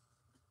this.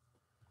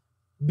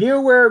 Be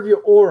aware of your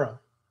aura.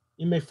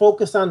 You may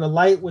focus on the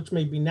light, which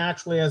may be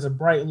naturally as a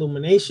bright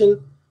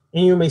illumination,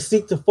 and you may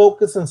seek to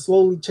focus and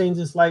slowly change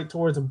this light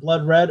towards a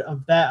blood red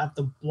of that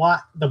of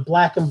the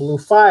black and blue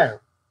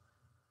fire.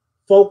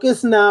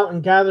 Focus now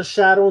and gather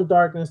shadow and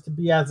darkness to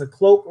be as a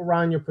cloak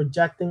around your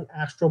projecting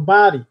astral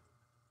body.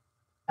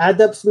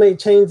 Adepts may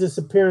change this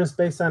appearance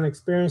based on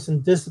experience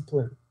and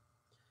discipline.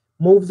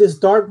 Move this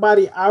dark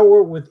body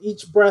outward with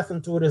each breath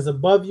until it is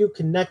above you,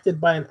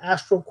 connected by an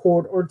astral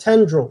cord or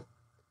tendril.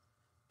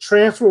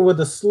 Transfer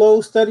with a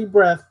slow, steady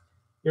breath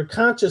your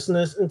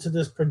consciousness into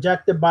this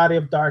projected body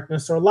of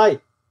darkness or light.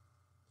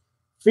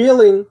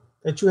 Feeling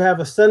that you have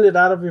ascended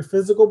out of your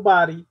physical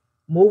body,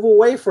 move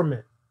away from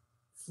it.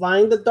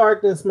 Flying the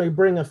darkness may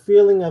bring a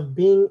feeling of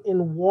being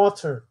in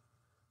water,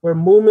 where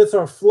movements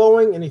are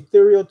flowing and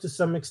ethereal to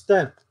some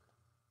extent.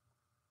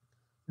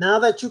 Now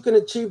that you can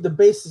achieve the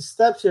basic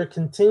steps here,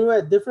 continue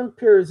at different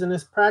periods in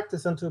this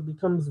practice until it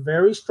becomes a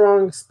very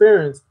strong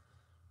experience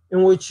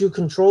in which you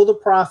control the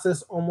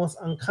process almost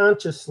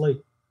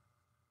unconsciously.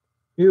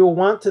 You will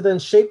want to then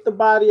shape the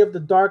body of the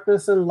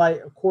darkness and light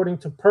according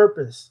to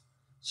purpose.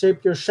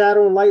 Shape your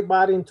shadow and light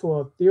body into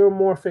a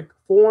theomorphic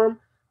form,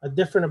 a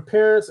different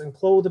appearance, and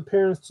clothed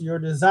appearance to your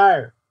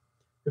desire.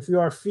 If you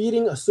are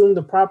feeding, assume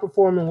the proper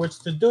form in which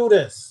to do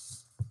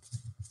this.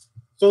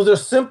 So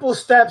there's simple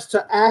steps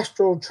to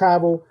astral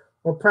travel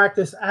or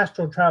practice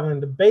astral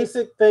traveling. The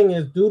basic thing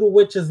is do the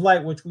witch's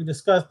light, which we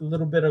discussed a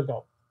little bit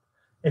ago.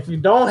 If you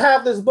don't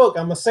have this book,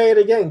 I'm going to say it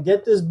again.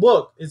 Get this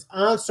book. It's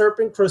on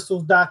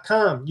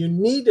serpentcrystals.com. You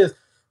need this.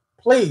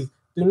 Please,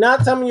 do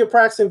not tell me you're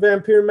practicing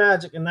Vampyre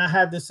Magick and not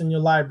have this in your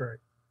library.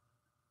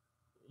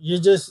 You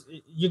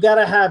got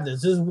to have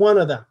this. This is one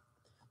of them.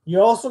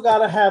 You also got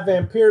to have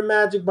Vampyre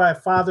Magick by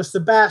Father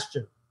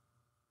Sebastian.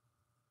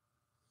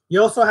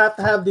 You also have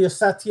to have the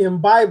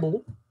Ascetian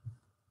Bible.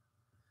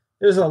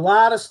 There's a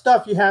lot of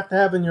stuff you have to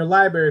have in your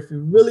library if you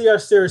really are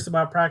serious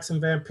about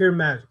practicing Vampyre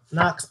Magick.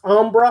 Nox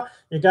Umbra,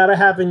 you got to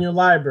have in your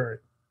library.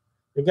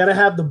 You got to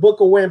have the Book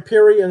of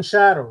Vampyrian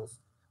Shadows.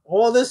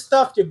 All this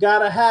stuff you got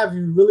to have if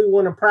you really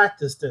want to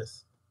practice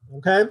this.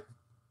 Okay?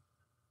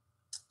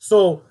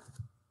 So,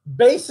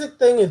 basic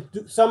thing is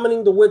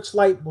summoning the witch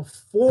light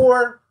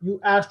before you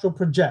astral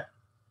project.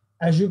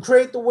 As you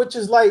create the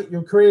witch's light,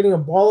 you're creating a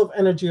ball of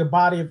energy, a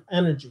body of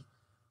energy.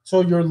 So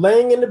you're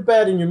laying in the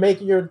bed and you're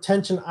making your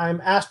intention,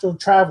 I'm astral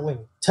traveling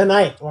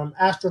tonight, or I'm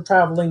astral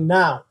traveling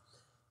now.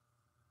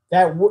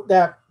 That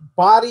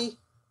body,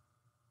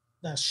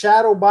 that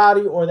shadow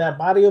body or that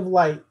body of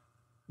light,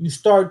 you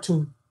start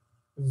to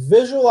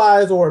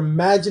visualize or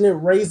imagine it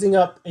raising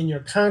up in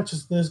your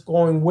consciousness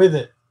going with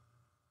it.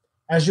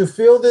 As you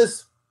feel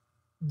this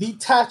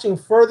detaching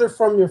further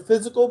from your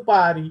physical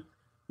body,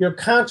 your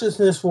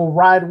consciousness will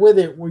ride with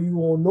it, where you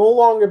will no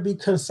longer be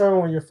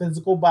concerned with your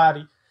physical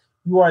body.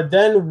 You are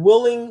then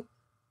willing,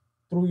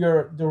 through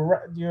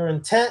your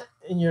intent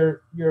and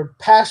your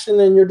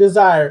passion and your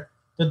desire,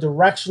 the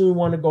direction you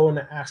want to go in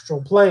the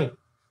astral plane.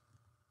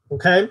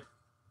 Okay?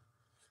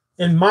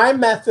 In my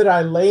method,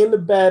 I lay in the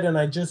bed and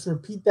I just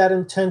repeat that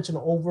intention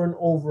over and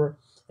over,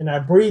 and I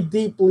breathe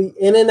deeply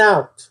in and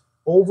out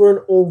over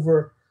and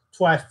over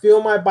till I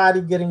feel my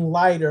body getting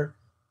lighter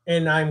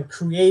and I'm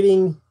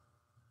creating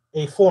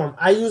a form.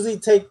 I usually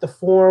take the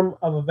form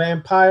of a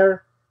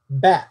vampire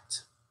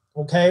bat.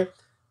 Okay?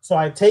 So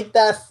I take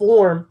that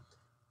form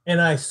and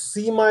I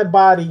see my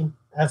body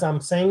as I'm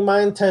saying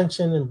my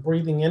intention and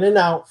breathing in and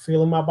out,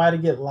 feeling my body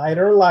get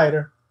lighter and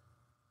lighter.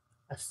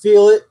 I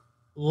feel it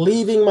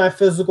leaving my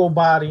physical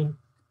body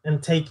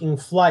and taking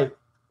flight.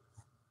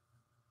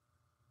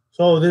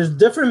 So there's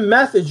different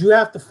methods. You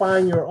have to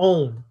find your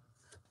own.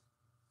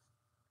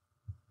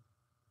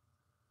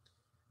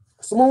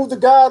 Smooth to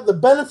God. The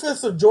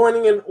benefits of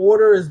joining an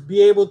order is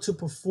be able to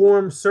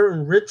perform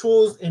certain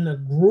rituals in a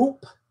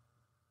group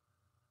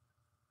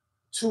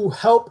to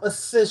help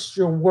assist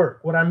your work.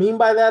 What I mean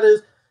by that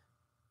is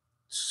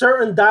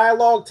certain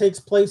dialogue takes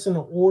place in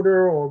an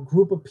order or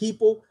group of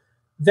people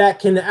that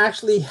can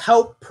actually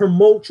help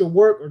promote your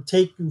work or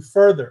take you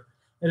further.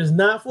 It is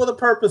not for the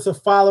purpose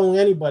of following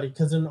anybody,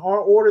 because in our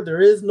order, there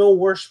is no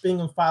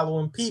worshiping and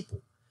following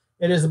people.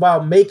 It is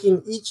about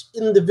making each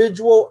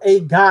individual a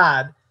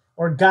god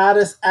or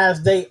goddess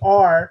as they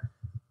are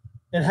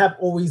and have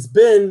always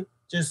been,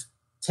 just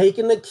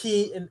taking the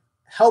key and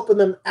helping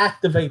them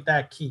activate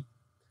that key.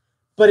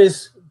 But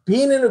it's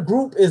being in a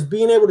group is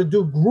being able to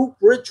do group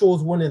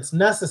rituals when it's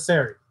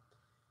necessary.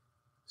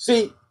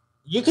 See,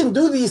 you can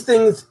do these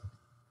things.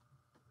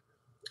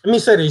 Let me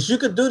say this. You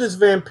could do this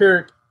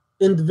vampiric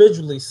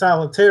individually,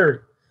 solitary.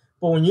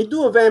 But when you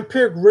do a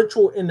vampiric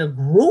ritual in a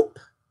group,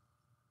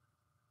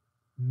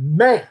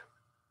 man,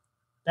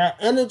 that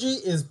energy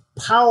is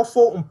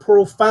powerful and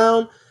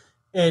profound,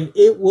 and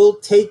it will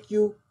take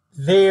you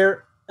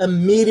there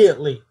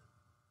immediately.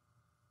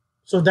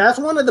 So that's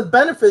one of the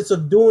benefits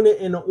of doing it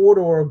in an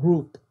order or a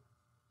group.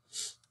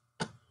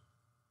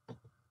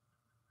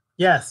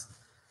 Yes,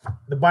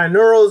 the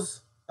binaurals,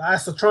 the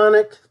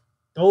isotronic,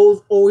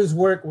 those always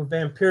work with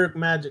vampiric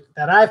magic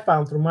that I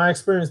found through my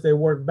experience. They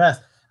work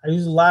best. I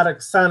use a lot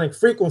of sonic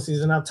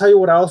frequencies, and I'll tell you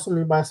what I also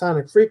mean by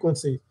sonic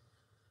frequency.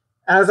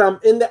 As I'm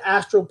in the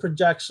astral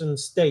projection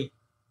state,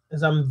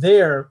 as I'm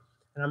there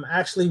and I'm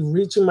actually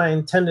reaching my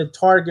intended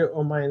target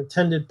or my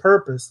intended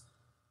purpose,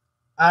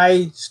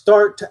 I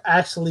start to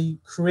actually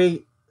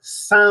create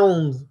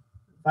sounds,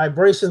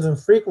 vibrations, and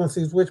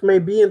frequencies, which may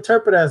be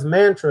interpreted as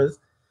mantras,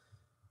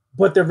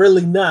 but they're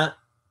really not,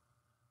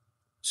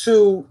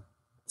 to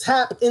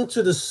tap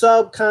into the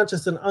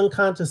subconscious and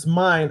unconscious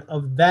mind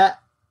of that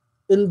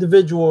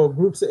individual or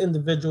groups of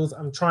individuals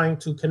I'm trying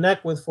to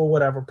connect with for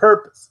whatever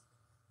purpose.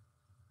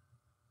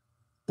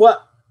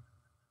 But,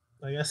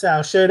 like I said,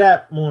 I'll share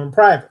that more in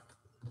private.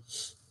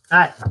 All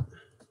right.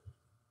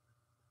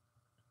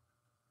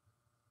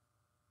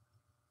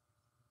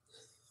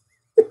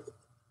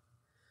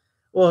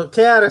 Well,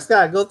 Chaotic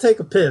Scott, go take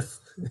a piss.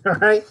 All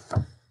right?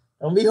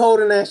 Don't be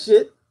holding that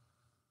shit.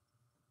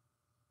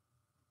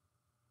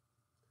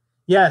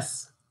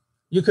 Yes,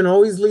 you can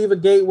always leave a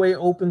gateway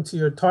open to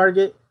your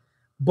target,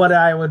 but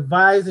I would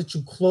advise that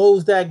you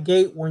close that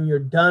gate when you're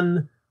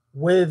done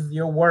with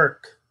your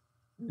work.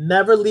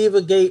 Never leave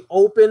a gate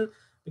open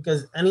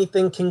because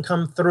anything can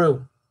come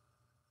through.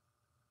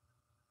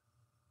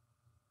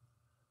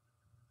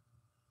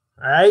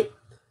 All right?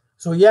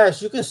 So yes,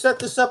 you can set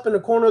this up in the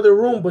corner of the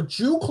room, but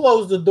you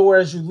close the door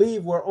as you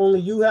leave where only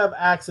you have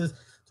access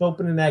to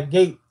opening that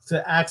gate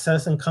to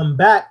access and come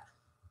back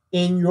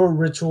in your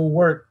ritual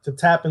work to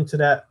tap into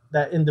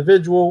that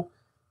individual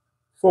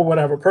for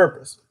whatever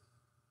purpose.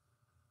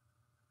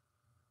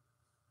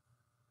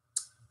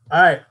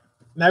 All right,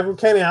 Nagro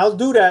Kenny, I'll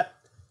do that.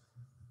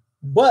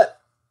 But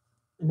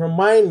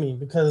remind me,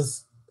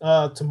 because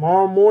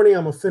tomorrow morning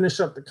I'm going to finish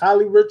up the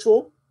Kali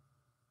ritual.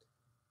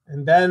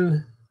 And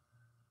then,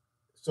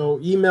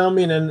 so email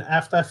me, and then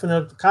after I finish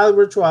up the Kali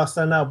ritual, I'll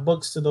send out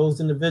books to those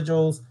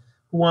individuals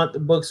who want the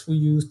books we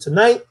use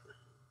tonight,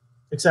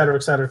 et cetera,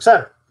 et cetera, et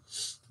cetera.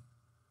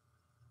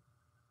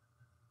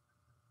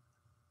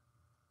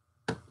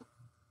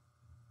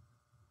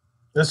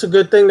 That's a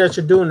good thing that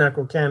you're doing,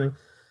 Necro Canning.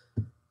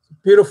 It's a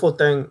beautiful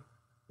thing.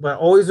 But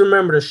always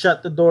remember to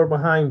shut the door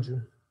behind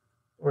you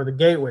or the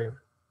gateway.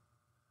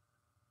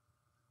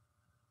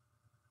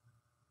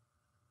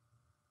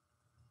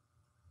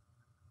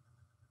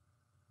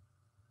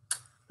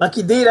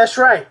 Lucky D, that's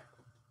right.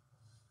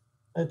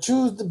 I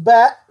choose the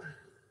bat,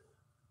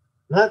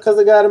 not because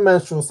I got a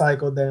menstrual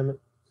cycle, damn it.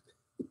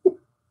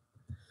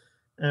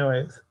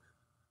 Anyways.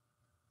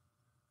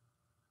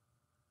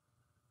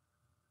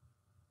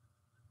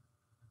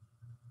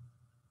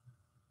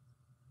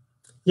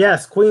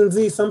 Yes, Queen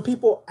Z, some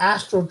people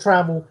astral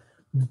travel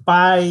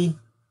by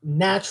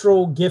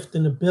natural gift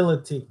and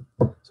ability.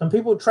 Some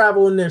people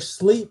travel in their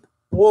sleep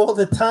all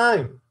the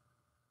time.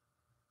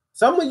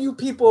 Some of you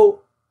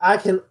people, I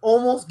can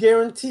almost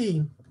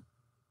guarantee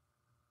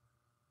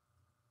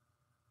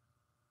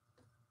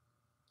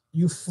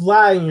you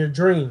fly in your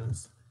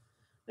dreams.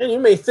 And you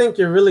may think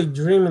you're really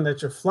dreaming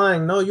that you're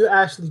flying. No, you're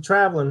actually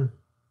traveling.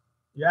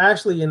 You're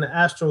actually in the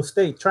astral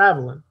state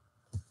traveling.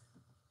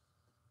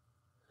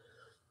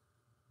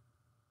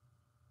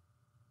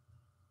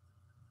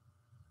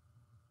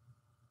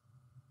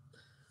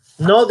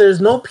 No, there's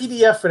no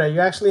PDF for that.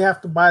 You actually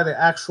have to buy the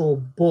actual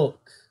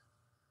book.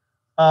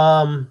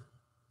 Like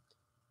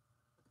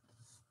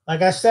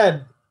I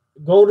said,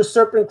 go to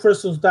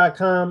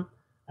serpentcrystals.com.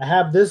 I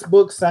have this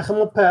book,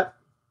 Sechamapet.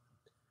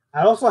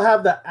 I also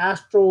have the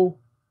astral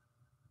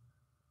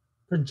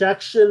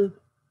projection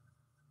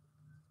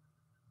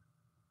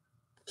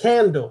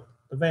candle,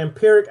 the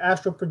vampiric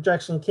astral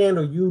projection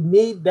candle. You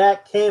need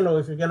that candle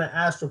if you're going to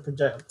astral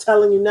project. I'm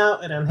telling you now,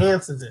 it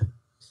enhances it.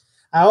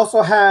 I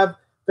also have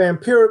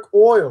vampiric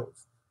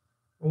oils.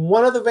 And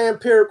one of the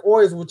vampiric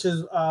oils, which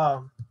is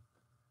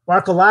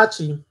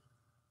Barkalachi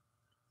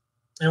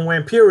and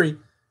Vampyre,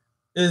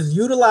 is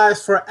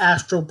utilized for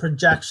astral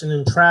projection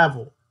and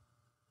travel.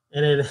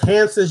 And it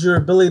enhances your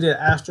ability to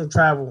astral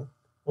travel.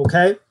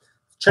 Okay?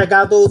 Check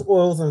out those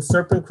oils on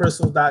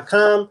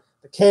serpentcrystals.com,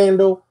 the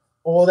candle,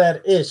 all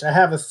that ish. I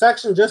have a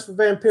section just for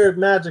Vampyre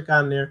Magick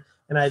on there,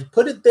 and I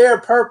put it there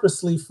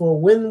purposely for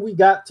when we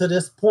got to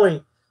this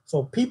point,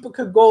 so people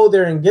could go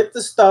there and get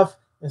the stuff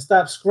and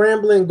stop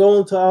scrambling,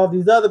 going to all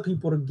these other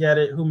people to get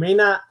it who may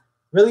not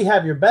really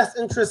have your best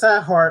interests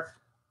at heart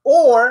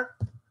or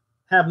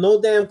have no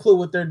damn clue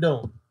what they're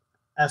doing.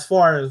 as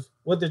far as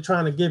what they're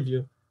trying to give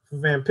you for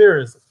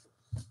vampirism.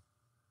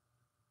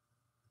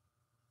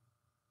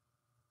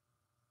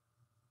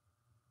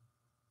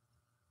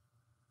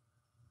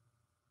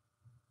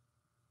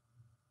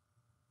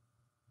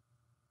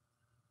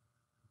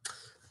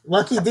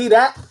 Lucky D,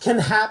 that can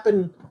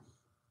happen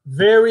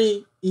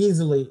very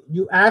easily.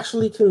 You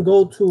actually can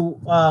go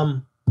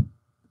to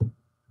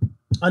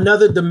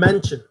another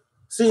dimension.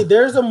 See,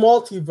 there's a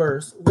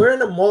multiverse. We're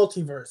in a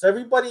multiverse.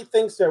 Everybody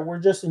thinks that we're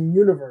just in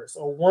universe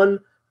or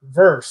one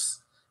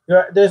verse.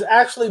 There's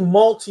actually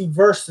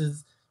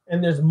multiverses,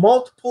 and there's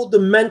multiple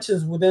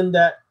dimensions within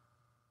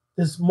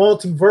this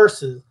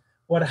multiverses.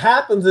 What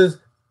happens is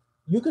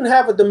you can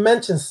have a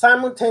dimension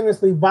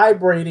simultaneously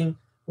vibrating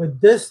with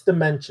this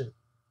dimension.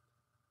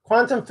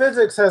 Quantum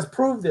physics has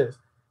proved this.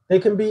 They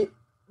can be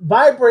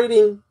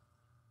vibrating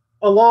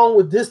along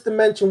with this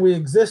dimension we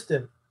exist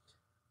in.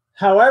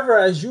 However,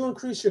 as you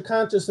increase your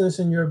consciousness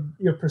and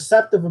your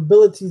perceptive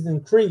abilities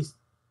increase,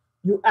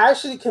 you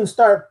actually can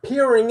start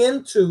peering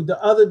into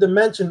the other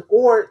dimension,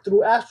 or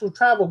through astral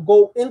travel,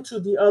 go into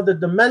the other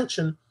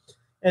dimension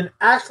and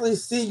actually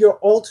see your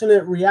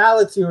alternate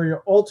reality or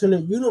your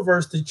alternate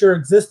universe that you're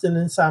existing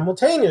in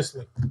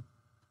simultaneously.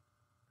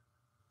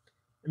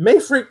 It may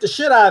freak the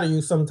shit out of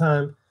you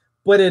sometimes,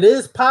 but it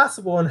is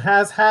possible and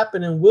has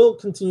happened and will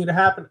continue to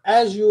happen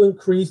as you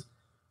increase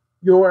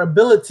your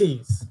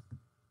abilities.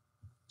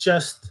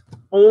 Just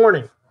a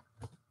warning.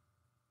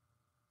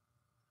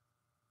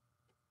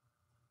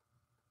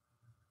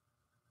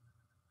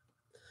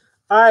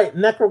 All right,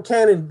 Necro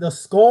Cannon, the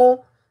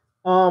skull.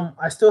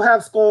 I still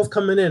have skulls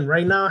coming in.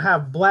 Right now I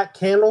have black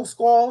candle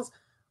skulls,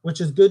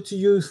 which is good to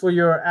use for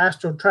your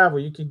astral travel.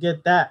 You could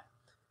get that.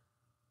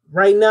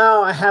 Right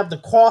now I have the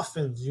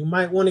coffins. You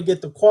might want to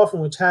get the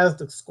coffin, which has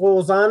the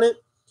skulls on it.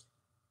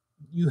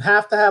 You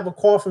have to have a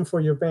coffin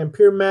for your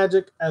Vampyre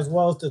Magick, as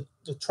well as the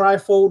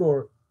trifold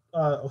or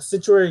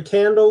obituary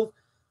candle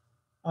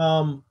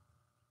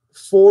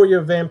for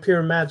your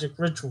Vampyre Magick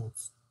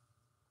rituals.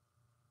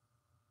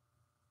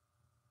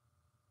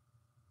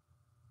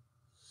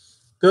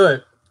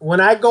 Good. When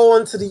I go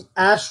into the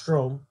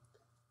astral,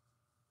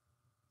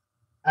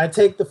 I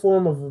take the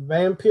form of a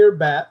vampire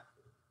bat.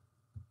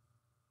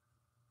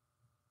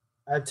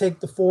 I take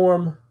the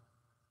form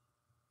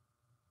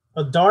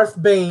of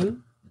Darth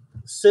Bane,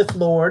 Sith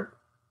Lord,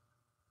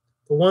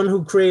 the one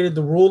who created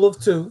the rule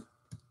of two,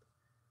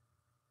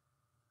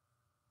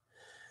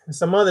 and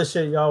some other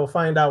shit y'all will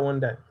find out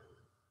one day.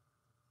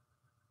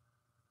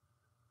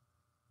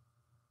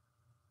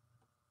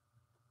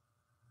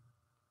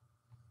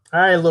 All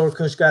right, Lord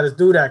Kush got us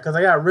do that, because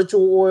I got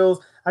ritual oils,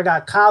 I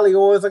got Kali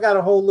oils, I got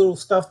a whole little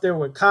stuff there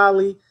with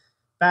Kali,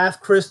 bath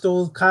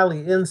crystals,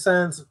 Kali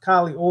incense,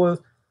 Kali oils.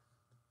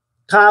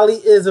 Kali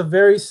is a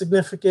very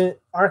significant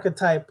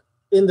archetype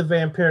in the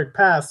vampiric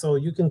path, so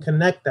you can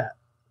connect that.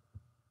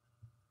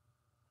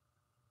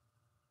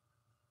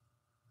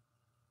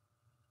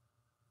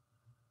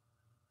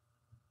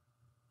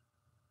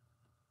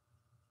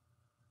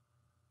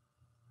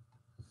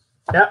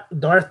 Yep,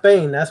 Darth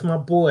Bane, that's my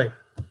boy.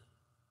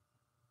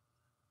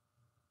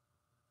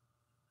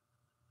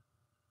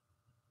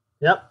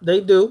 Yep, they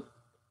do.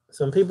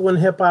 Some people in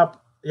hip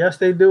hop, yes,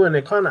 they do, and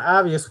they're kind of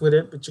obvious with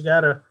it, but you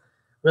gotta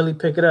really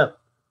pick it up.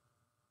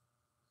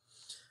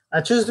 I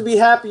choose to be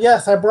happy.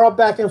 Yes, I brought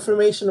back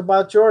information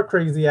about your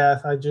crazy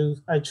ass.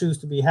 I choose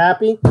to be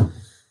happy,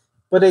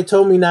 but they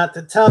told me not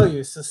to tell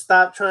you. So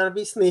stop trying to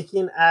be sneaky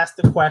and ask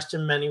the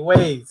question many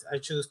ways. I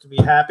choose to be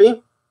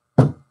happy.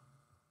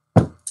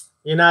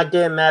 You're not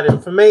getting that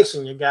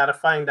information. You gotta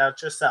find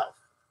out yourself.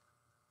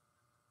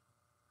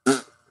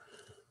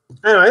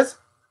 Anyways.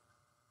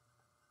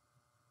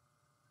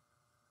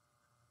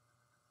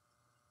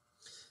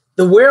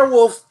 The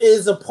werewolf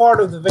is a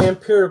part of the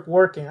vampiric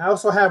working. I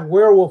also have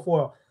werewolf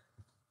oil.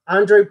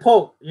 Andre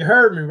Pope, you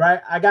heard me, right?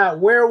 I got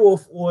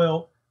werewolf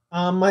oil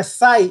on my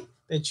site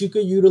that you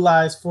could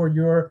utilize for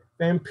your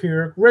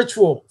vampiric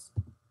rituals.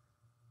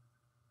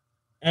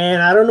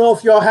 And I don't know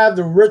if y'all have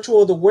the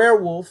Ritual of the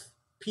Werewolf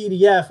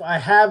PDF. I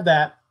have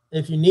that.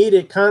 If you need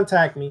it,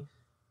 contact me.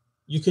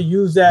 You could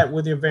use that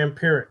with your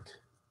vampiric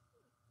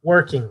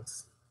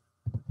workings.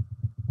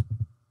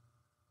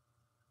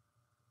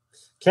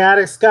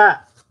 Caddick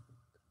Scott,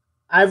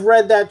 I've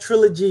read that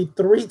trilogy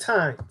 3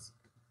 times.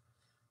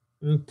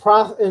 And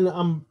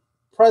I'm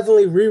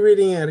presently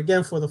rereading it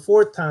again for the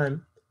 4th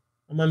time.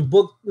 I'm on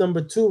book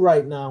number 2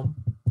 right now.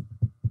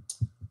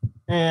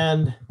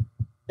 And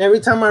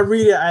every time I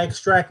read it, I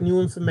extract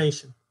new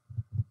information.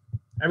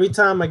 Every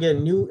time I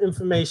get new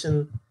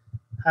information,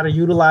 how to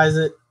utilize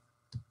it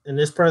in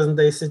this present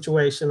day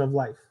situation of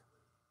life.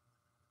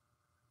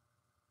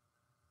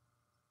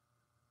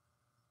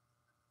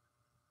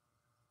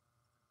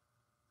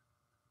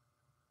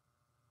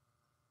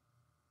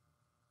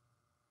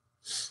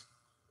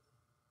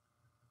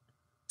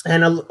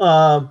 And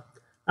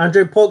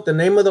Andre Polk, the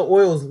name of the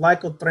oil is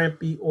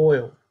lycopenthe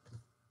oil.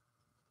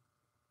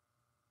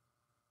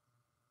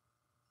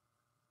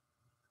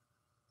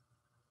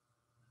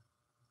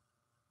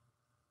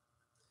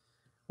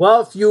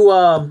 Well, if you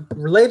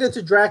related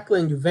to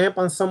Dracula and you vamp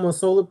on someone's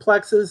solar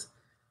plexus,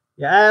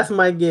 your ass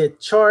might get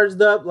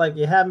charged up like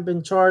you haven't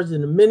been charged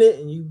in a minute,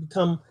 and you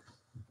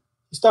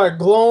start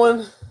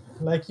glowing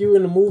like you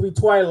in the movie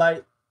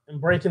Twilight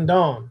and Breaking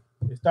Dawn.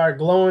 You start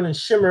glowing and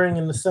shimmering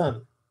in the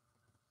sun.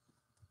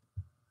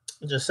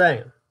 Just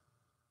saying.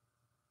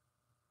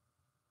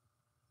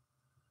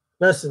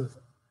 Listen,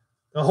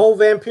 the whole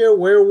vampire,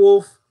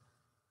 werewolf,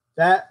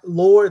 that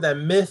lore, that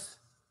myth,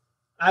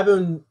 I've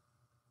been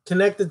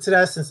connected to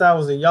that since I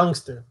was a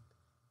youngster.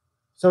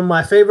 Some of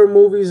my favorite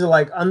movies are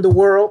like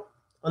Underworld.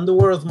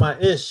 Underworld's my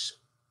ish.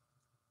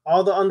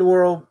 All the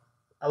Underworld,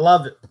 I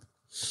love it.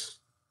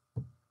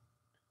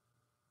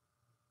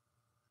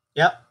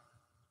 Yep.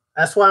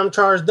 That's why I'm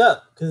charged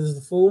up, because it's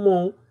the full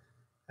moon.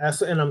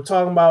 And I'm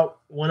talking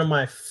about one of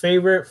my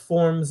favorite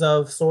forms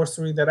of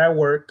sorcery that I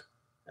work.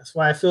 That's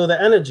why I feel the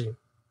energy.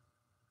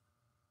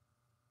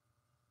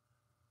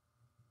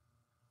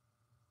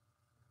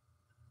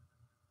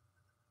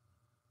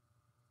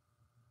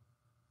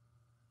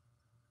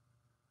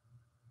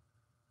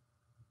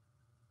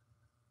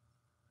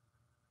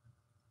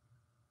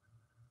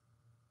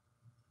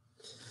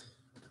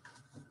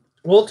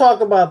 We'll talk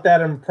about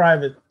that in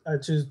private. I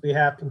choose to be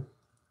happy.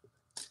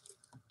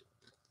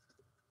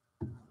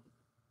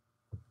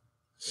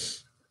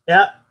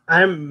 Yeah, I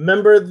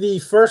remember the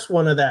first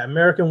one of that,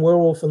 American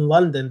Werewolf in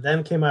London.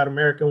 Then came out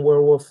American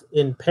Werewolf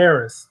in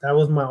Paris. That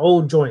was my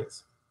old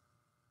joints.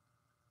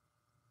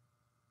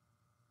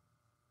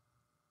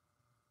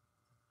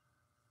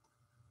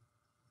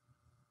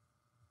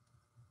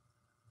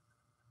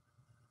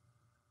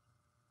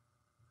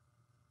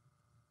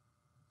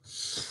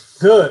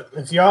 Good.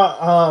 If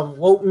y'all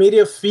woke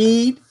media,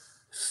 feed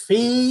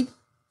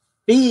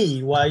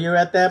while you're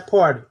at that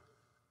party.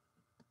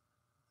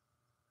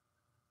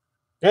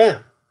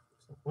 Damn.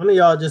 One of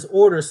y'all just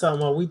order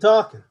something while we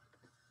talking.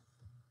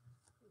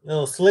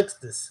 Little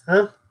slicksters,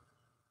 huh?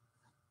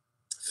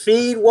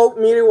 Feed woke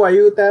media while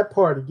you at that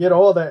party. Get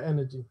all that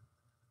energy.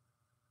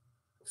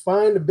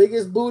 Find the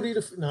biggest booty to.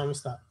 No, I'm gonna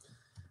stop.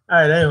 All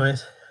right,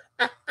 anyways.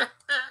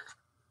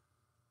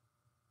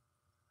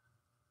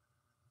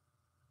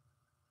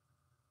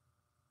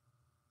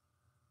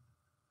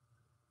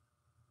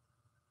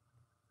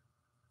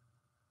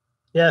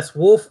 Yes,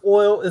 wolf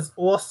oil is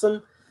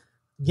awesome.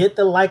 Get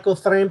the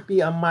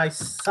lycotherapy on my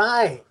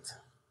side.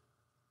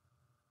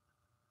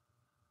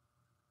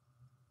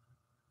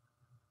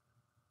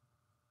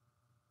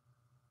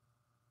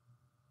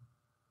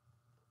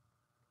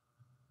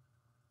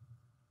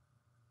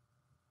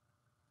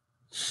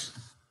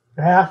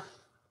 Yeah.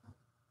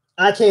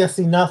 I can't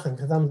see nothing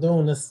because I'm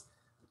doing this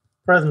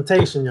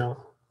presentation, y'all.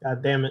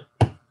 God damn it.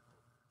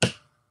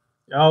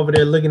 Y'all over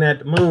there looking at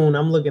the moon.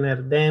 I'm looking at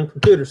a damn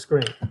computer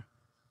screen.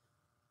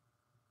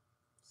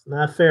 It's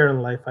not fair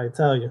in life, I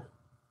tell you.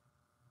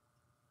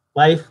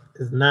 Life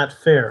is not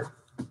fair.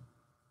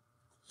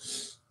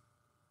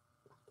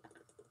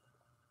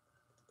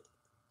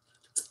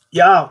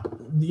 Y'all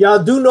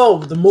do know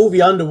the movie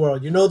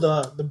Underworld. You know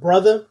the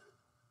brother,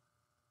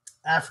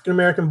 African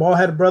American bald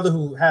headed brother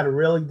who had a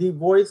really deep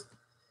voice.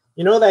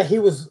 You know that he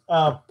was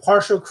a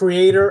partial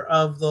creator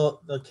of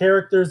the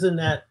characters in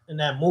that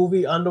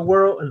movie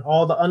Underworld and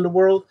all the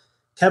Underworld.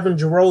 Kevin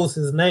Jarreau's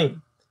his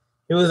name.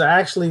 He was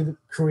actually the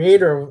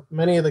creator of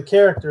many of the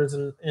characters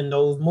in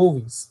those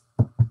movies.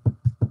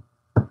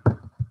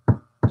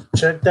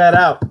 Check that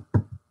out.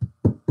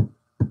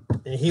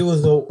 And he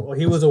was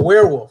a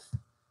werewolf.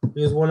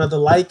 He was one of the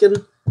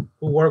Lycan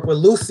who worked with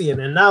Lucian.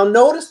 And now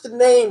notice the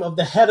name of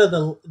the head of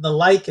the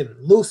Lycan,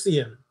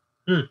 Lucian.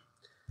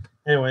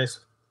 Anyways.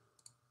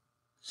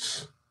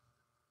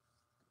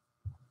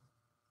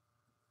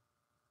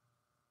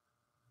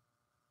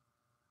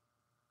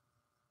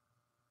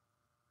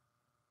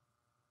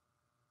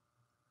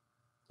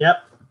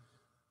 Yep.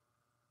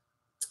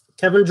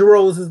 Kevin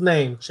Jarreau is his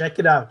name. Check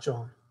it out,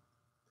 y'all.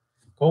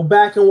 Go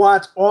back and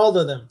watch all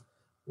of them.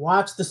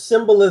 Watch the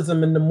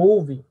symbolism in the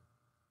movie.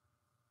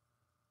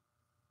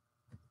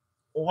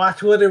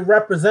 Watch what it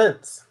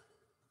represents.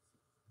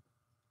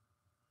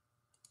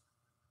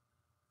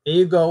 There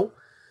you go.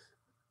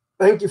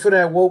 Thank you for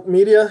that, woke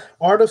media.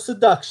 Art of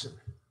Seduction.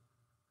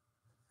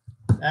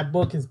 That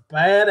book is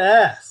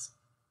badass.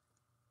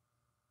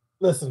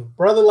 Listen,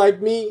 brother like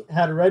me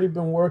had already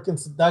been working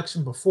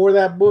seduction before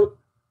that book.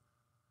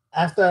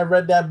 After I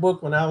read that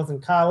book when I was in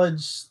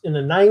college in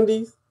the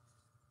 90s,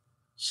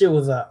 shit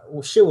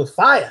was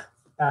fire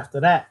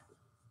after that.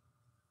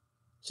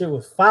 Shit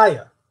was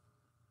fire.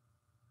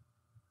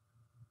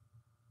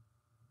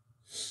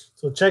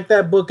 So check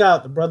that book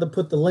out. The brother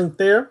put the link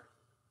there.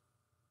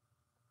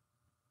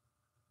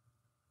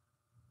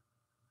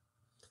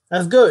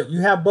 That's good.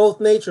 You have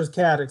both natures,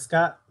 Caddick,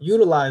 Scott.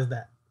 Utilize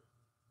that.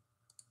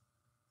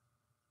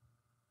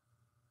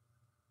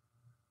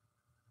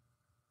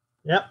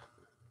 Yep.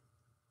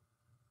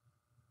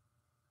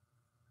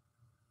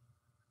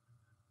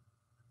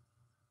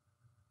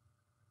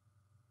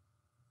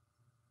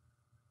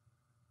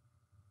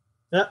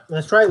 Yep,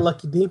 that's right,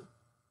 Lucky D.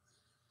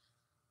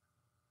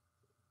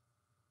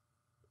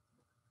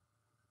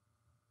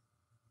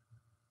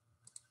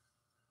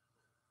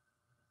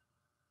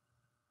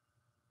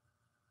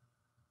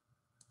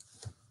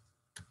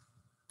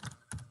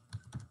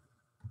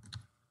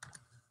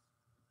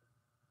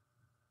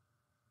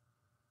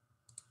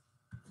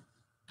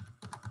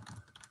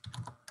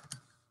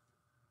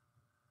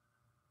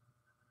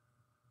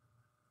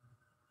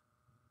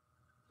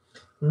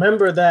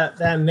 Remember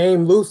that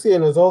name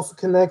Lucian is also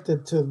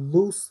connected to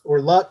Luz or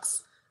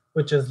Lux,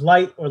 which is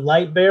light or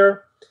light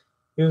bearer.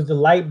 He was the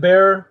light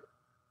bearer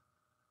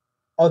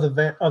of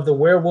the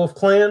werewolf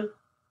clan.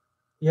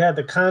 He had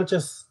the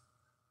conscious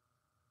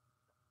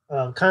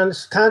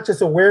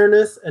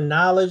awareness and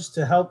knowledge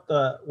to help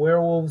the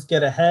werewolves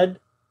get ahead,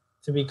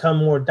 to become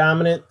more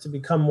dominant, to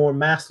become more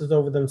masters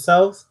over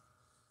themselves.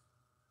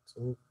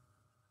 So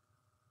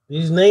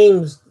these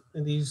names,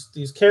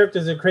 these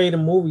characters that create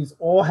in movies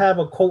all have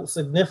occult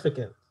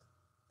significance.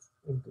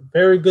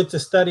 Very good to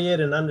study it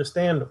and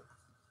understand them.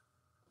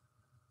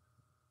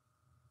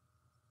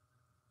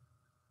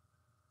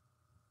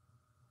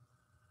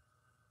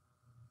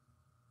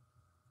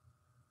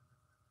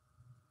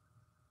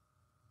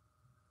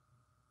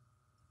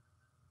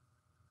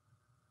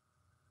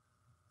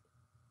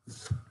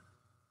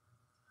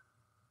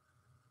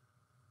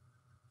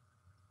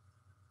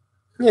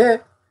 Yeah.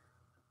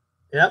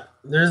 Yep.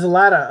 There's a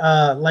lot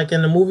of like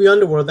in the movie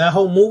Underworld, that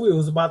whole movie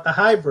was about the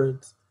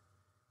hybrids,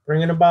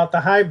 bringing about the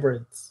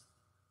hybrids.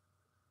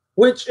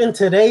 Which in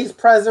today's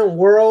present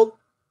world,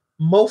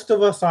 most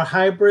of us are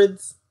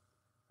hybrids.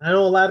 I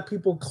know a lot of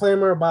people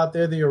clamor about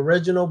they're the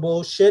original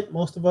bullshit.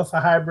 Most of us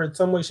are hybrids,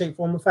 some way, shape,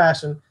 form, or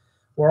fashion.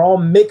 We're all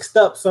mixed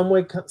up some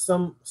way,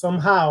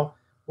 somehow.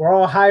 We're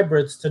all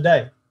hybrids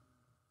today.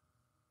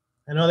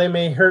 I know they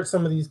may hurt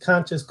some of these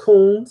conscious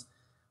coons,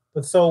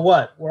 but so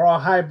what? We're all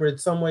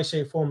hybrids, some way,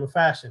 shape, form, or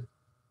fashion.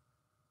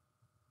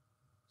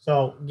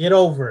 So get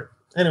over it.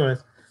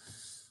 Anyways.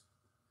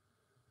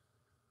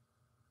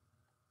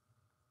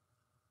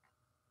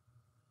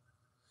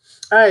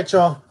 All right,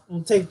 y'all. I'm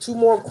going to take 2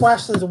 more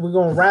questions and we're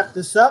going to wrap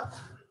this up.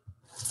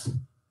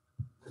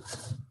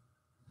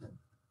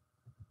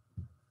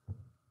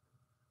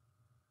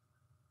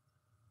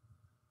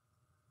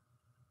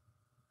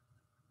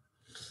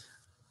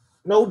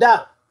 No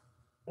doubt.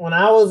 When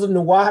I was a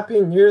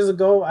Nuwapian years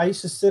ago, I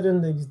used to sit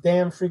in these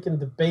damn freaking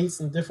debates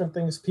and different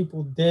things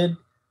people did.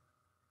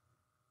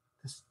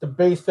 This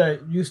debates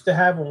that used to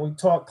have when we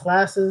taught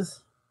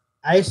classes.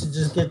 I used to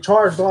just get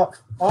charged off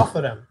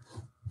of them.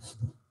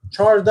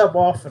 Charged up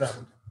off of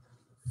them.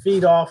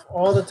 Feed off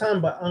all the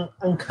time. But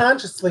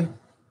unconsciously,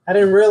 I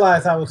didn't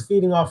realize I was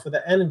feeding off of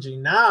the energy.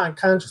 Now I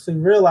consciously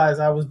realize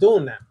I was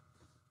doing that.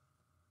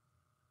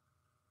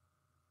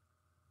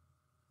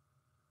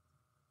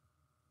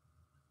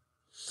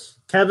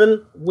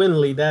 Kevin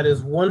Winley, that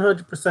is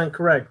 100%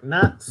 correct.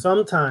 Not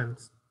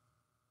sometimes.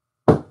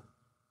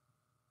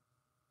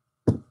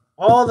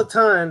 All the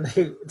time,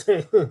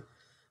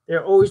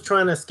 they're always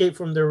trying to escape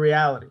from their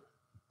reality.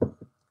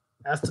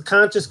 That's the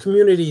conscious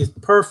community is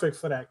perfect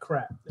for that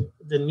crap.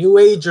 The New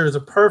Agers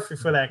are perfect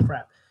for that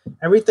crap.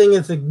 Everything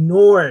is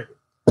ignored.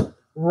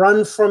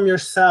 Run from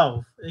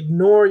yourself.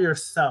 Ignore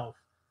yourself.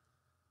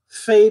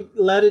 Fate,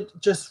 let it,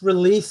 just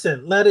release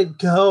it. Let it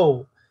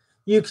go.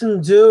 You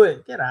can do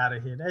it. Get out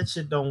of here. That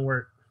shit don't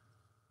work.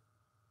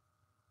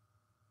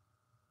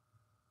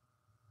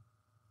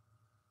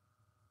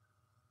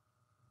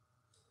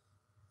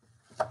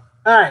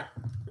 All right.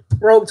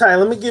 Rogue Tie,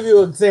 let me give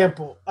you an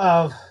example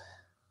of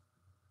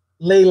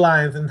ley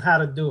lines and how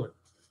to do it.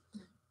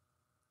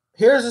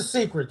 Here's a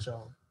secret,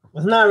 y'all.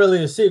 It's not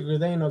really a secret.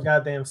 There ain't no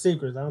goddamn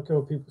secrets. I don't care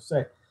what people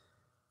say.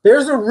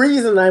 There's a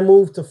reason I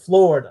moved to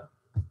Florida.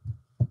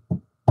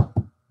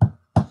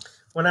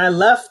 When I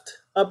left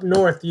up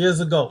north years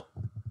ago,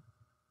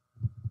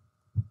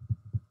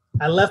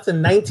 I left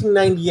in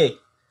 1998.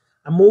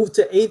 I moved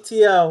to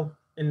ATL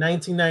in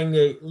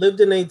 1998, lived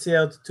in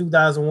ATL to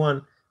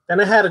 2001. Then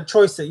I had a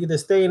choice to either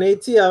stay in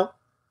ATL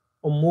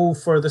or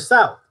move further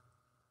south.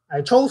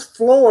 I chose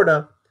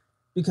Florida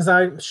because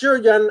I'm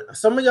sure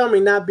some of y'all may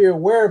not be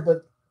aware,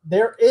 but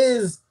there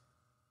is,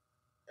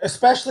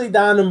 especially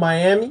down in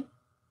Miami,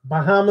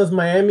 Bahamas,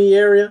 Miami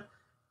area,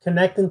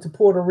 connecting to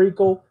Puerto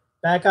Rico,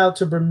 back out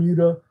to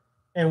Bermuda,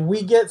 and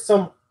we get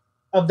some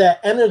of that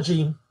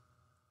energy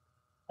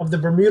of the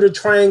Bermuda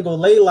Triangle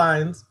ley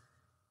lines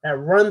that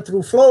run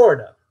through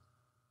Florida.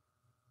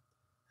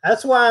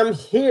 That's why I'm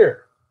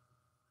here.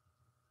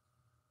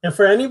 And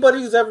for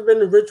anybody who's ever been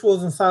to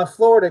rituals in South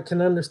Florida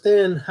can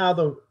understand how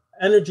the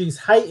energy is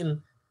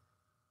heightened,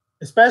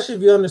 especially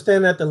if you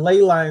understand that the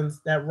ley lines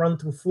that run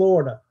through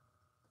Florida.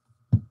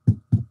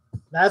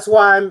 That's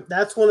why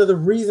that's one of the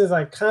reasons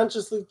I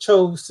consciously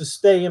chose to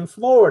stay in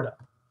Florida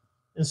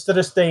instead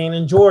of staying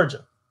in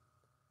Georgia.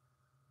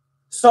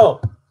 So,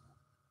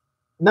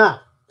 now,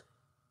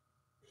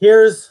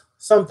 here's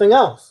something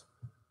else.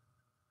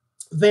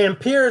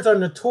 Vampires are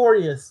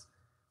notorious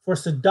for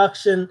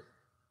seduction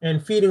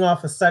and feeding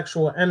off of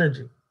sexual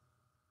energy.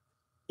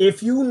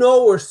 If you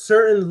know where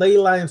certain ley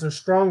lines are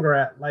stronger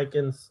at, like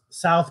in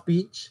South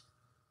Beach,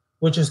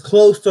 which is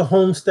close to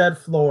Homestead,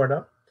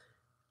 Florida.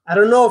 I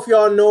don't know if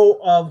y'all know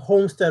of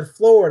Homestead,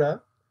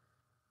 Florida,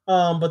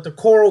 but the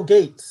Coral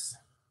Gates,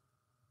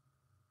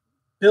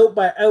 built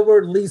by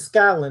Edward Lee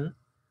Scotland,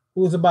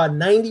 who was about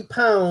 90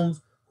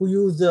 pounds, who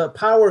used the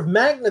power of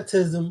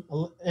magnetism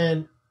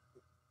and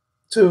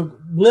to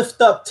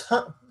lift up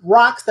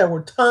rocks that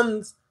were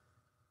tons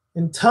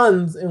and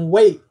tons in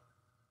weight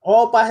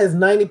all by his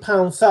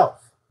 90-pound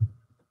self.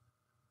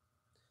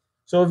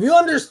 So if you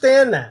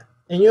understand that,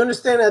 and you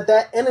understand that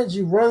that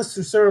energy runs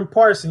through certain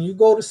parts, and you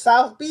go to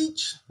South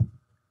Beach,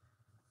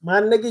 my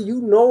nigga,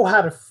 you know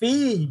how to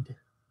feed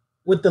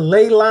with the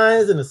ley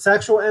lines and the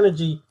sexual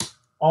energy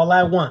all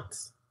at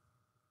once.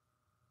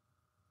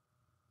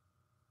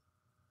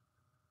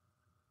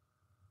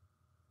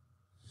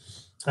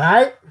 All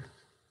right?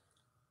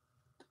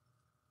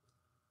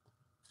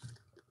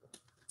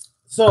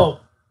 So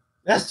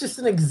that's just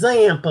an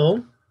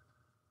example.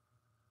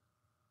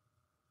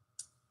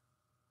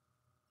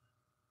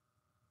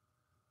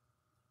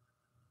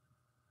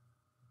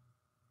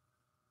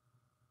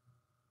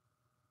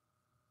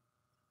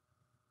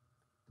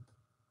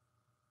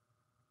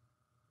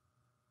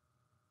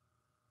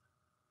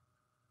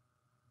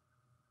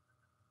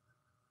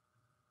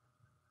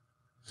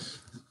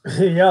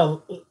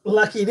 Yo,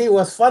 Lucky D,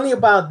 what's funny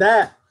about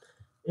that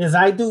is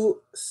I do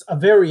a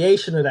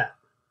variation of that.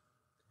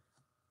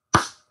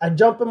 I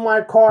jump in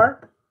my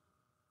car,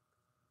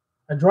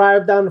 I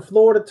drive down the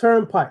Florida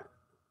Turnpike.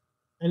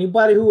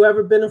 Anybody who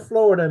ever been in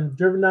Florida and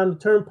driven down the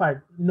Turnpike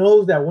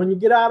knows that when you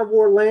get out of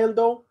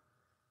Orlando,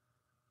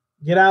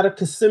 get out of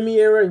Kissimmee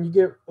area, and you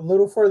get a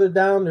little further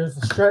down, there's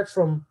a stretch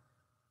from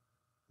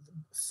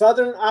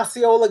southern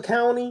Osceola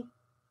County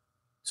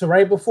to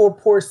right before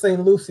Port St.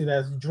 Lucie.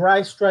 That's a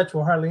dry stretch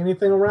with hardly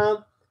anything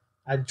around.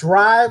 I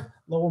drive,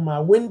 lower my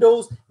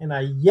windows, and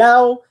I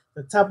yell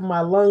at the top of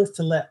my lungs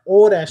to let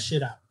all that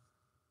shit out.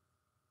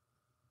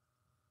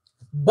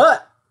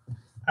 But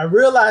I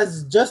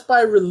realize just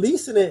by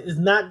releasing it is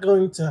not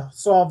going to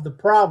solve the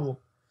problem.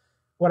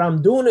 What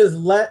I'm doing is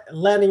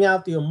letting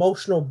out the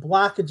emotional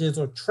blockages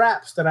or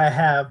traps that I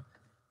have.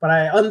 But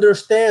I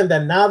understand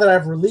that now that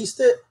I've released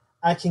it,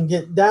 I can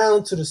get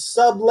down to the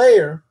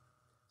sub-layer,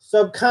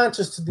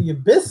 subconscious to the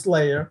abyss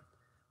layer,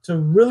 to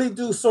really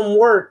do some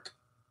work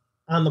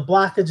on the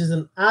blockages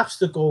and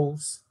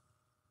obstacles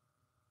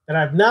that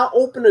I've now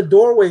opened a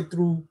doorway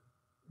through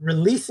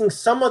releasing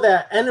some of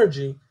that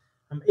energy.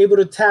 I'm able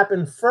to tap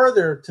in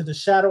further to the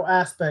shadow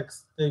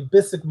aspects, the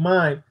abysmic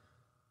mind,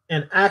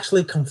 and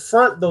actually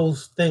confront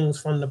those things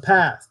from the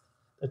past,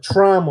 the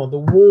trauma, the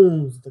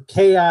wounds, the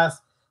chaos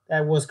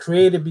that was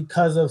created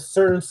because of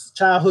certain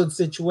childhood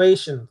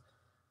situations,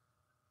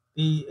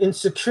 the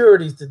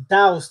insecurities, the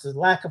doubts, the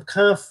lack of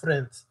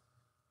confidence,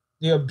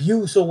 the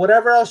abuse, or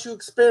whatever else you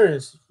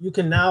experience. You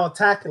can now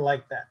attack it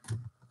like that.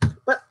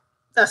 But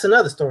that's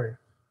another story.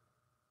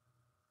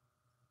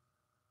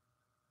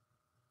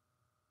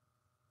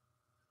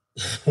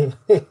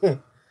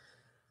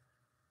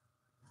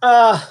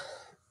 All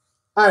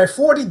right,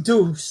 40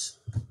 Deuce.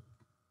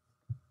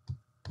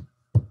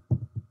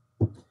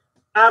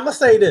 I'm gonna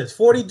say this: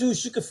 40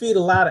 Deuce, you can feed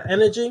a lot of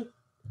energy,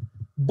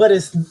 but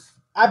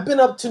I've been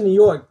up to New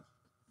York.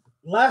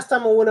 Last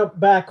time I went up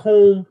back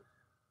home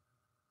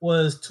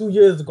was 2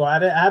 years ago. I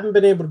haven't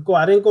been able to go.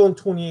 I didn't go in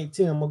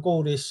 2018. I'm gonna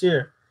go this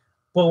year.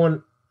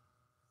 But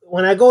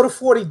when I go to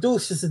 40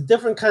 Deuce, it's a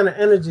different kind of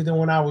energy than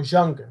when I was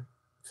younger.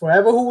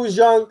 Forever who was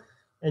young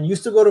and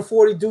used to go to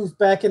 40 Deuce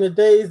back in the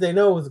days, they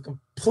know it was a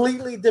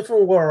completely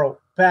different world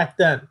back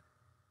then.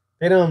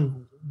 They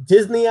done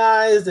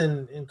Disneyized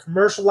and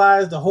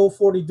commercialized the whole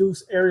 40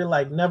 Deuce area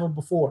like never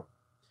before.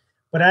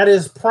 But that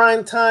is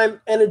prime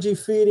time energy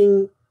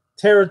feeding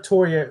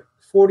territory at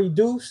 40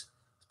 Deuce,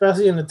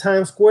 especially in the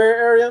Times Square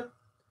area.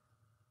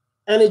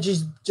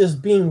 Energy's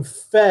just being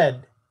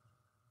fed,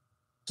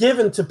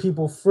 given to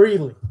people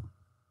freely.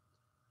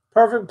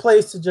 Perfect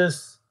place to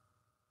just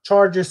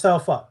charge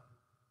yourself up.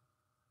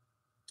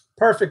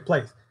 Perfect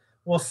place.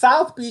 Well,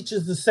 South Beach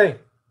is the same,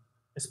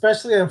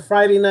 especially on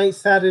Friday night,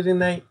 Saturday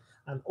night,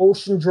 on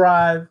Ocean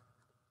Drive.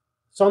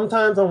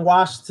 Sometimes on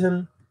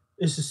Washington,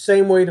 it's the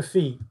same way to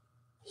feed.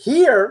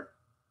 Here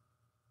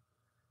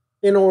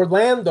in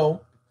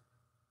Orlando,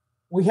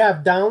 we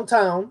have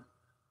downtown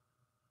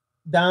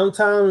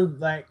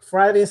like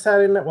Friday,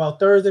 Saturday night, well,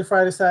 Thursday,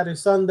 Friday, Saturday,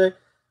 Sunday,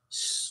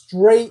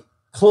 straight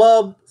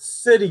club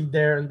city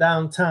there in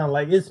downtown.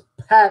 Like it's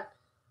packed,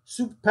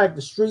 super packed,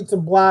 the streets are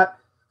blocked,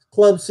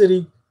 club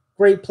city,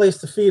 great place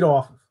to feed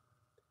off of.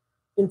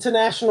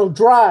 International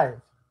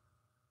Drive,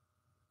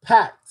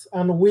 packed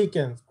on the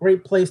weekends,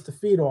 great place to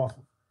feed off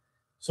of.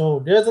 So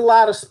there's a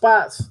lot of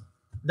spots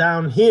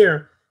down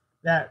here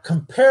that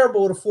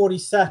comparable to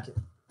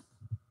 42nd.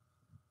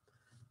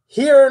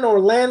 Here in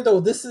Orlando,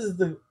 this is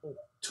the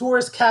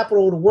tourist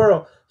capital of the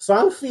world. So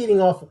I'm feeding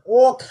off of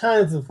all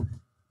kinds of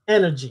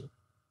energy.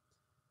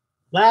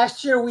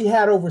 Last year, we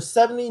had over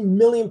 70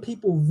 million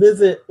people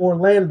visit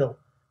Orlando.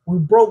 We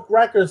broke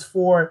records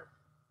for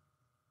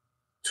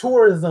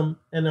tourism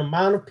and the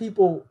amount of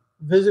people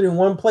visiting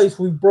one place.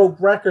 We broke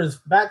records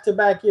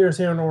back-to-back years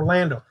here in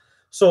Orlando.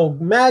 So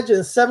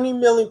imagine 70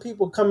 million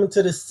people coming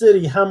to the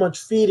city, how much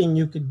feeding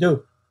you could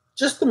do.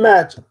 Just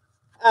imagine.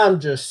 I'm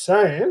just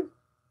saying.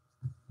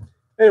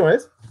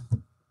 Anyways.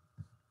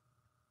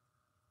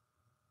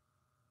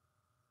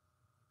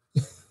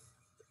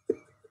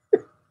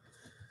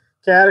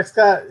 Caddick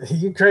Scott,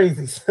 you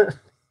crazy, son.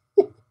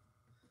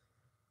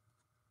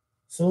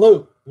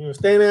 Salute. You're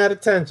staying at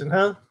attention,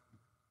 huh?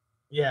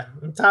 Yeah,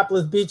 and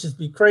topless beaches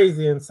be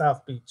crazy in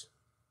South Beach.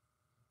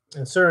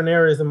 In certain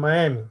areas of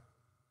Miami.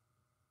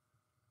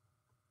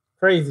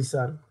 Crazy,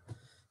 son.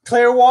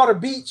 Clearwater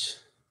Beach,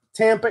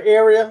 Tampa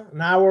area,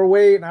 an hour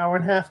away, an hour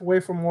and a half away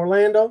from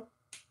Orlando.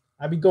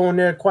 I be going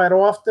there quite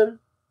often.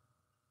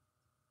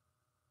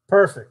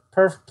 Perfect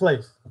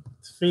place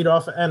to feed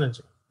off of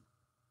energy.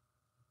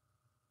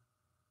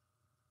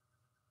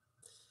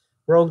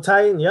 Rogue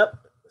Titan, yep.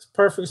 It's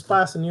perfect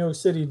spots in New York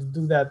City to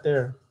do that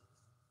there.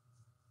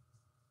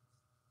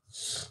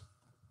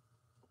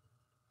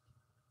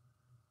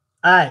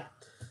 All right.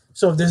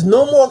 So if there's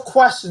no more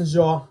questions,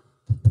 y'all,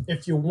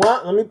 if you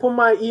want, let me put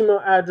my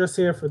email address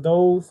here for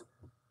those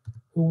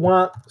who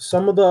want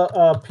some of the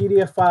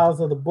PDF files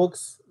of the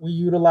books we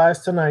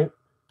utilized tonight.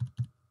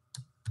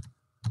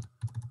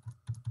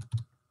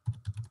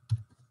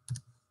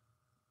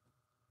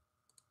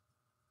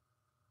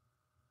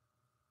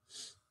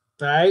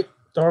 All right.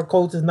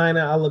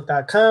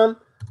 darkcultist9@outlook.com,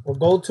 or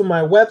go to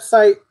my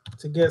website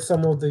to get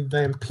some of the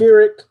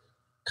vampiric,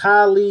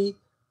 Kali,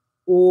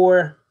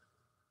 or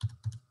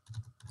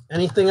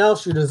anything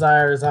else you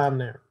desire is on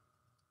there.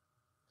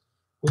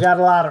 We got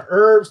a lot of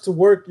herbs to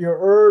work your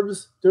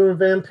herbs during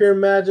Vampyre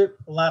Magick,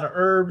 a lot of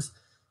herbs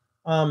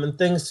and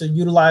things to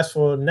utilize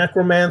for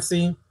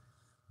necromancy.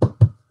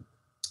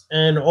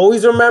 And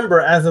always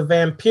remember, as a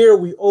vampire,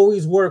 we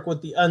always work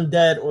with the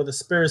undead, or the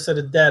spirits of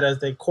the dead, as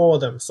they call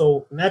them.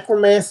 So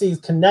necromancy is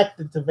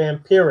connected to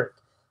vampiric.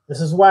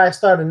 This is why I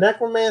started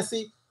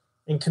necromancy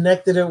and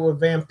connected it with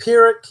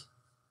vampiric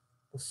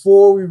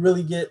before we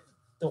really get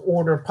the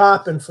order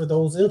popping for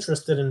those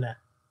interested in that.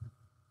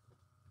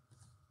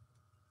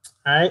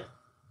 All right.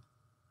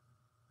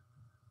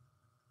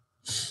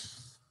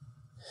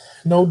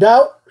 No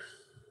doubt,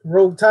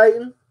 Rogue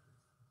Titan.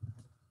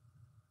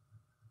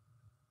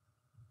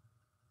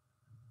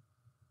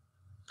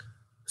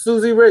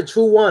 Susie Rich,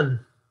 who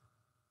won?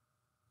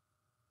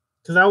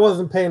 Because I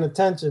wasn't paying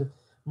attention.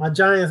 My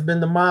Giants been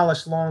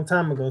demolished a long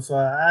time ago, so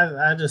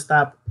I just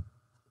stopped.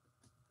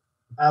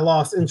 I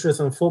lost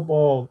interest in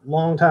football a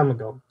long time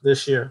ago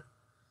this year.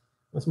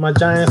 Once my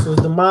Giants was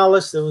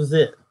demolished, it was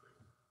it.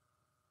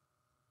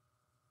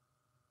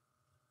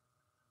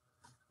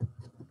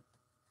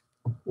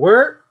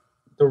 Where?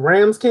 The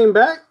Rams came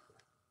back?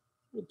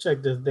 Let me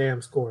check this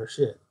damn score.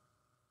 Shit.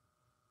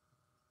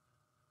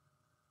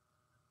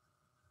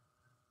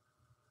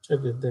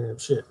 Check this damn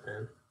shit,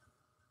 man.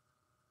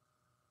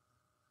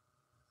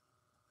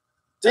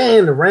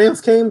 Damn, the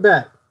Rams came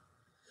back.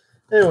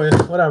 Anyways,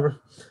 whatever.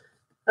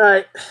 All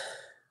right.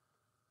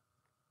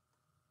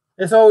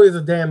 It's always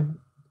a damn...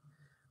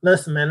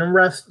 Listen, man, them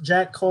refs,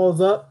 Jack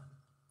calls up,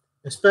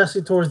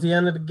 especially towards the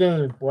end of the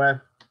game, boy.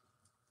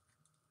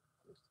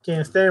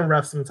 Can't stand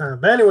refs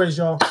sometimes. But anyways,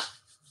 y'all,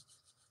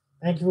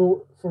 thank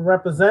you for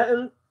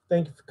representing.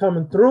 Thank you for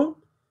coming through.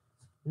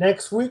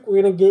 Next week,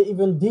 we're going to get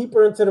even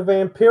deeper into the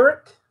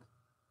vampiric.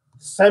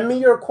 Send me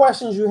your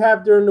questions you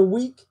have during the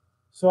week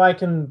so I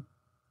can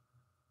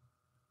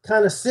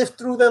kind of sift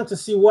through them to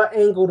see what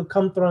angle to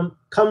come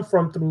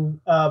from through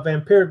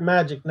Vampyre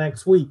Magick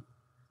next week.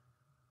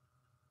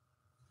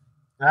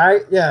 All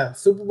right, yeah,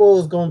 Super Bowl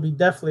is going to be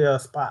definitely a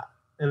spot.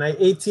 And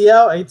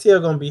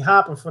ATL going to be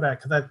hopping for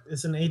that because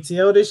it's an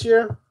ATL this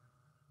year.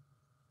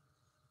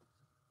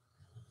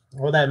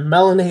 Or that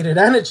melanated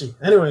energy.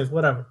 Anyways,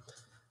 whatever.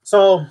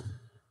 So...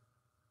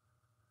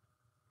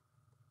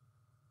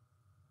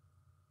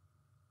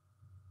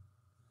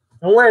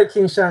 don't worry,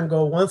 King Sean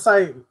Go. Once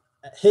I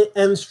hit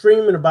end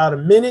stream in about a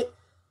minute,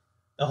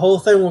 the whole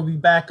thing will be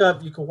back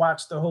up. You can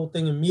watch the whole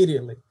thing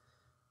immediately.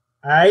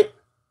 All right?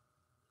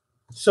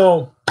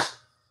 So,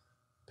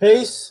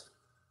 peace.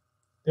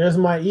 There's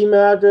my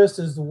email address.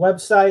 There's the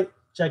website.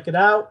 Check it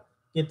out.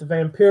 Get the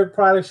vampiric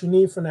products you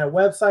need from that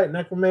website.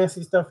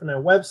 Necromancy stuff from that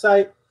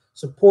website.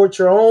 Support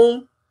your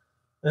own.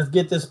 Let's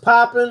get this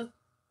popping.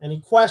 Any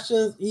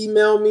questions,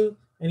 email me.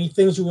 Any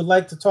things you would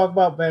like to talk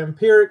about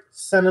vampiric,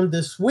 send them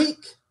this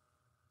week.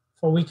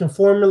 So we can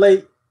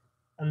formulate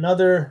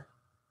another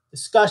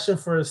discussion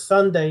for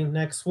Sunday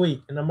next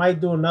week. And I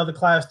might do another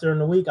class during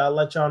the week. I'll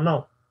let y'all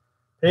know.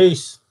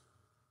 Peace.